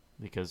 Mm-hmm.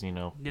 Because,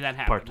 Yeah, that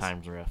happens.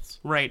 part-time refs.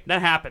 Right,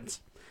 that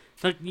happens.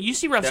 Like, you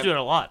see refs do it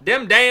a lot.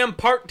 Them damn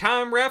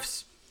part-time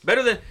refs.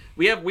 Better than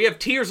we have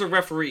tiers of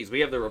referees.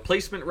 We have the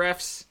replacement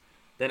refs.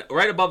 Then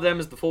right above them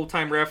is the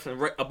full-time ref, and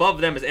right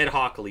above them is Ed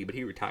Hockley, but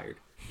he retired.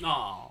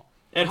 Oh.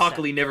 Ed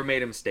Hockley never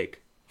made a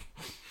mistake.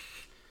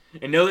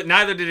 And no,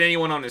 neither did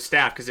anyone on his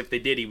staff, because if they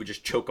did, he would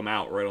just choke them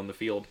out right on the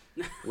field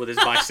with his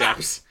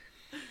biceps.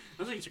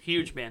 Those things are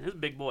huge, man. This is a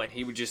big boy.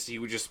 He would just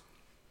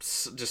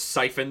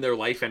siphon their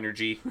life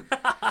energy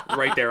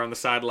right there on the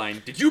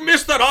sideline. Did you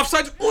miss that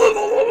offside?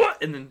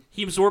 And then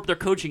He absorbed their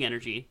coaching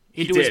energy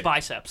he into his did.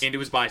 biceps. Into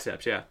his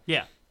biceps, yeah.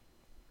 Yeah.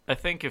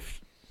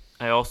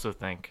 I also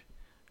think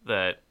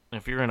that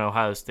if you're an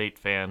Ohio State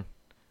fan,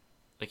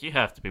 like, you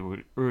have to be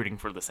rooting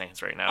for the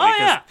Saints right now. Oh, because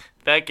yeah.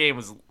 that game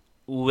was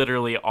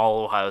literally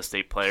all Ohio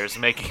State players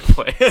making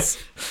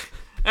plays.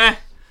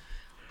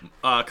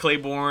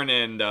 Claiborne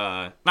and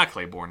not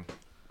Claiborne,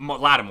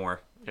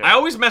 Lattimore. Yeah. I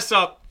always mess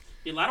up.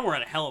 Yeah, Lattimore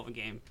had a hell of a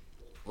game.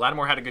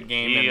 Lattimore had a good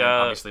game, and He, then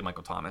obviously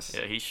Michael Thomas.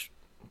 Yeah, he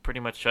pretty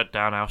much shut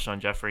down Alshon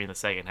Jeffrey in the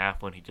second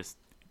half when he just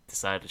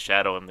decided to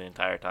shadow him the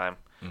entire time.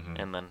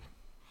 And then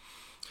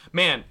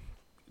Man,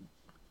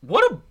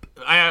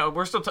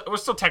 we're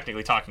still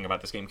technically talking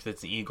about this game because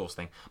it's the Eagles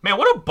thing. Man,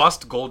 what a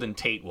bust Golden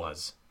Tate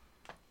was.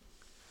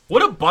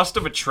 What a bust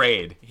of a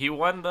trade. he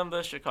won them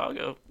the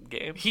Chicago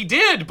game. He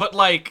did, but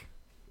like,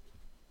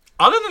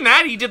 other than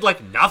that, he did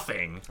like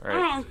nothing. I Right.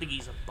 don't think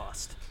he's a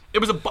bust. It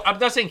was I'm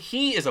not saying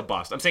he is a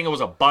bust. I'm saying it was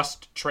a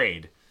bust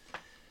trade.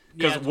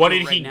 Because Yeah, what right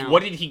did he now.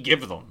 what did he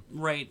give them?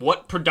 Right.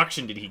 What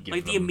production did he give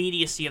Like, them? the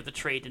immediacy of the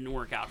trade didn't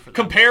work out for them.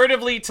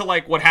 Comparatively to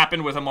like what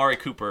happened with Amari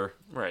Cooper.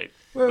 Right.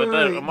 Wait, but wait,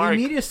 then wait. Amari,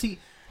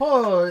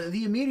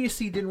 The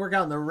immediacy didn't work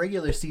out in the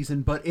regular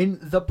season, but in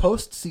the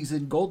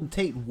postseason, Golden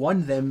Tate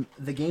won them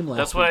the game last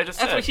that's week. what I just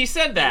That's said. what he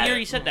said that. You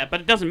already said that, but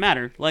it doesn't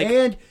matter. Like,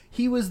 And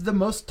he was the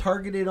most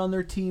targeted on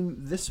their team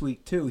this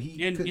week, too.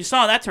 and you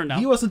saw how that turned out.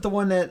 He wasn't the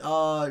one that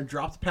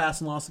dropped the pass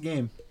and lost the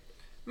game.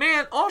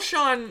 Man,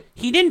 Alshon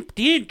He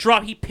didn't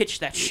drop. He pitched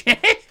that shit.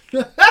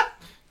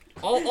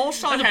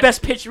 Alshon The had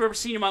best pitch I've ever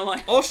seen in my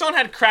life. Alshon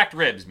had cracked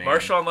ribs, man.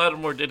 Marshawn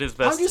Lattimore did his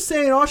best. I'm just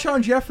saying,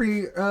 Alshon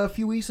Jeffrey, a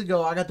few weeks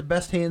ago, I got the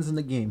best hands in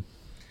the game.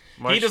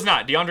 He does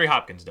not. DeAndre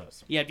Hopkins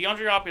does. Yeah,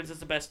 DeAndre Hopkins is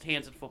the best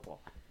hands in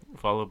football.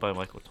 Followed by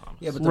Michael Thomas.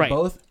 Yeah, but they're Right.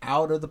 both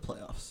out of the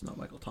playoffs. Not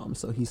Michael Thomas,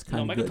 so he's kind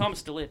No, of Michael good. Thomas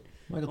still in.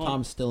 Michael Oh.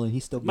 Thomas still in.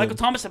 He's still good. Michael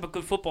Thomas have a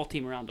good football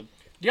team around him.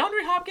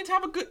 DeAndre Hopkins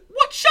have a good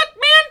what? Shut,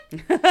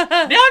 man.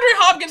 DeAndre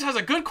Hopkins has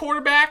a good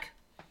quarterback,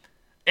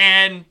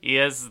 and He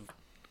has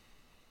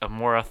a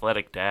more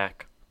athletic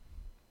Dak.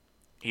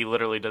 He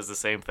literally does the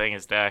same thing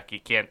as Dak. He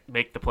can't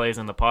make the plays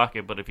in the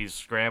pocket, but if he's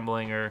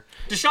scrambling or...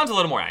 Deshaun's a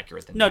little more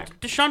accurate than No, Dak.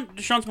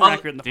 Deshaun's more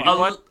accurate in the Did pocket. you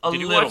watch, a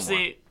did you little watch more.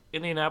 the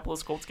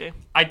Indianapolis Colts game?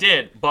 I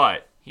did,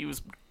 but He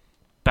was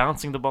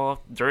bouncing the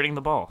ball, dirting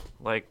the ball.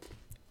 Like,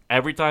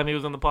 every time he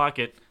was in the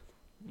pocket,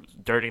 he was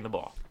dirting the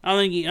ball. I don't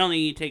think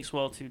he takes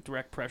well to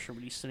direct pressure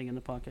when he's sitting in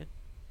the pocket.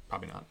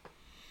 probably not.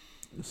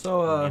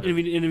 So, And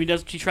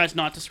if he tries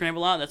not to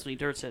scramble out, that's when he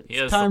dirts it. He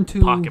has time the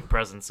to- pocket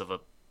presence of a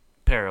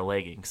pair of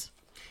leggings.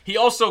 He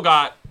also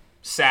got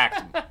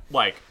sacked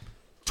like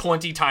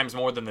 20 times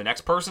more than the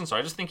next person, so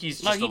I just think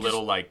he's No, just he a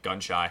little like gun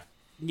shy.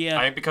 Yeah.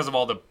 I think because of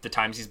all the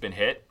times he's been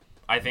hit,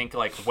 I think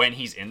like when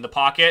he's in the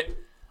pocket,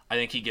 I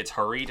think he gets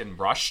hurried and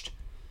rushed.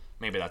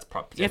 Maybe that's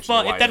potentially if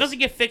why that this- doesn't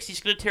get fixed, he's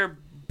going to tear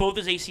both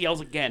his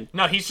ACLs again.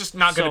 No, he's just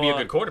not going to So, be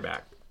a good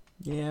quarterback.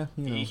 yeah,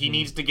 you know. He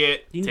needs to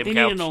get They Tim need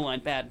Couch. an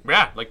O-line bad.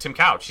 yeah, like Tim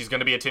Couch. He's going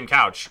to be a Tim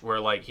Couch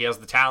where like he has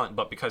the talent,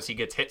 but because he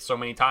gets hit so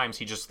many times,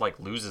 he just like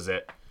loses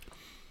it.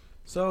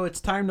 So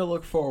it's time to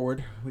look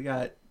forward. We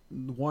got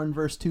 1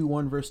 versus 2,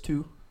 1 versus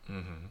 2.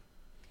 Mm-hmm.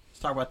 Let's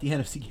talk about the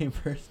NFC game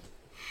first.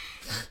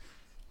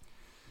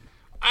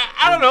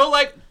 I don't know.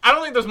 Like I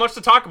don't think there's much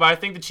to talk about. I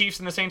think the Chiefs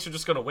and the Saints are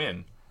just going to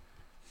win.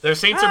 The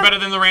Saints are better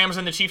than the Rams,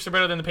 and the Chiefs are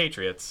better than the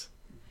Patriots.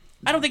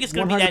 I don't think it's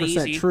going to be that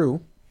easy.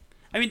 true.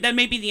 I mean, that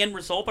may be the end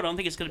result, but I don't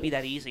think it's going to be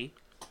that easy.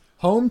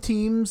 Home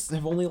teams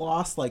have only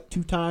lost like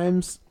 2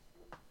 times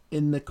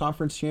in the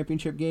conference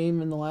championship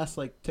game in the last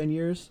like 10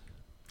 years.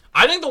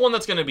 I think the one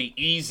that's going to be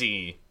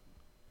easy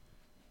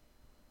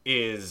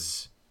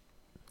is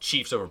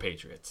Chiefs over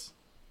Patriots.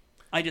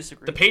 I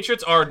disagree. The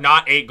Patriots are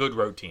not a good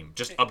road team,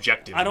 just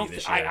objectively I don't.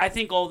 this year. I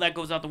think all that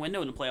goes out the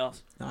window in the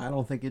playoffs. No, I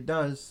don't think it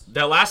does.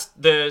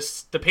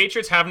 The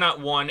Patriots have not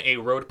won a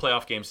road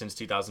playoff game since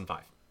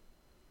 2005.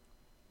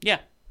 Yeah.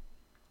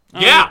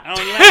 Yeah, I don't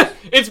think that-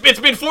 it's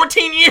been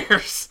 14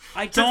 years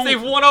I since don't-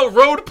 they've won a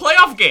road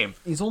playoff game.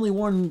 He's only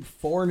won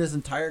 4 in his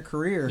entire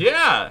career.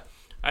 Yeah,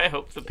 I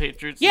hope the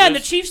Patriots Yeah, and the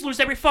lose. Chiefs lose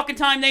every fucking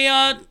time they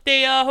host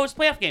a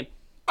playoff game.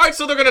 All right,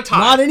 so they're gonna tie.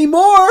 Not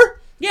anymore.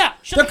 Yeah,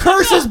 The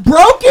curse is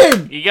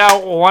broken. You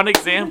got one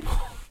example.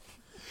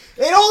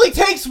 It only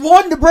takes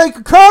one to break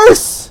a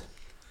curse.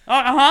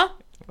 Uh-huh.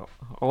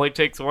 Only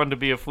takes one to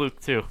be a fluke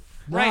too.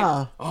 Right.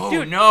 Nah. Oh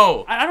Dude,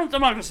 no! I'm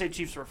not gonna say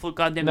Chiefs are a fluke.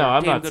 Goddamn, No, they're a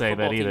I'm damn not good saying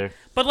that football team. either.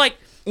 But like,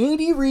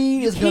 Andy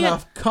Reid is can't-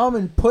 gonna come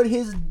and put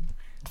his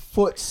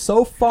foot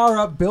so far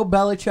up Bill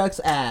Belichick's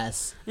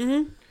ass.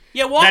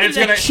 yeah, walk That into it's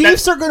that, gonna-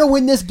 Chiefs are gonna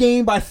win this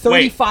game by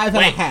 35 and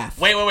a half.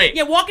 Wait.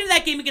 yeah, walk into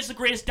that game against the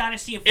greatest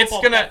dynasty in It's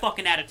football gonna- with that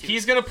fucking attitude.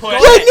 He's gonna put.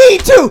 You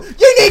need to.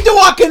 You need to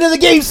walk into the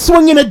game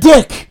swinging a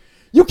dick.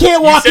 You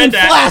can't walk said in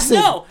that. flaccid.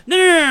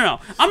 no.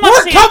 I'm not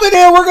We're saying. coming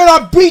in. We're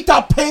gonna beat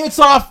the pants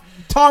off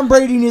Tom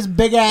Brady in his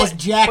big ass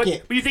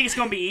jacket. But you think it's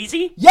gonna be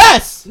easy?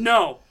 Yes.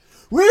 No.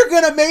 We're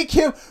gonna make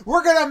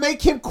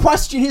him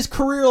question his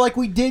career like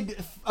we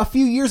did a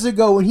few years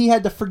ago when he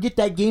had to forget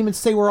that game and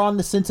say we're on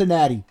to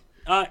Cincinnati.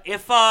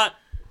 If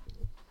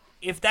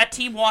that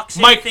team walks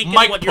in Mike thinking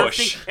what you're push.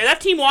 thinking, if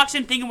that team walks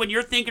in thinking what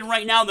you're thinking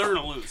right now, they're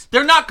gonna lose.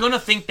 They're not gonna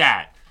think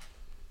that.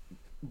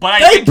 But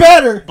They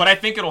better. But I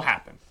think it'll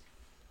happen.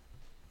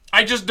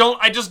 I just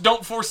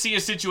don't foresee a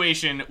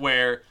situation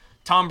where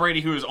Tom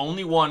Brady, who has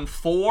only won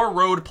 4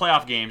 road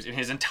playoff games in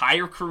his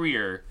entire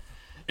career,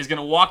 is going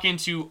to walk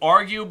into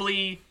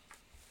arguably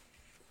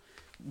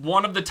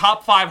one of the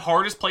top 5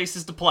 hardest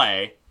places to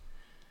play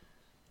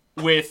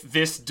with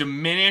this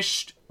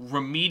diminished,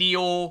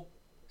 remedial,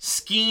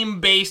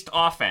 scheme-based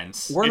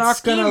offense. We're It's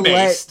not going to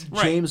let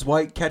scheme-based. James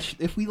White catch...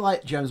 If we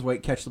let James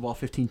White catch the ball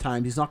 15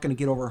 times, he's not going to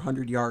get over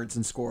 100 yards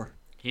and score.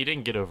 He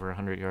didn't get over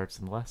 100 yards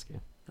in the last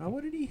game. Oh,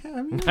 what did he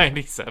have?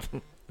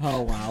 97.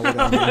 Oh, wow.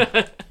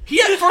 Whatever.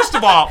 First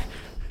of all,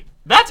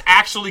 that's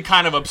actually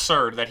kind of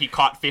absurd that he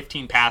caught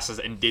 15 passes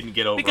and didn't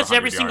get over Because 100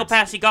 every single yards.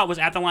 pass he got was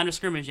at the line of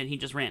scrimmage and he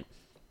just ran.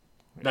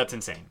 That's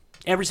insane.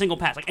 Every single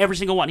pass, like every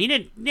single one.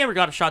 He never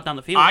got a shot down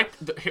the field.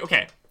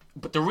 Okay,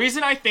 but the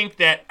reason I think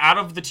that out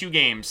of the 2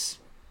 games,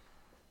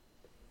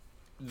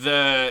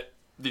 the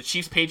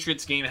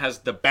Chiefs-Patriots game has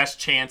the best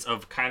chance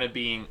of kind of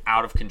being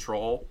out of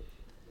control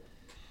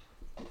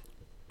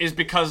is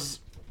because,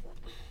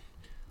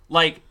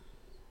 like,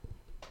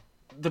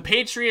 the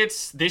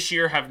Patriots this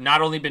year have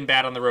not only been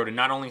bad on the road, and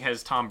not only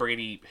has Tom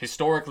Brady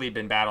historically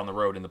been bad on the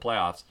road in the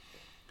playoffs,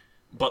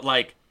 but,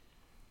 like,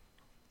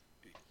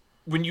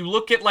 when you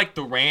look at, like,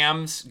 the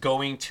Rams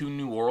going to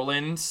New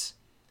Orleans,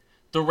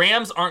 the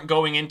Rams aren't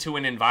going into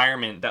an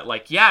environment that,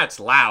 like, yeah, it's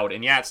loud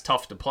and yeah, it's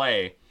tough to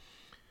play,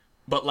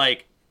 but,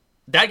 like,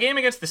 that game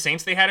against the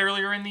Saints they had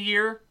earlier in the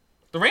year,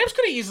 the Rams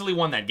could have easily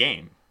won that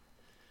game.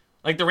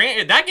 Like,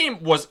 that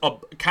game was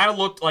kind of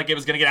looked like it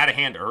was going to get out of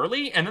hand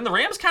early, and then the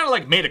Rams kind of,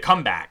 like, made a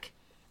comeback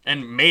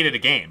and made it a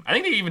game. I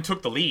think they even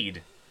took the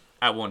lead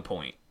at one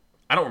point.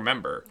 I don't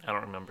remember. I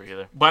don't remember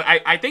either. But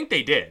I think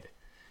they did.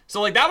 So,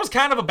 like, that was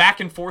kind of a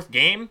back-and-forth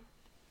game.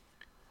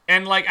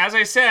 And, like, as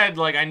I said,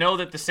 like, I know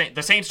that the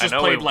Saints just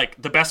played, like,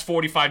 the best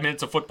 45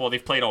 minutes of football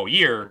they've played all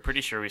year.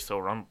 Pretty sure we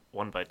still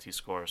won by 2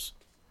 scores.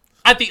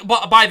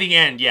 By the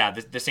end, yeah,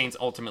 the Saints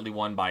ultimately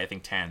won by, I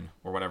think, 10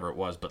 or whatever it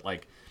was. But,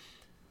 like,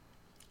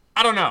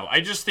 I don't know.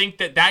 I just think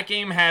that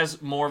game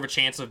has more of a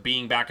chance of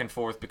being back and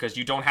forth because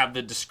you don't have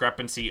the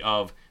discrepancy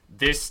of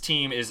this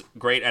team is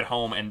great at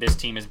home and this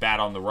team is bad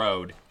on the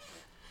road.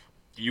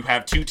 You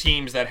have 2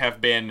 teams that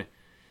have been...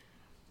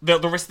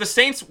 The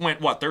Saints went,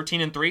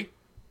 13-3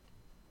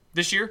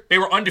 this year? They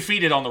were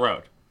undefeated on the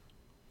road.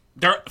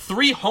 Their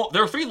 3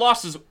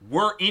 losses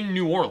were in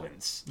New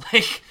Orleans.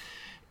 Like,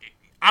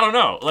 I don't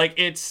know. Like,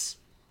 it's...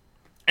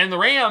 And the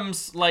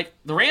Rams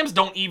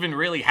don't even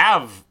really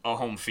have a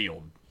home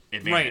field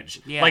advantage.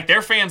 Right, yeah. Like,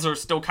 their fans are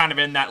still kind of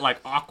in that, like,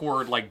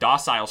 awkward, like,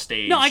 docile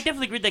stage. No, I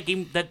definitely agree with that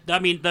game.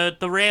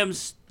 The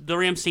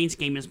Rams Saints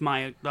game is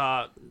my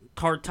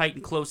hard, tight,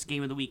 and close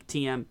game of the week.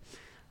 TM.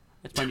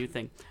 That's my new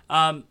thing.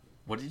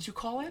 What did you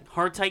call it?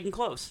 Hard, tight, and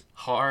close.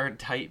 Hard,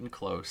 tight, and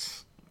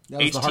close.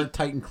 That was the Hard,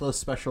 Tight, and Close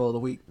special of the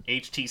week.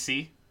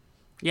 HTC?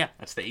 Yeah,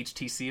 That's the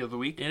HTC of the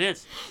week? it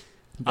is.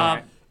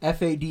 Alright.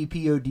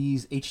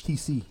 FADPOD's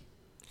HTC.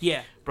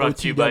 Yeah. Brought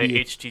to you by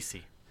OTW.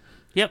 HTC.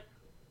 Yep.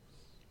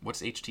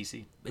 What's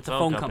HTC? It's a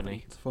phone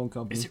company. It's a phone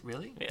company. Is it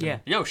really? Yeah.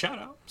 Yo, shout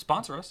out.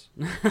 Sponsor us.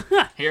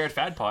 Here at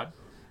FadPod.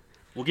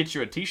 We'll get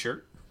you a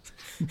t-shirt.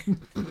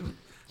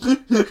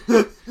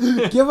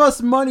 Give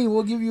us money,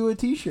 we'll give you a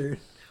t-shirt.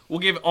 We'll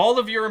give all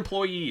of your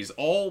employees,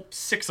 all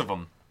 6 of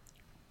them.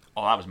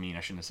 Oh, that was mean. I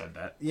shouldn't have said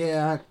that.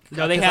 Yeah.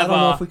 No, they 'cause have, I don't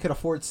know if we could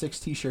afford 6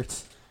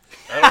 t-shirts.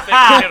 I don't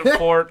think we can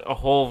afford a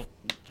whole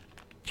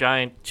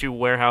giant 2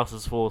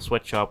 warehouses full of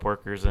sweatshop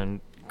workers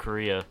in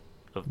Korea.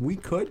 We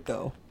could,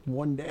 though.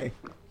 One day.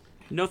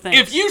 No thanks.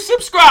 If you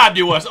subscribe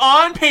to us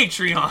on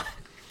Patreon.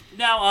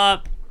 Now, I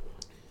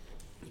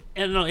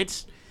don't know.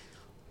 It's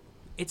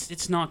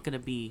not gonna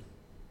be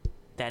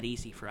that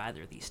easy for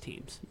either of these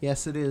teams.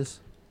 Yes, it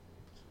is.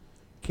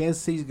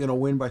 Kansas City's going to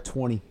win by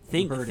 20.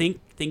 Think You heard it.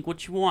 think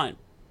what you want,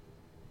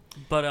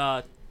 but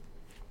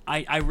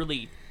I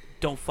really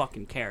don't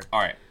fucking care. All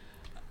right.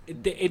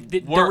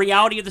 The We're-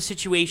 reality of the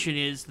situation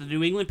is the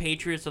New England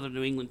Patriots are the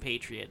New England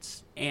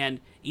Patriots,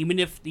 and even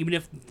if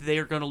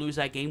they're going to lose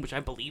that game, which I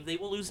believe they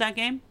will lose that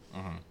game,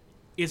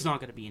 it's not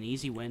going to be an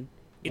easy win.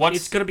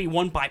 It's going to be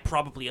won by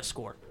probably a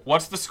score.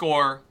 What's the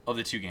score of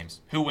the two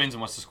games? Who wins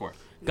and what's the score?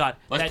 God,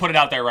 Let's put it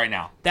out there right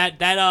now.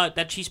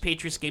 That Chiefs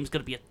Patriots game is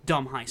going to be a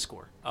dumb high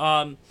score.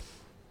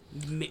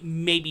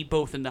 Maybe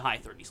both in the high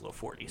 30s, low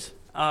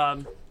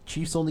 40s.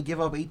 Chiefs only give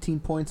up 18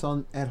 points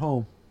at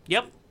home.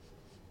 Yep.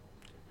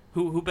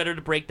 Who better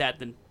to break that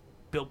than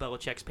Bill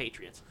Belichick's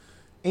Patriots?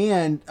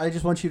 And I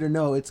just want you to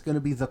know it's going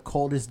to be the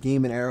coldest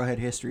game in Arrowhead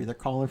history. They're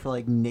calling for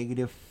like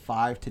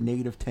 -5 to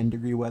 -10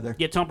 degree weather.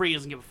 Yeah, Tom Brady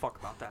doesn't give a fuck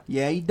about that.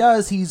 Yeah, he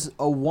does. He's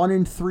a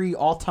 1-3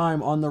 all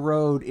time on the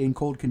road in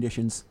cold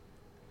conditions.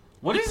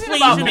 What is it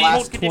Plays about in a the me?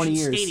 last cold 20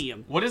 conditioned years.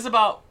 stadium. What is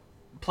about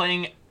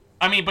playing?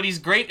 I mean, but he's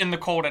great in the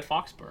cold at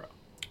Foxborough.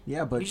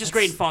 Yeah, but He's just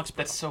great in Foxborough.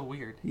 That's so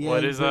weird. Yeah,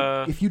 What is,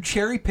 but if you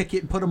cherry pick it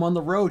and put him on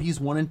the road, he's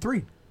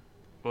 1-3.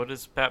 What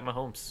is Pat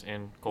Mahomes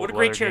in cold What a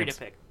great weather cherry games?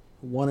 to pick.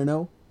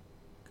 1-0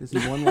 because he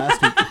won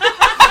last week.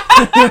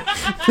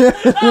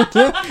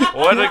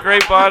 What a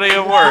great body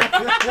of work.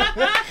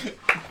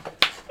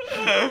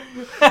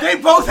 They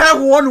both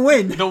have one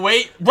win. The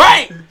weight,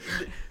 right?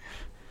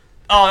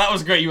 Oh, that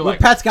was great. You were But like,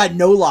 Pat's got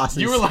no losses.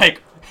 you were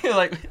like,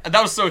 that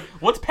was so.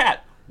 What's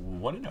Pat?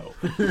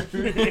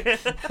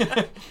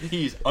 1-0.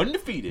 He's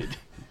undefeated.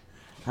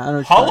 I don't know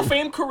what Hall you're of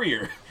talking- Fame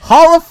career.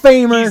 Hall of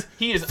Famer.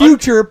 He is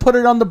future. Put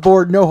it on the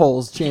board. No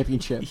holes.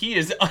 Championship. He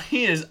is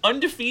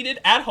undefeated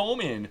at home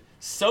in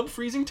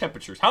sub-freezing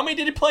temperatures. How many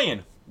did he play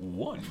in?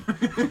 1.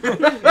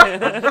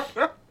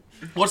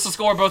 What's the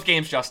score of both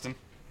games, Justin?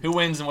 Who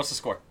wins and what's the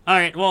score? All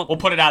right, well, We'll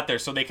put it out there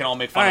so they can all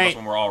make fun All of right. us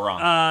when we're all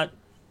wrong.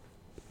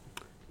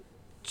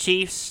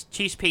 Chiefs,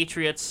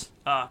 Patriots.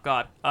 Oh,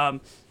 God.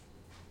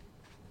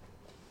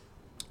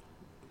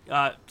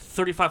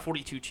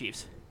 35-42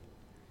 Chiefs.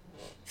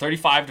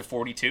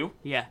 35-42.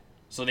 Yeah,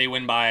 So they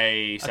win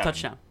by 7. a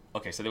touchdown.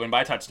 Okay, so they win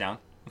by a touchdown.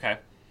 Okay.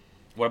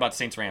 What about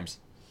Saints Rams?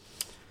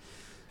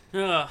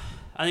 I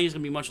think it's going to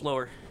be much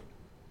lower.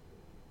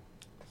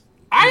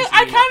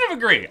 I kind of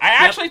agree. I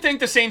actually think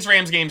the Saints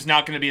Rams game's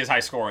not going to be as high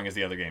scoring as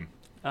the other game.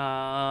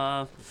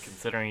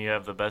 Considering you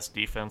have the best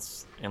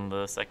defense in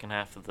the second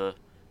half of the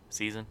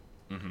season.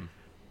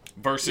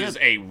 Versus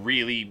a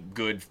really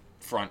good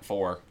front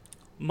four.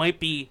 Might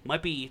be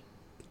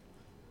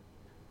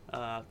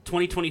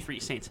 2023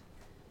 Saints.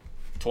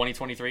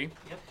 2023? Yep.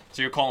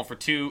 So you're calling for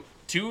two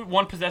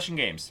one-possession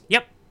games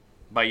Yep.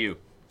 by you.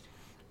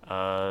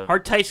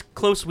 Hard, tight,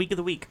 close week of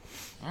the week.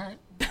 All right.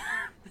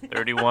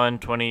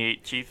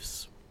 31-28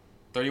 Chiefs.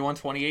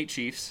 31-28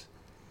 Chiefs.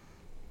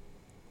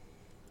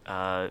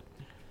 2-0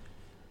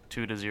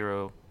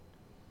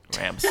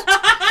 Rams.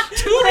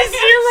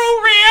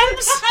 2-0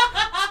 Rams.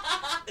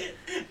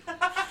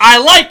 I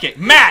like it.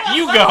 Matt,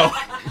 you go.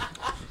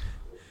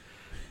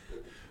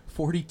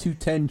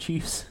 42-10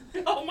 Chiefs.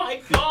 Oh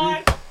my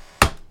God!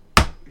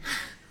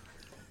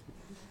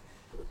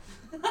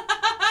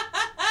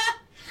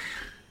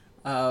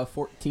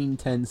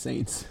 14-10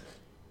 Saints.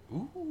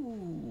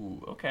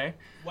 Ooh, okay.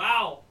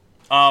 Wow,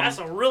 that's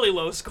a really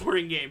low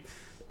scoring game.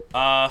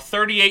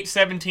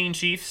 38-17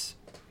 Chiefs.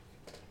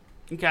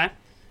 Okay.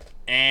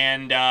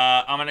 And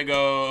I'm going to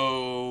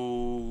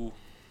go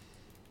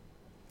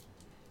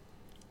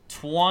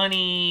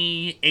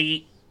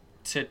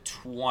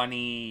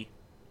 28-20.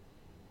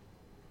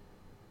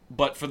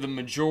 But for the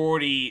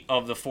majority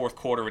of the fourth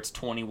quarter, it's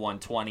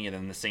 21-20, and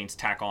then the Saints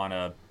tack on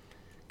a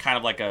kind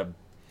of like a,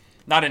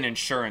 not an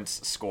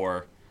insurance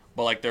score,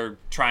 but like they're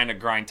trying to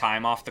grind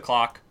time off the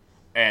clock,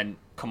 and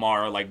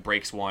Kamara like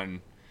breaks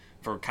one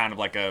for kind of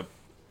like a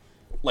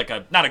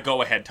not a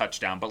go-ahead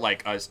touchdown, but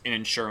like an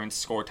insurance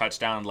score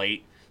touchdown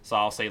late. So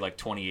I'll say like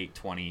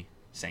 28-20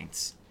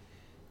 Saints.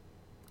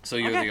 So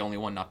you're Okay. the only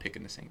one not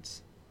picking the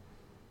Saints.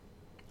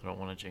 I don't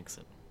want to jinx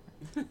it.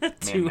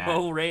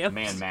 2-0 Rams.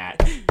 Man,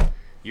 Matt.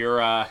 You're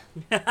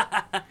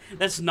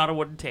That's not a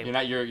wooden table. you're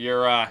not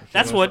you're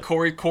That's wood.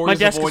 Corey's My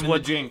desk is avoiding the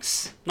wood.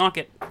 jinx. Knock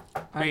it.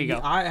 There you go.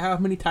 How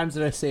many times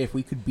did I say if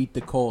we could beat the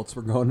Colts,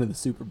 we're going to the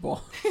Super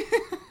Bowl?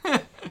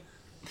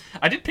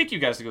 I did pick you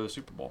guys to go to the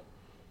Super Bowl.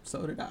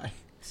 So did I.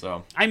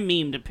 So I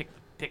memed to pick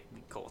the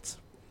Colts.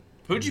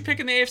 who'd you pick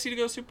in the AFC to go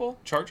to the Super Bowl?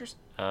 Chargers?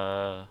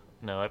 No,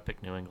 I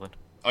picked New England.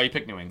 Oh, you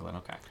picked New England.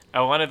 Okay.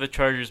 I wanted the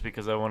Chargers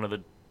because I wanted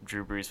the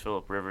Drew Brees,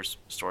 Phillip Rivers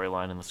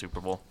storyline in the Super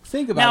Bowl.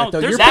 Think about Now, it,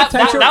 though. there's Your That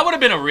potential, would have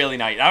been a really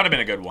nice. That would have been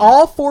a good one.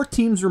 all four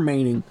teams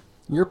remaining,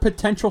 your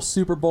potential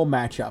Super Bowl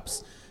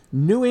matchups.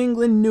 New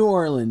England, New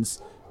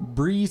Orleans,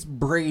 Breeze,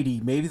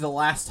 Brady. Maybe the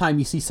last time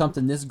you see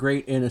something this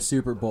great in a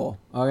Super Bowl.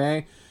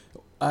 Okay?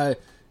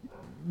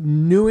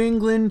 New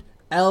England,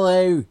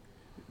 LA,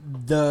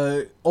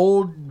 the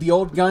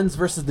old guns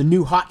versus the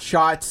new hot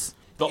shots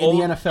in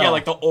old, the NFL. Yeah,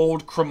 like the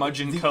old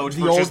curmudgeon coach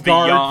the versus old the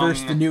guard young.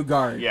 versus the new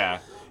guard. Yeah.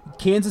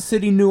 Kansas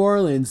City, New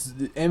Orleans,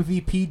 the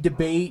MVP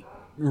debate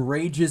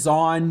rages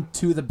on.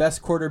 Two of the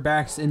best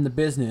quarterbacks in the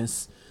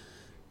business.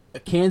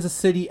 Kansas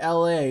City,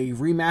 LA,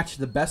 rematch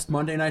the best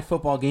Monday Night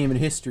Football game in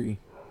history.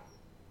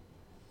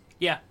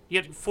 Yeah,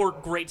 you had 4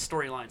 great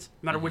storylines,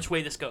 no matter which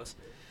way this goes.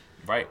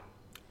 Right.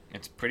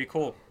 It's pretty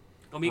cool.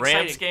 It'll be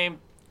Rams exciting.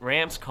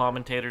 Rams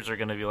commentators are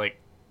gonna be like,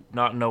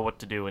 not know what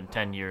to do in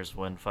 10 years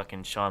when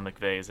fucking Sean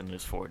McVay is in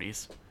his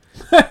 40s.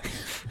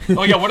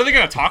 Oh yeah, what are they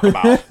gonna talk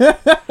about?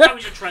 That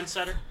was your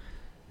trendsetter.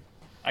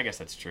 I guess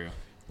that's true.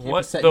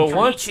 What set the in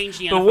once He changed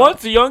the the NFL.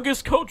 once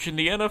youngest coach in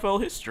the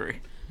NFL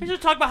history? They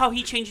should talk about how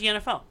he changed the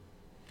NFL.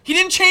 He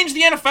didn't change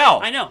the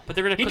NFL. I know, but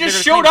they're gonna. He they're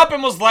just gonna showed claim- up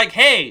and was like,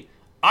 "Hey,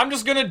 I'm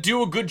just gonna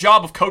do a good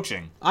job of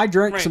coaching." I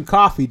drank Right. some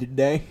coffee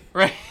today.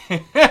 Right.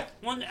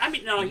 Well, I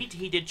mean, no,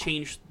 he did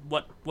change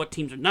what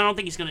teams are. No, I don't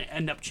think he's going to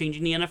end up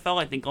changing the NFL.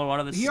 I think a lot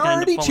of this He is going to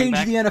already end up falling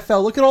changed back. the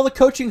NFL. Look at all the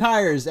coaching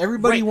hires.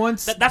 Everybody Right.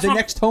 wants That's the what-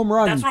 next home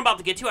run. That's what I'm about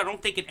to get to. I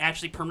don't think it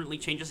actually permanently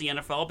changes the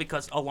NFL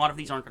because a lot of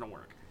these aren't going to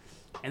work.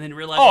 And then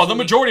realize Oh, there's the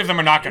only- majority of them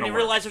are not And gonna they work.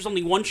 realize there's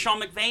only one Sean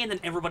McVay, and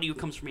then everybody who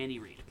comes from Andy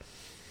Reid.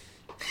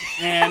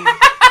 And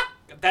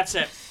that's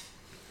it.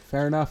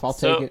 Fair enough. I'll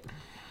So- take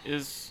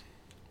it.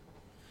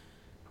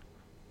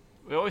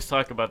 We always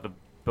talk about the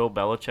Bill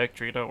Belichick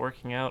tree not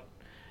working out.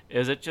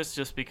 Is it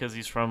just because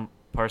he's from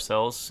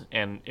Parcells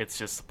and it's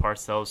just the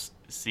Parcells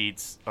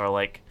seeds are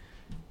like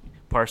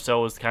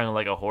Parcell was kind of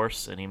like a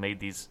horse and he made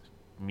these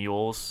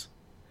mules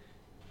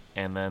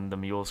and then the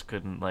mules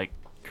couldn't like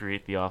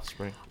create the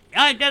offspring?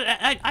 Yeah,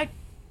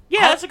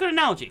 that's a good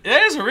analogy.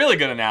 That is a really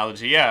good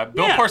analogy. Yeah,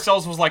 Bill Yeah.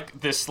 Parcells was like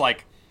this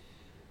like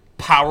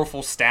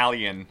powerful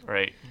stallion,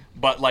 Right.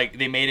 but like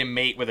they made him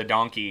mate with a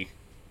donkey.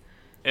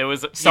 It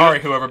was Sorry,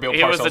 whoever Bill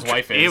it was Parcells'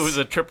 wife is. It was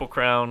a triple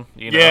crown,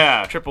 you know.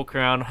 Yeah. Triple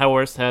crown.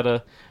 Horse had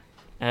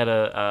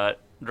a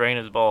drain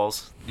his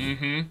balls.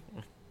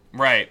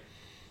 Right.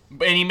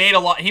 And he made a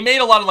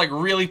lot of like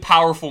really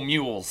powerful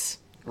mules,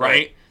 right?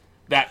 Right.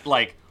 That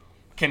like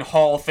can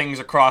haul things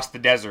across the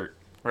desert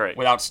Right.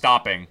 without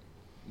stopping,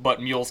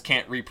 but mules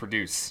can't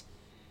reproduce.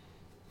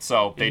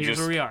 So they And here's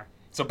just where we are.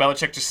 so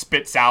Belichick just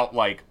spits out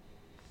like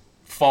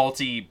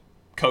faulty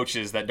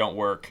coaches that don't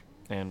work.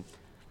 And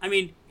I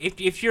mean,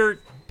 if you're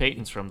Sean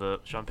Payton's from the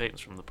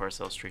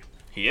Parcells tree.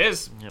 He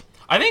is. Yep.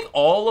 I think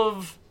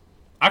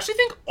actually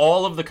think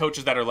all of the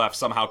coaches that are left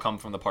somehow come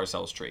from the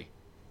Parcells tree.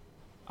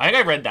 I think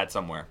I read that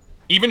somewhere.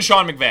 Even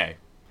Sean McVay.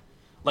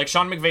 Like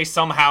Sean McVay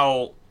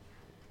somehow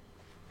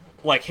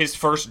like his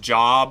first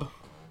job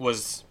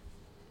was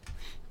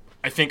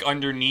I think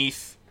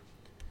underneath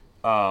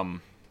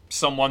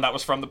someone that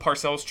was from the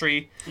Parcells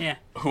tree yeah.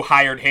 who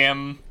hired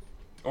him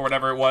or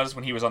whatever it was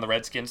when he was on the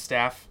Redskins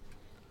staff.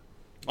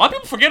 A lot of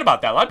people forget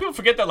about that. A lot of people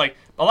forget that, like,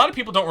 a lot of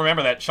people don't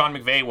remember that Sean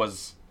McVay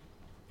was,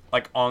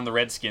 like, on the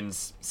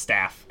Redskins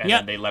staff, and Yep.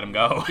 then they let him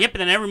go. Yep,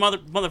 and then every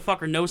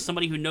motherfucker knows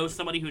somebody who knows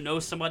somebody who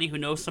knows somebody who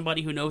knows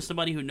somebody who knows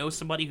somebody who knows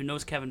somebody who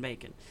knows Kevin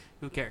Bacon.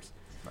 Who cares?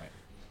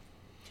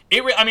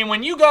 I mean,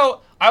 when you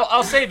go...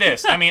 I'll say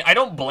this. I mean, I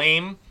don't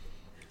blame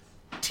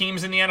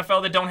teams in the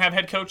NFL that don't have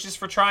head coaches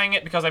for trying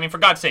it, because, I mean, for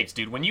God's sakes,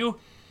 dude, when you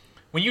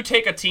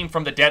take a team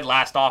from the dead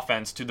last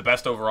offense to the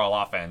best overall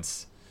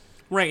offense...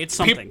 Right, it's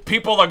something.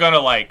 People are gonna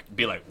like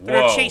be like, They're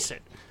gonna whoa. chase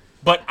it.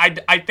 But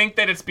I think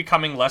that it's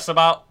becoming less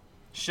about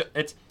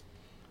it's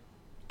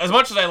as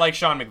much as I like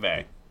Sean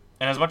McVay,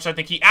 and as much as I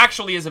think he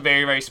actually is a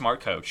very, very smart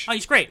coach. Oh,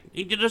 he's great.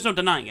 There's no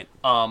denying it.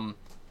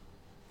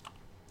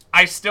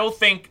 I still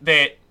think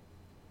that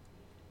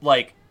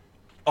like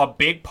a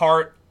big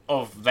part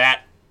of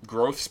that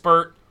growth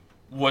spurt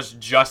was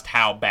just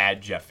how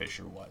bad Jeff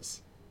Fisher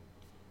was.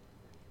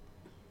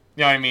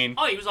 You know what I mean?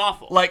 Oh, he was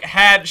awful. Like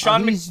had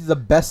Sean He's the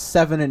best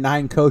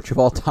 7-9 coach of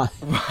all time.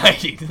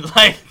 right,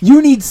 like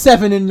You need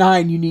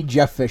 7-9. You need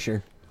Jeff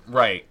Fisher.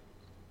 right.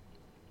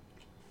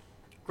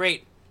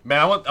 Great. Man,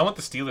 I want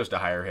the Steelers to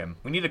hire him.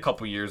 We need a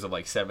couple years of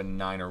like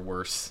 7-9 or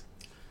worse.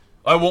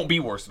 Oh, it won't be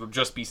worse. It'll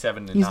just be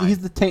 7-9. He's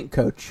the tank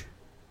coach.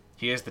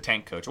 He is the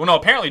tank coach. Well, no,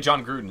 apparently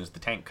John Gruden is the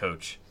tank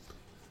coach.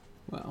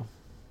 Well,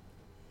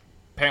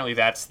 Apparently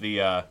that's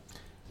the.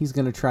 he's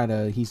gonna try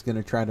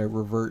to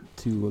revert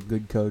to a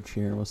good coach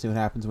here. We'll see what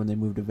happens when they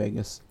move to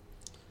Vegas.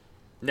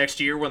 Next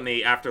year when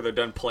after they're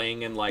done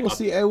playing in like. We'll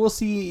see. We'll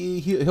see.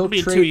 He'll be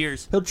in trade 2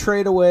 years. He'll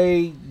trade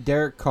away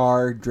Derek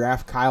Carr,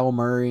 draft Kyle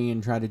Murray,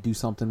 and try to do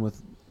something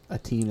with a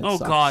team that Oh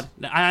sucks. God,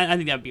 I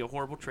think that'd be a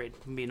horrible trade.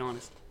 If I'm being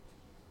honest.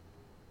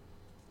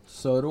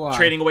 So do I.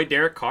 Trading away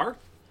Derek Carr?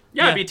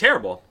 Yeah, it'd Yeah. be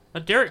terrible.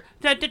 Derek,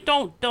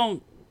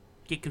 don't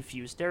get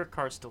confused. Derek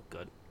Carr's still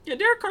good. Yeah,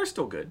 Derek Carr's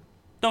still good.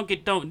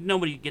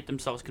 Nobody get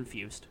themselves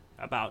confused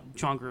about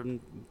John Gruden.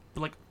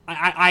 Like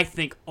I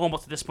think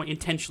almost at this point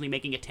intentionally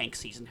making a tank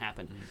season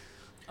happen.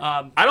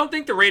 I don't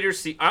think the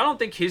Raiders. I don't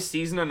think his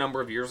season a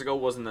number of years ago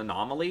was an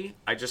anomaly.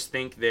 I just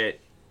think that,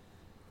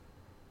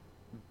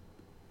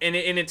 and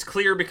it's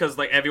clear because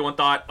like everyone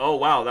thought, oh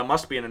wow, that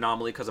must be an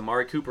anomaly because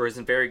Amari Cooper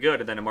isn't very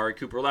good, and then Amari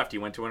Cooper left. He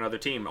went to another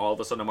team. All of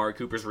a sudden, Amari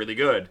Cooper's really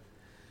good.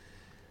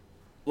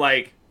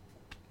 Like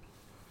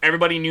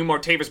everybody knew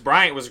Martavis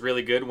Bryant was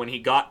really good when he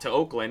got to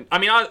Oakland. I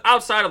mean,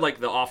 outside of like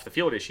the off the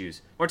field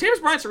issues, Martavis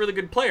Bryant's a really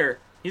good player.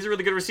 He's a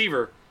really good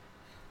receiver.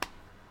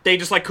 They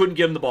just like couldn't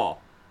give him the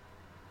ball.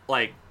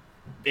 Like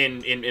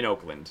in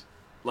Oakland.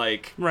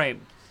 Like Right.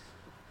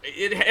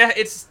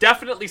 it's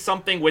definitely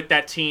something with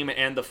that team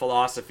and the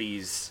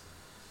philosophies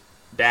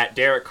that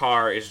Derek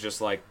Carr is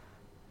just like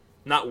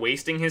not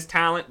wasting his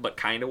talent, but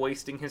kind of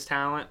wasting his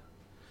talent.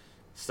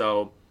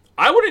 So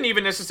I wouldn't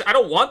even necessarily. I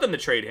don't want them to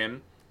trade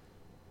him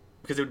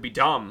because it would be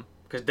dumb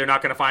because they're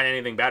not going to find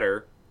anything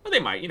better. But they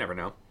might. You never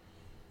know.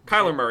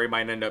 Kyler Murray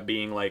might end up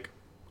being like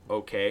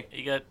okay.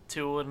 You got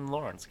Tua and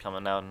Lawrence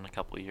coming out in a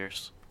couple of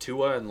years.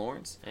 Tua and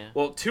Lawrence. Yeah.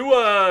 Well,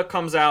 Tua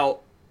comes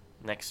out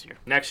Next year.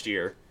 next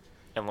year.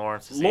 And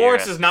Lawrence is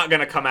Lawrence is not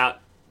going to come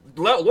out.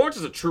 Lawrence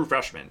is a true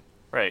freshman.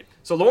 Right.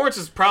 So Lawrence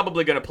is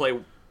probably going to play.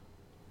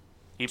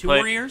 He 2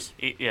 more years?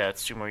 Yeah,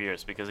 it's 2 more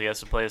years because he has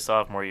to play his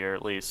sophomore year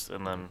at least,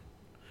 and then,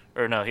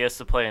 or no, he has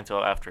to play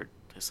until after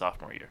his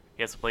sophomore year.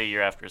 He has to play a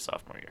year after his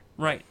sophomore year.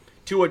 Right.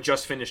 Tua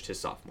just finished his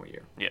sophomore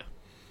year. Yeah.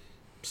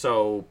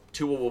 So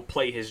Tua will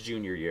play his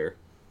junior year.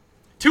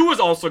 Tua's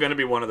also going to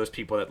be one of those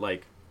people that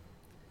like,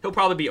 he'll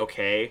probably be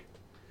okay.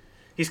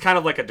 He's kind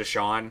of like a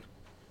Deshaun,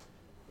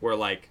 where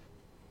like,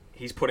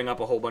 he's putting up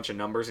a whole bunch of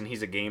numbers and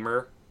he's a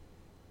gamer,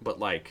 but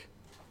like,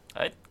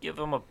 I'd give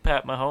him a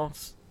Pat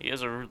Mahomes. He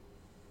has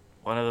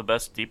one of the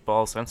best deep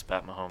balls since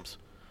Pat Mahomes.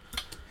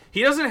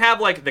 he doesn't have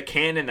like the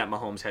cannon that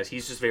Mahomes has.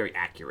 He's just very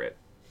accurate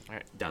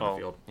Right. down the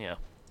field. Yeah.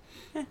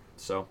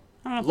 So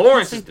I don't know.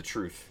 Lawrence We'll is see. the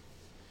truth.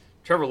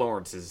 Trevor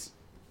Lawrence is.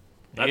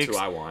 That's who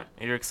ex- I want.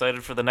 You're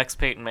excited for the next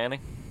Peyton Manning?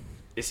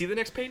 Is he the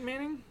next Peyton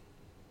Manning?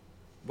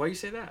 Why do you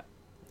say that?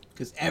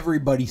 Because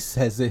everybody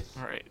says it.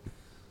 All right.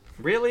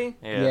 Really?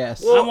 Yeah.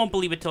 Yes. Well, I won't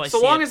believe it till I So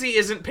see long it. as he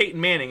isn't Peyton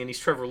Manning and he's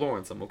Trevor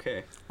Lawrence, I'm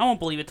okay. I won't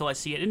believe it till I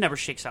see it. It never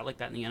shakes out like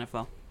that in the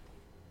NFL.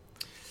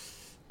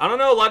 I don't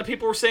know. A lot of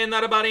people were saying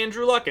that about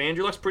Andrew Luck, and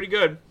Andrew Luck's pretty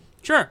good.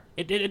 Sure.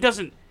 It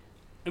doesn't.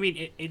 I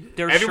mean,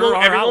 there Everyone, sure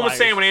are everyone was outliers.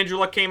 saying when Andrew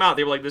Luck came out,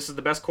 they were like, "This is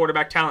the best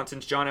quarterback talent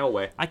since John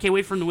Elway." I can't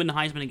wait for him to win the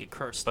Heisman and get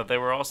cursed. But they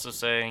were also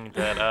saying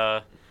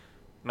that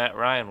Matt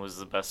Ryan was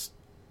the best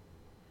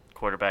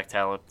quarterback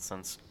talent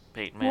since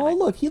Peyton Manning. Well,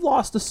 look, he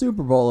lost the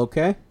Super Bowl,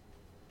 okay?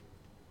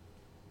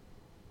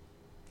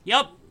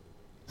 Yep.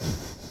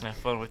 Have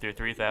fun with your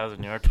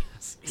 3,000-yard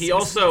pass. He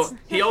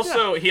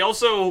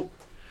also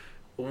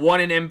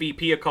won an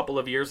MVP a couple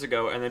of years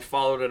ago, and then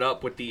followed it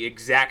up with the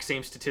exact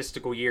same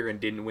statistical year and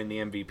didn't win the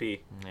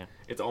MVP. Yeah.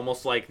 It's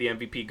almost like the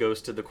MVP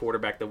goes to the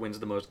quarterback that wins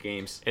the most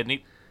games.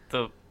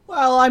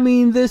 Well, I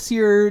mean, this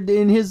year,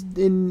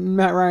 in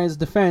Matt Ryan's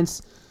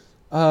defense,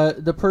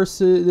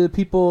 the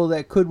people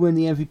that could win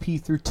the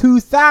MVP threw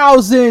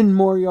 2,000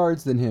 more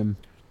yards than him,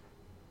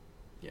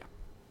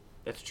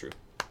 That's true.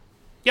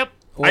 Yep.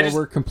 or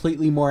were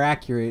completely more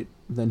accurate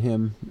than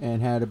him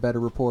and had a better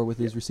rapport with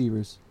his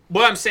receivers.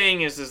 What I'm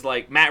saying is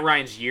like Matt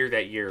Ryan's year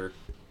that year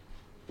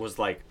was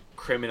like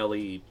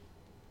criminally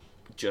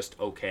just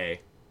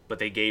okay, but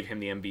they gave him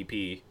the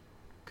MVP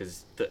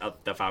because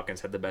the Falcons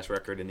had the best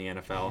record in the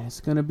NFL.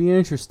 It's going to be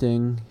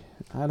interesting.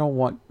 I don't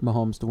want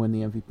Mahomes to win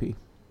the MVP.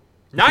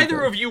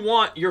 Neither of you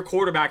want your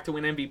quarterback to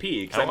win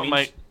MVP. 'Cause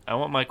I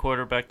want my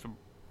quarterback to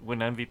win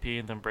MVP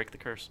and then break the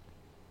curse.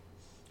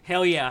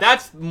 Hell yeah.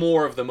 that's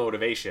more of the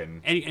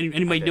motivation.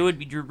 Anybody I do think. it?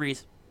 Be Drew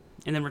Brees,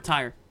 and then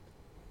retire.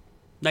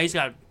 No, he's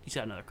got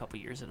another couple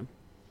years in him.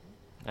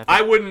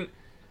 I wouldn't.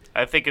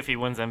 I think if he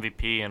wins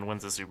MVP and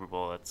wins the Super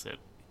Bowl, that's it.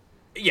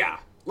 Yeah,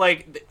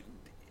 like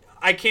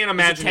I can't Is it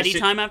imagine. Teddy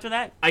time after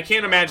that? I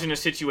can't imagine a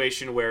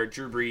situation where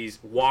Drew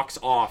Brees walks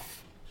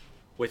off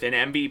with an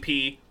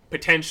MVP,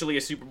 potentially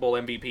a Super Bowl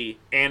MVP,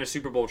 and a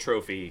Super Bowl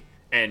trophy,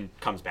 and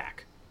comes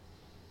back.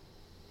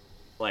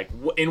 Like,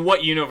 in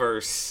what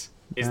universe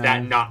is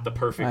that not the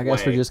perfect I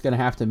guess way? we're just going to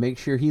have to make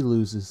sure he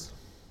loses.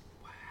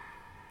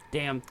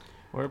 Damn.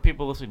 Where are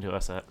people listening to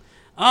us at?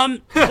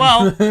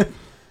 Well,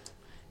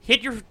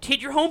 hit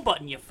your home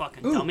button, you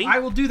fucking dummy. I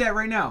will do that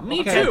right now.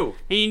 Me too.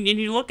 And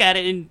you look at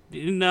it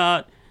and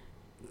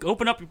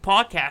open up your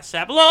podcast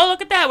app. Oh,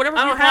 look at that! Whatever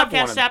I your don't have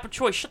podcast one. app of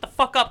choice. Shut the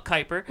fuck up,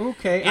 Kuiper.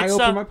 Okay, I It's,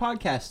 open my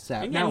podcast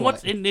app. And, Now and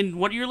what?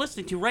 what you're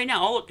listening to right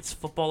now? Oh, look, it's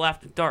Football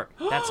After Dark.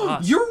 That's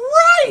us. You're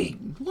right!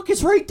 Look,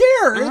 it's right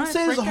there. All right, It it's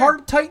says right there.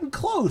 hard, tight, and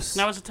close.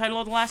 That was the title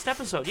of the last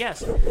episode,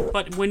 yes.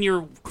 But when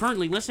you're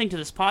currently listening to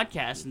this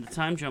podcast and the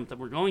time jump that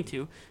we're going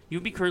to,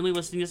 you'll be currently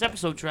listening to this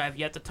episode, Trav,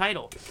 yet the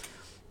title.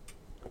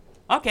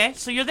 Okay,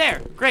 so you're there.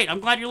 Great. I'm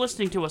glad you're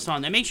listening to us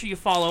on there. Make sure you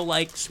follow,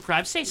 like,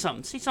 subscribe. Say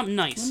something. Say something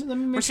nice. Let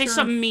me make Or say sure-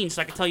 something mean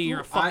so I can tell you you're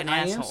a fucking I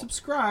am asshole.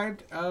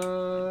 subscribed.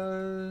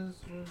 And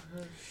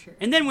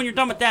then when you're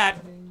done with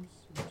that,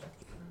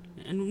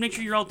 and make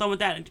sure you're all done with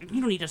that. You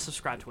don't need to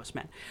subscribe to us,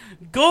 man.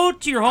 Go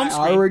to your home I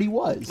screen. already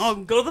was. Oh,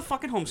 go to the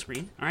fucking home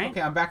screen, all right?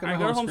 Okay, I'm back on All right,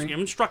 my go to home home screen.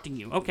 I'm instructing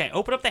you. Okay,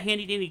 open up the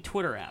handy-dandy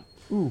Twitter app.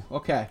 Ooh,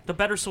 okay. The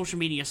better social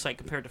media site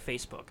compared to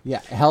Facebook. Yeah,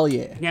 hell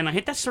yeah. Yeah, now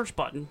hit that search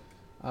button,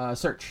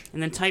 Search.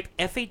 and then type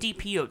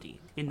FADPOD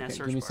in that Okay,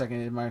 search give me a bar.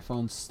 second. My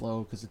phone's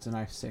slow because it's an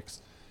i6.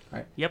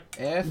 Yep,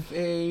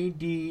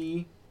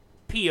 FADPOD.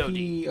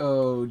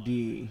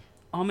 POD.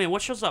 Oh, man,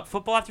 what shows up?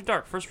 Football After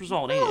Dark, first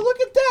result, ain't Oh, it?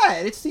 look at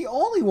that. It's the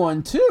only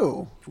one,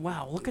 too.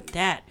 Wow, look at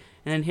that.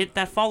 And then hit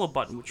that follow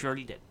button, which you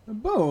already did.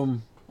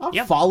 Boom. I'm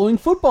Yep. following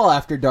Football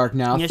After Dark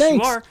now. Yes,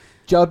 Thanks, you are.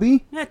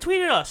 Jubby. Yeah,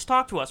 tweet at us.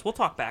 Talk to us. We'll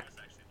talk back.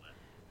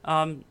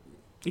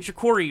 If you're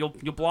Corey, you'll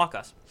block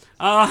us.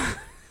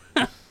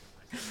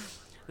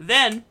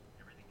 Then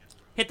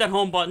hit that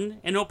home button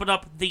and open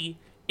up the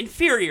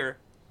inferior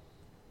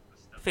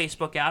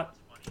Facebook app.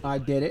 I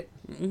did it.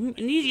 And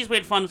the easiest way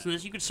to find us in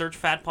this, you could search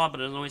Fat Pod, but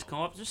it doesn't always come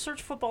up. Just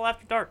search Football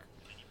After Dark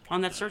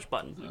on that search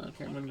button.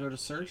 Okay, I'm gonna go to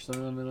search.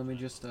 Let me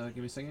just give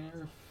me a second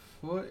here.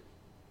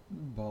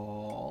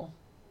 Football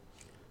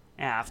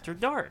After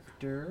Dark.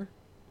 After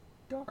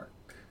Dark.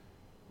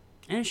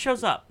 And it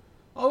shows up.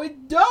 Oh,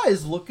 it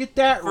does. Look at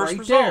that First right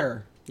result.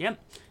 there. Yep.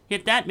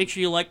 Hit that. Make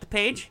sure you like the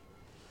page.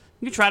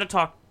 You can try to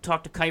talk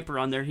to Kuiper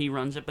on there. He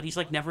runs it, but he's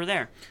like never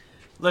there.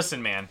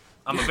 Listen, man,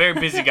 I'm a very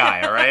busy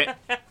guy, all right?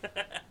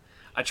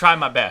 I try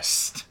my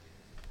best.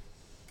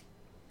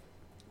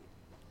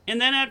 And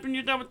then after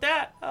you're done with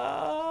that,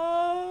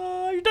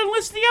 you're done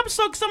listening to the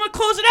episode because I'm going to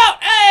close it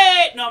out.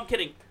 Hey! No, I'm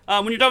kidding.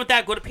 When you're done with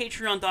that, go to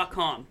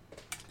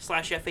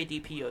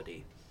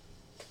patreon.com/FADPOD.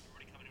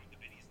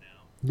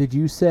 Did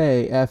you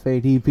say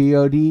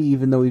FADPOD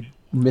even though we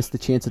missed the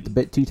chance at the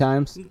bit 2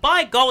 times?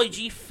 By golly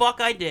gee, fuck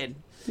I did.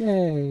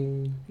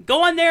 Yay.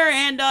 Go on there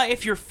and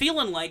if you're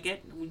feeling like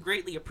it, we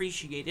greatly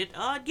appreciate it,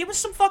 give us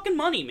some fucking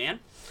money, man.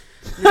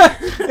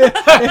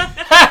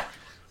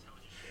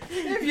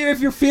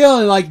 If you're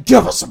feeling like,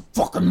 give us some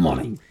fucking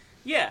money.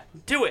 Yeah,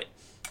 do it.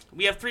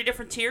 We have 3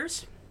 different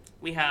tiers.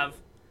 We have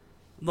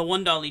the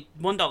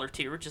 $1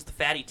 tier, which is the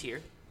fatty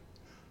tier.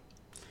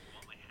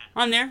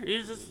 On there,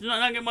 it's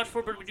not getting much for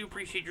it, but we do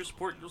appreciate your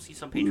support. You'll see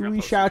some Patreon We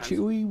posts shout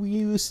sometimes. you.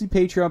 We see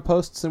Patreon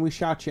posts and we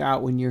shout you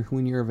out when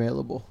you're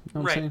available. You know what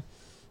I'm Right. saying?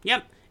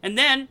 Yep. And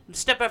then, the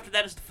step after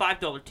that is the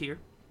 $5 tier.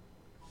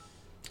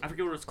 I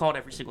forget what it's called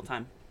every single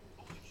time.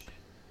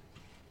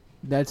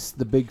 That's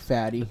the big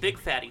fatty. Big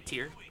fatty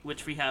tier,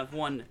 which we have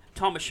one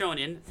Thomas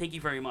Shonin. Thank you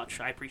very much.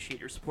 I appreciate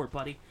your support,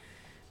 buddy.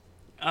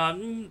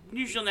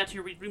 Usually on that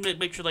tier, we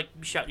make sure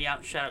we shout you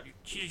out, try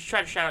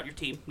to shout out your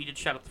team. We did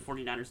shout out the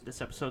 49ers in this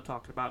episode,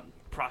 talking about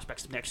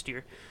prospects of next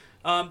year.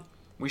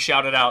 We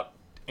shouted out,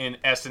 in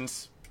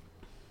essence,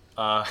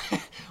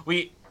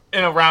 we,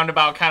 in a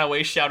roundabout kind of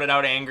way, shouted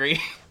out Angry.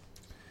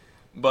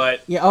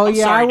 But, Yeah. Oh I'm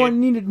yeah. sorry, I dude.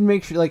 needed to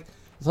make sure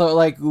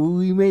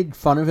we made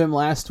fun of him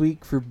last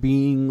week for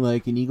being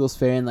like an Eagles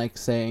fan, like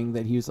saying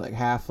that he was like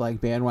half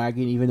like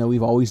bandwagon, even though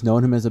we've always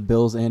known him as a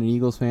Bills and an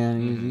Eagles fan.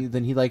 And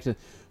then he liked to,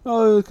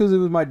 because it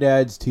was my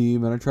dad's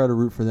team and I try to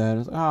root for that. I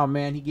was like, oh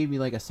man, he gave me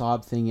like a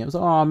sob thing. I was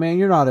like, oh man,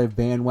 you're not a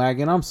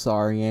bandwagon. I'm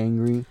sorry,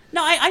 Angry.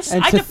 No, I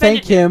And to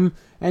defended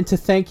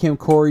thank him,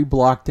 Corey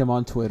blocked him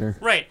on Twitter.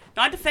 Right.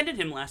 No, I defended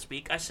him last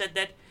week. I said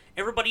that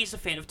everybody is a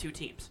fan of 2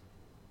 teams.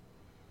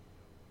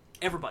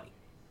 Everybody.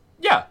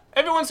 Yeah,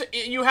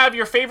 you have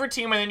your favorite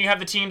team, and then you have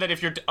the team that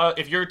if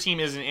your team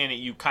isn't in it,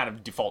 you kind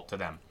of default to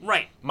them.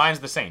 Right. Mine's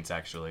the Saints,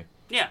 actually.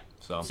 Yeah.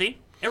 So. See?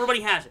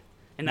 Everybody has it.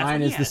 And that's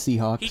Mine what is he the has.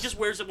 Seahawks. He just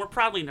wears it more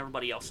proudly than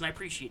everybody else, and I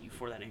appreciate you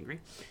for that, Angry.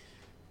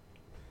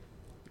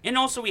 And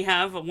also we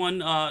have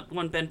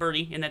one Ben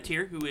Birdie in that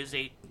tier, who is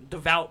a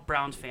devout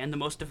Browns fan, the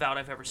most devout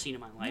I've ever seen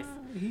in my life.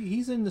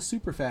 He's in the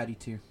super fatty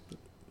tier.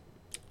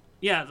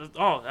 Yeah.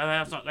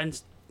 I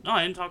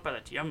didn't talk about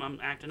that tier. I'm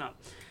acting up.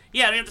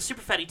 Yeah, we have the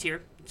super fatty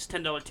tier. It's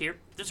 $10 tier.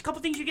 There's a couple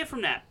things you get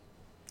from that.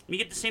 You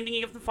get the same thing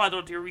you get from the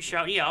 $5 tier. We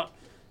shout you out.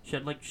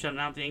 Shouting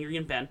out the Angry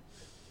and Ben.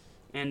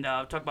 And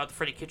talk about the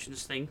Freddie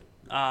Kitchens thing,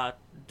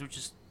 which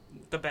is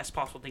the best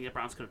possible thing the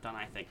Browns could have done,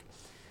 I think.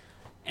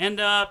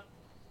 And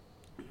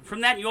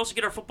from that, you also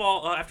get our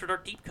Football After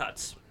Dark Deep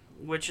Cuts,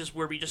 which is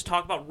where we just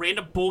talk about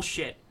random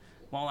bullshit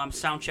while I'm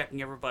sound checking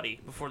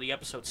everybody before the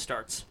episode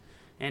starts.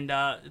 And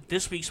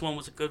this week's one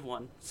was a good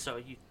one, so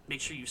you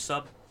make sure you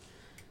sub.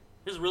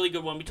 This is a really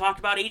good one. We talked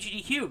about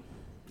AGDQ,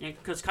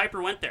 because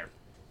Kuiper went there.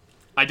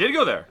 I did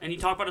go there. And he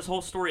talked about his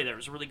whole story there. It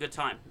was a really good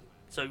time.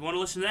 So if you want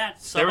to listen to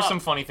that, sub There were up. some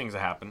funny things that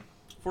happened.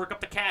 Fork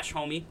up the cash,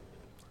 homie.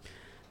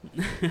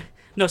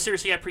 No,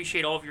 seriously, I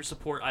appreciate all of your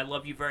support. I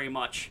love you very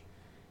much.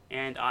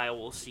 And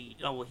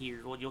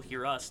you'll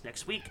hear us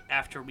next week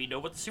after we know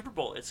what the Super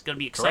Bowl is. It's going to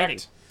be exciting.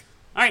 Correct.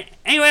 All right.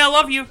 Anyway, I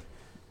love you.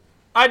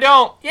 I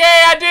don't. Yay,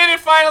 I did it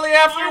finally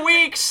after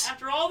weeks.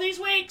 After all these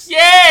weeks.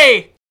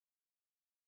 Yay!